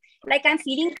 like I'm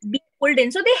feeling being pulled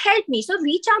in. So they helped me. So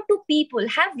reach out to people,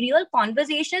 have real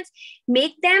conversations,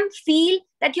 make them feel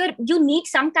that you need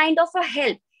some kind of a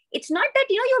help. It's not that,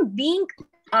 you're being,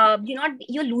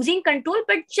 you're losing control,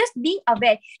 but just being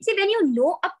aware. See, when you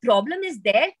know a problem is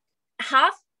there,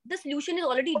 half the solution is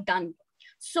already done.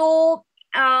 So,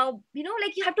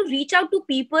 like you have to reach out to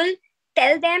people,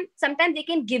 tell them, sometimes they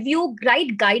can give you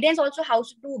right guidance also how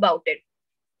to do about it.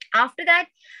 After that,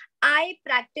 I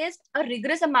practiced a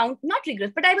rigorous amount, not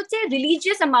rigorous, but I would say a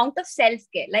religious amount of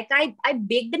self-care. Like I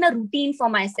baked in a routine for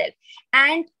myself.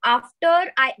 And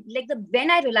after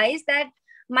when I realized that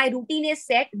my routine is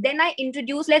set, then I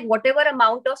introduce like whatever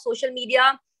amount of social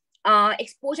media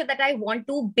exposure that I want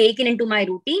to bake into my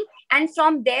routine. And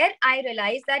from there, I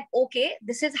realized that, okay,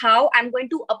 this is how I'm going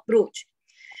to approach.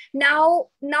 Now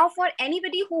for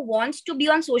anybody who wants to be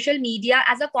on social media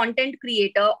as a content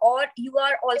creator, or you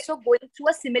are also going through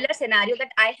a similar scenario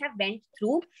that I have went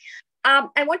through,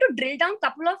 I want to drill down a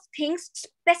couple of things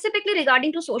specifically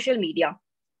regarding to social media.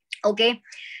 Okay,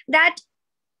 that,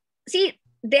 see,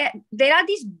 there are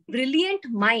these brilliant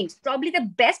minds, probably the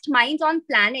best minds on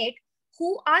planet,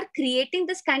 who are creating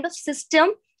this kind of system,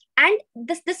 and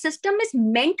this system is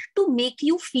meant to make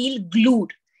you feel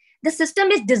glued. The system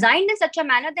is designed in such a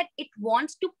manner that it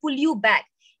wants to pull you back.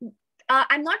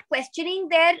 I'm not questioning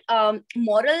their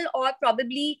moral or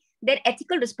probably their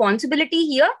ethical responsibility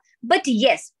here, but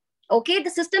yes, okay, the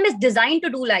system is designed to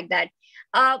do like that.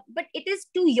 But it is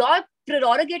to your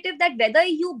prerogative that whether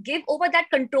you give over that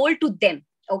control to them.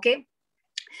 Okay.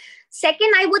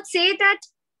 Second, I would say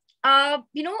that,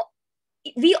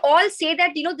 we all say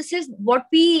that, this is what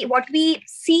we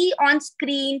see on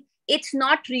screen. It's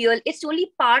not real. It's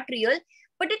only part real,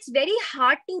 but it's very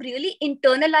hard to really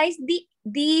internalize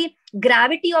the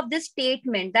gravity of this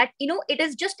statement that, it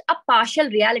is just a partial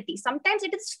reality. Sometimes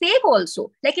it is fake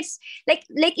also. Like it's like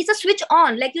it's a switch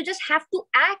on. Like you just have to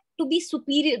act to be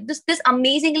superior. This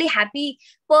amazingly happy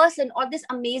person, or this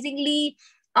amazingly,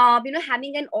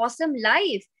 having an awesome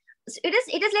life. It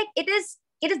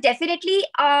is definitely,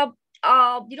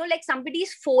 like somebody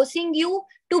is forcing you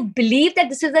to believe that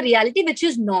this is the reality, which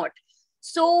is not.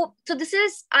 So this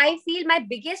is, I feel, my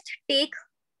biggest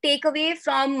takeaway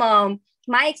from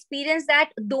my experience, that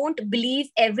don't believe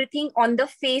everything on the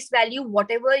face value,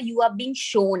 whatever you are being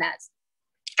shown as.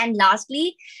 And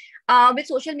lastly, with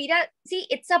social media, see,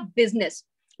 it's a business.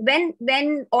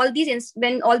 When all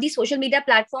these social media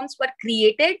platforms were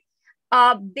created,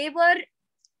 they were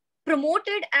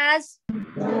promoted as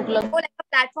like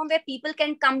a platform where people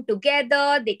can come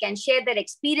together, they can share their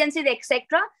experiences, etc.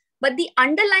 But the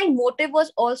underlying motive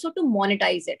was also to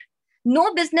monetize it.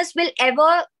 No business will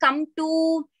ever come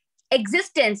to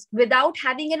existence without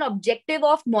having an objective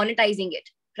of monetizing it,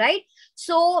 right?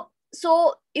 So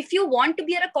if you want to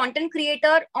be a content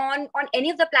creator on any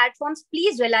of the platforms,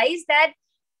 please realize that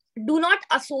do not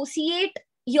associate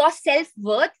your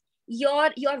self-worth,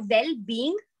 your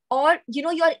well-being, or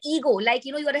your ego, like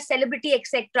you're a celebrity,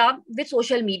 etc., with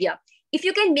social media. If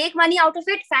you can make money out of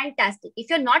it, fantastic. If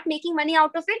you're not making money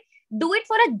out of it, do it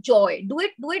for a joy. Do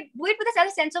it with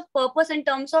a sense of purpose in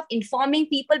terms of informing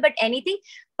people, but anything.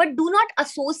 But do not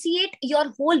associate your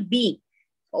whole being.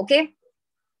 Okay.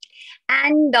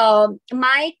 And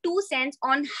my 2 cents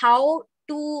on how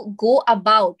to go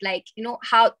about,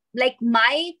 how, like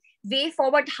my way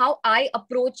forward, how I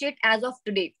approach it as of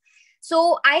today.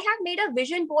 So I have made a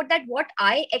vision board that what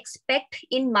I expect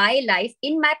in my life,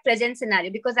 in my present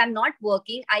scenario, because I'm not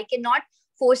working, I cannot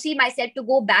foresee myself to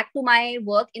go back to my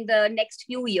work in the next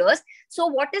few years. So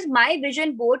what is my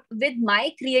vision board with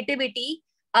my creativity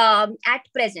at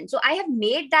present? So I have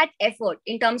made that effort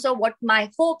in terms of what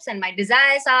my hopes and my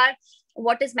desires are,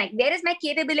 where is my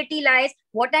capability lies,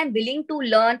 what I'm willing to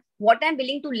learn, what I'm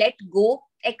willing to let go,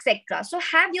 etc. So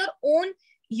have your own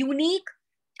unique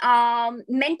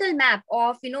mental map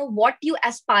of what you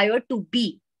aspire to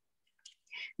be.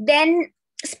 Then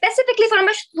specifically from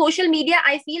a social media,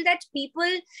 I feel that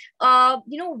people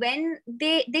when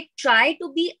they try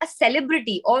to be a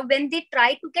celebrity, or when they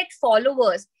try to get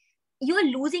followers, you are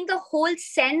losing the whole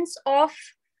sense of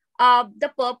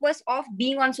the purpose of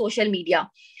being on social media.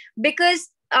 Because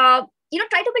try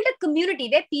to build a community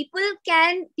where people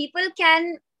can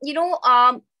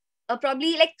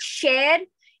probably like share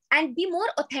and be more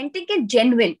authentic and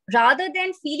genuine, rather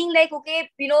than feeling like, okay,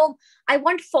 I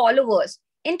want followers.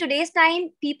 In today's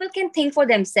time, people can think for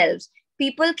themselves.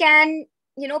 People can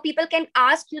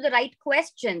ask you the right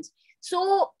questions.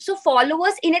 So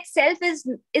followers in itself is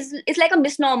like a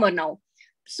misnomer now.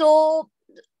 So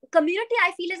community,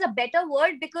 I feel, is a better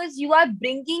word, because you are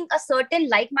bringing a certain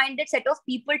like-minded set of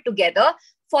people together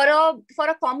for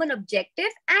a common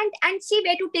objective, and see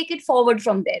where to take it forward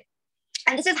from there.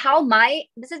 And this is how my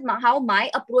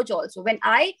approach also. When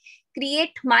I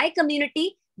create my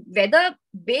community, whether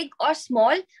big or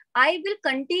small, I will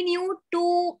continue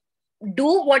to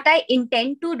do what I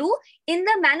intend to do in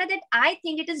the manner that I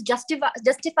think it is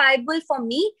justifiable for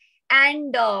me,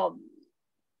 and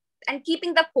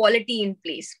keeping the quality in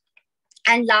place.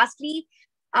 And lastly,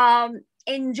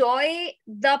 enjoy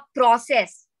the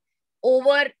process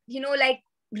over like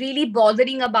really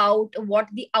bothering about what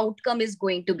the outcome is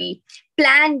going to be.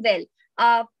 Plan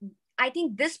well. I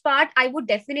think this part I would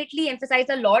definitely emphasize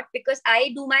a lot, because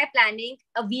I do my planning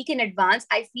a week in advance.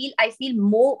 I feel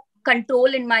more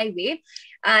control in my way.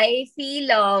 I feel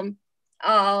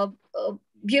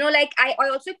like I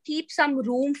also keep some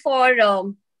room for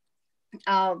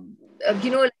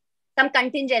some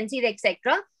contingencies,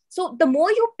 etc. So the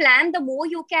more you plan, the more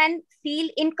you can feel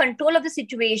in control of the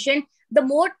situation, the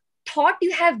more thought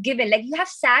you have given, like you have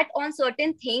sat on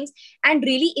certain things and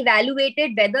really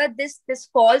evaluated whether this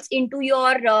falls into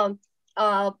your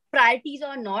priorities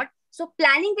or not. So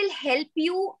planning will help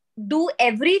you do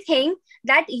everything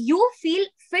that you feel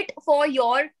fit for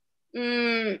your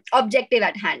objective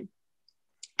at hand.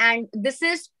 And this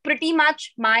is pretty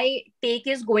much my take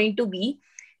is going to be.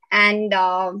 And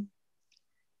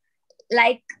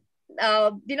like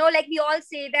we all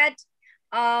say that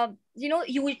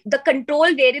the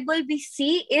control variable we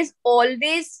see is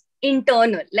always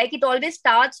internal. Like it always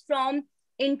starts from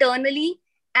internally,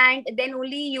 and then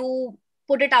only you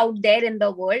put it out there in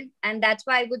the world. And that's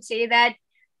why I would say that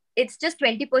it's just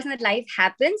 20% that life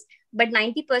happens, but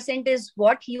 90% is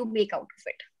what you make out of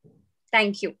it.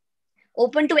 Thank you.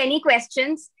 Open to any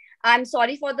questions. I'm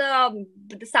sorry for the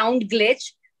sound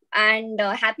glitch, and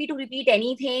happy to repeat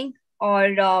anything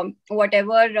or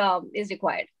whatever is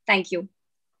required. Thank you.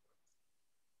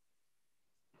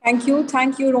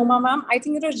 Thank you, Roma ma'am. I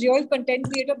think you're a real content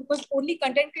creator, because only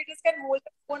content creators can hold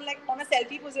the phone like on a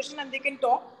selfie position and they can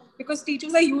talk, because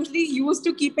teachers are usually used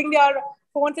to keeping their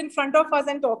phones in front of us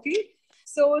and talking.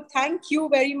 So thank you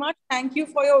very much. Thank you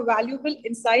for your valuable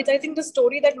insights. I think the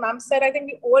story that ma'am said, I think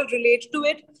we all relate to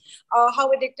it.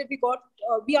 How addicted we got.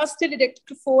 We are still addicted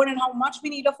to phone, and how much we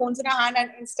need our phones in our hand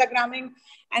and Instagramming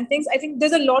and things. I think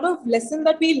there's a lot of lesson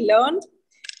that we learned.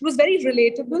 It was very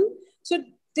relatable. So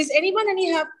does anyone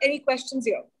have any questions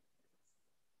here?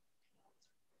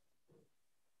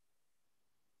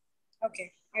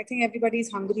 Okay, I think everybody is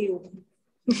hungry.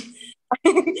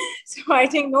 So I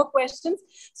think no questions.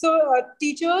 So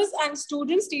teachers on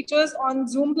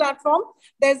Zoom platform,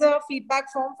 there's a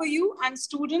feedback form for you, and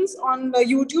students on the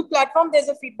YouTube platform, there's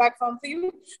a feedback form for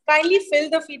you. Kindly fill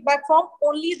the feedback form,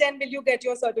 only then will you get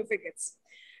your certificates.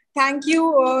 Thank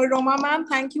you, Roma ma'am.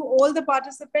 Thank you, all the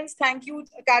participants. Thank you,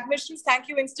 academicians. Thank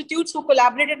you, institutes who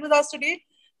collaborated with us today.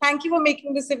 Thank you for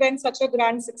making this event such a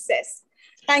grand success.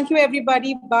 Thank you,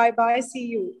 everybody. Bye-bye. See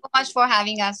you. So much for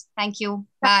having us. Thank you.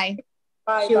 Bye.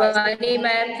 Bye. Shivani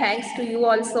ma'am, thanks to you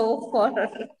also for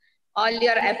all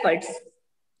your efforts.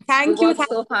 Thank you. Worked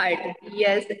so hard.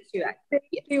 Yes,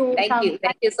 Shivani. Thank you.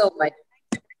 Thank you so much.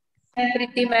 And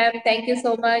Priti ma'am, thank you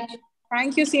so much.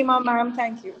 Thank you, Seema ma'am.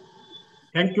 Thank you.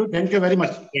 Thank you very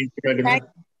much. Thank you very much.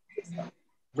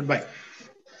 Goodbye.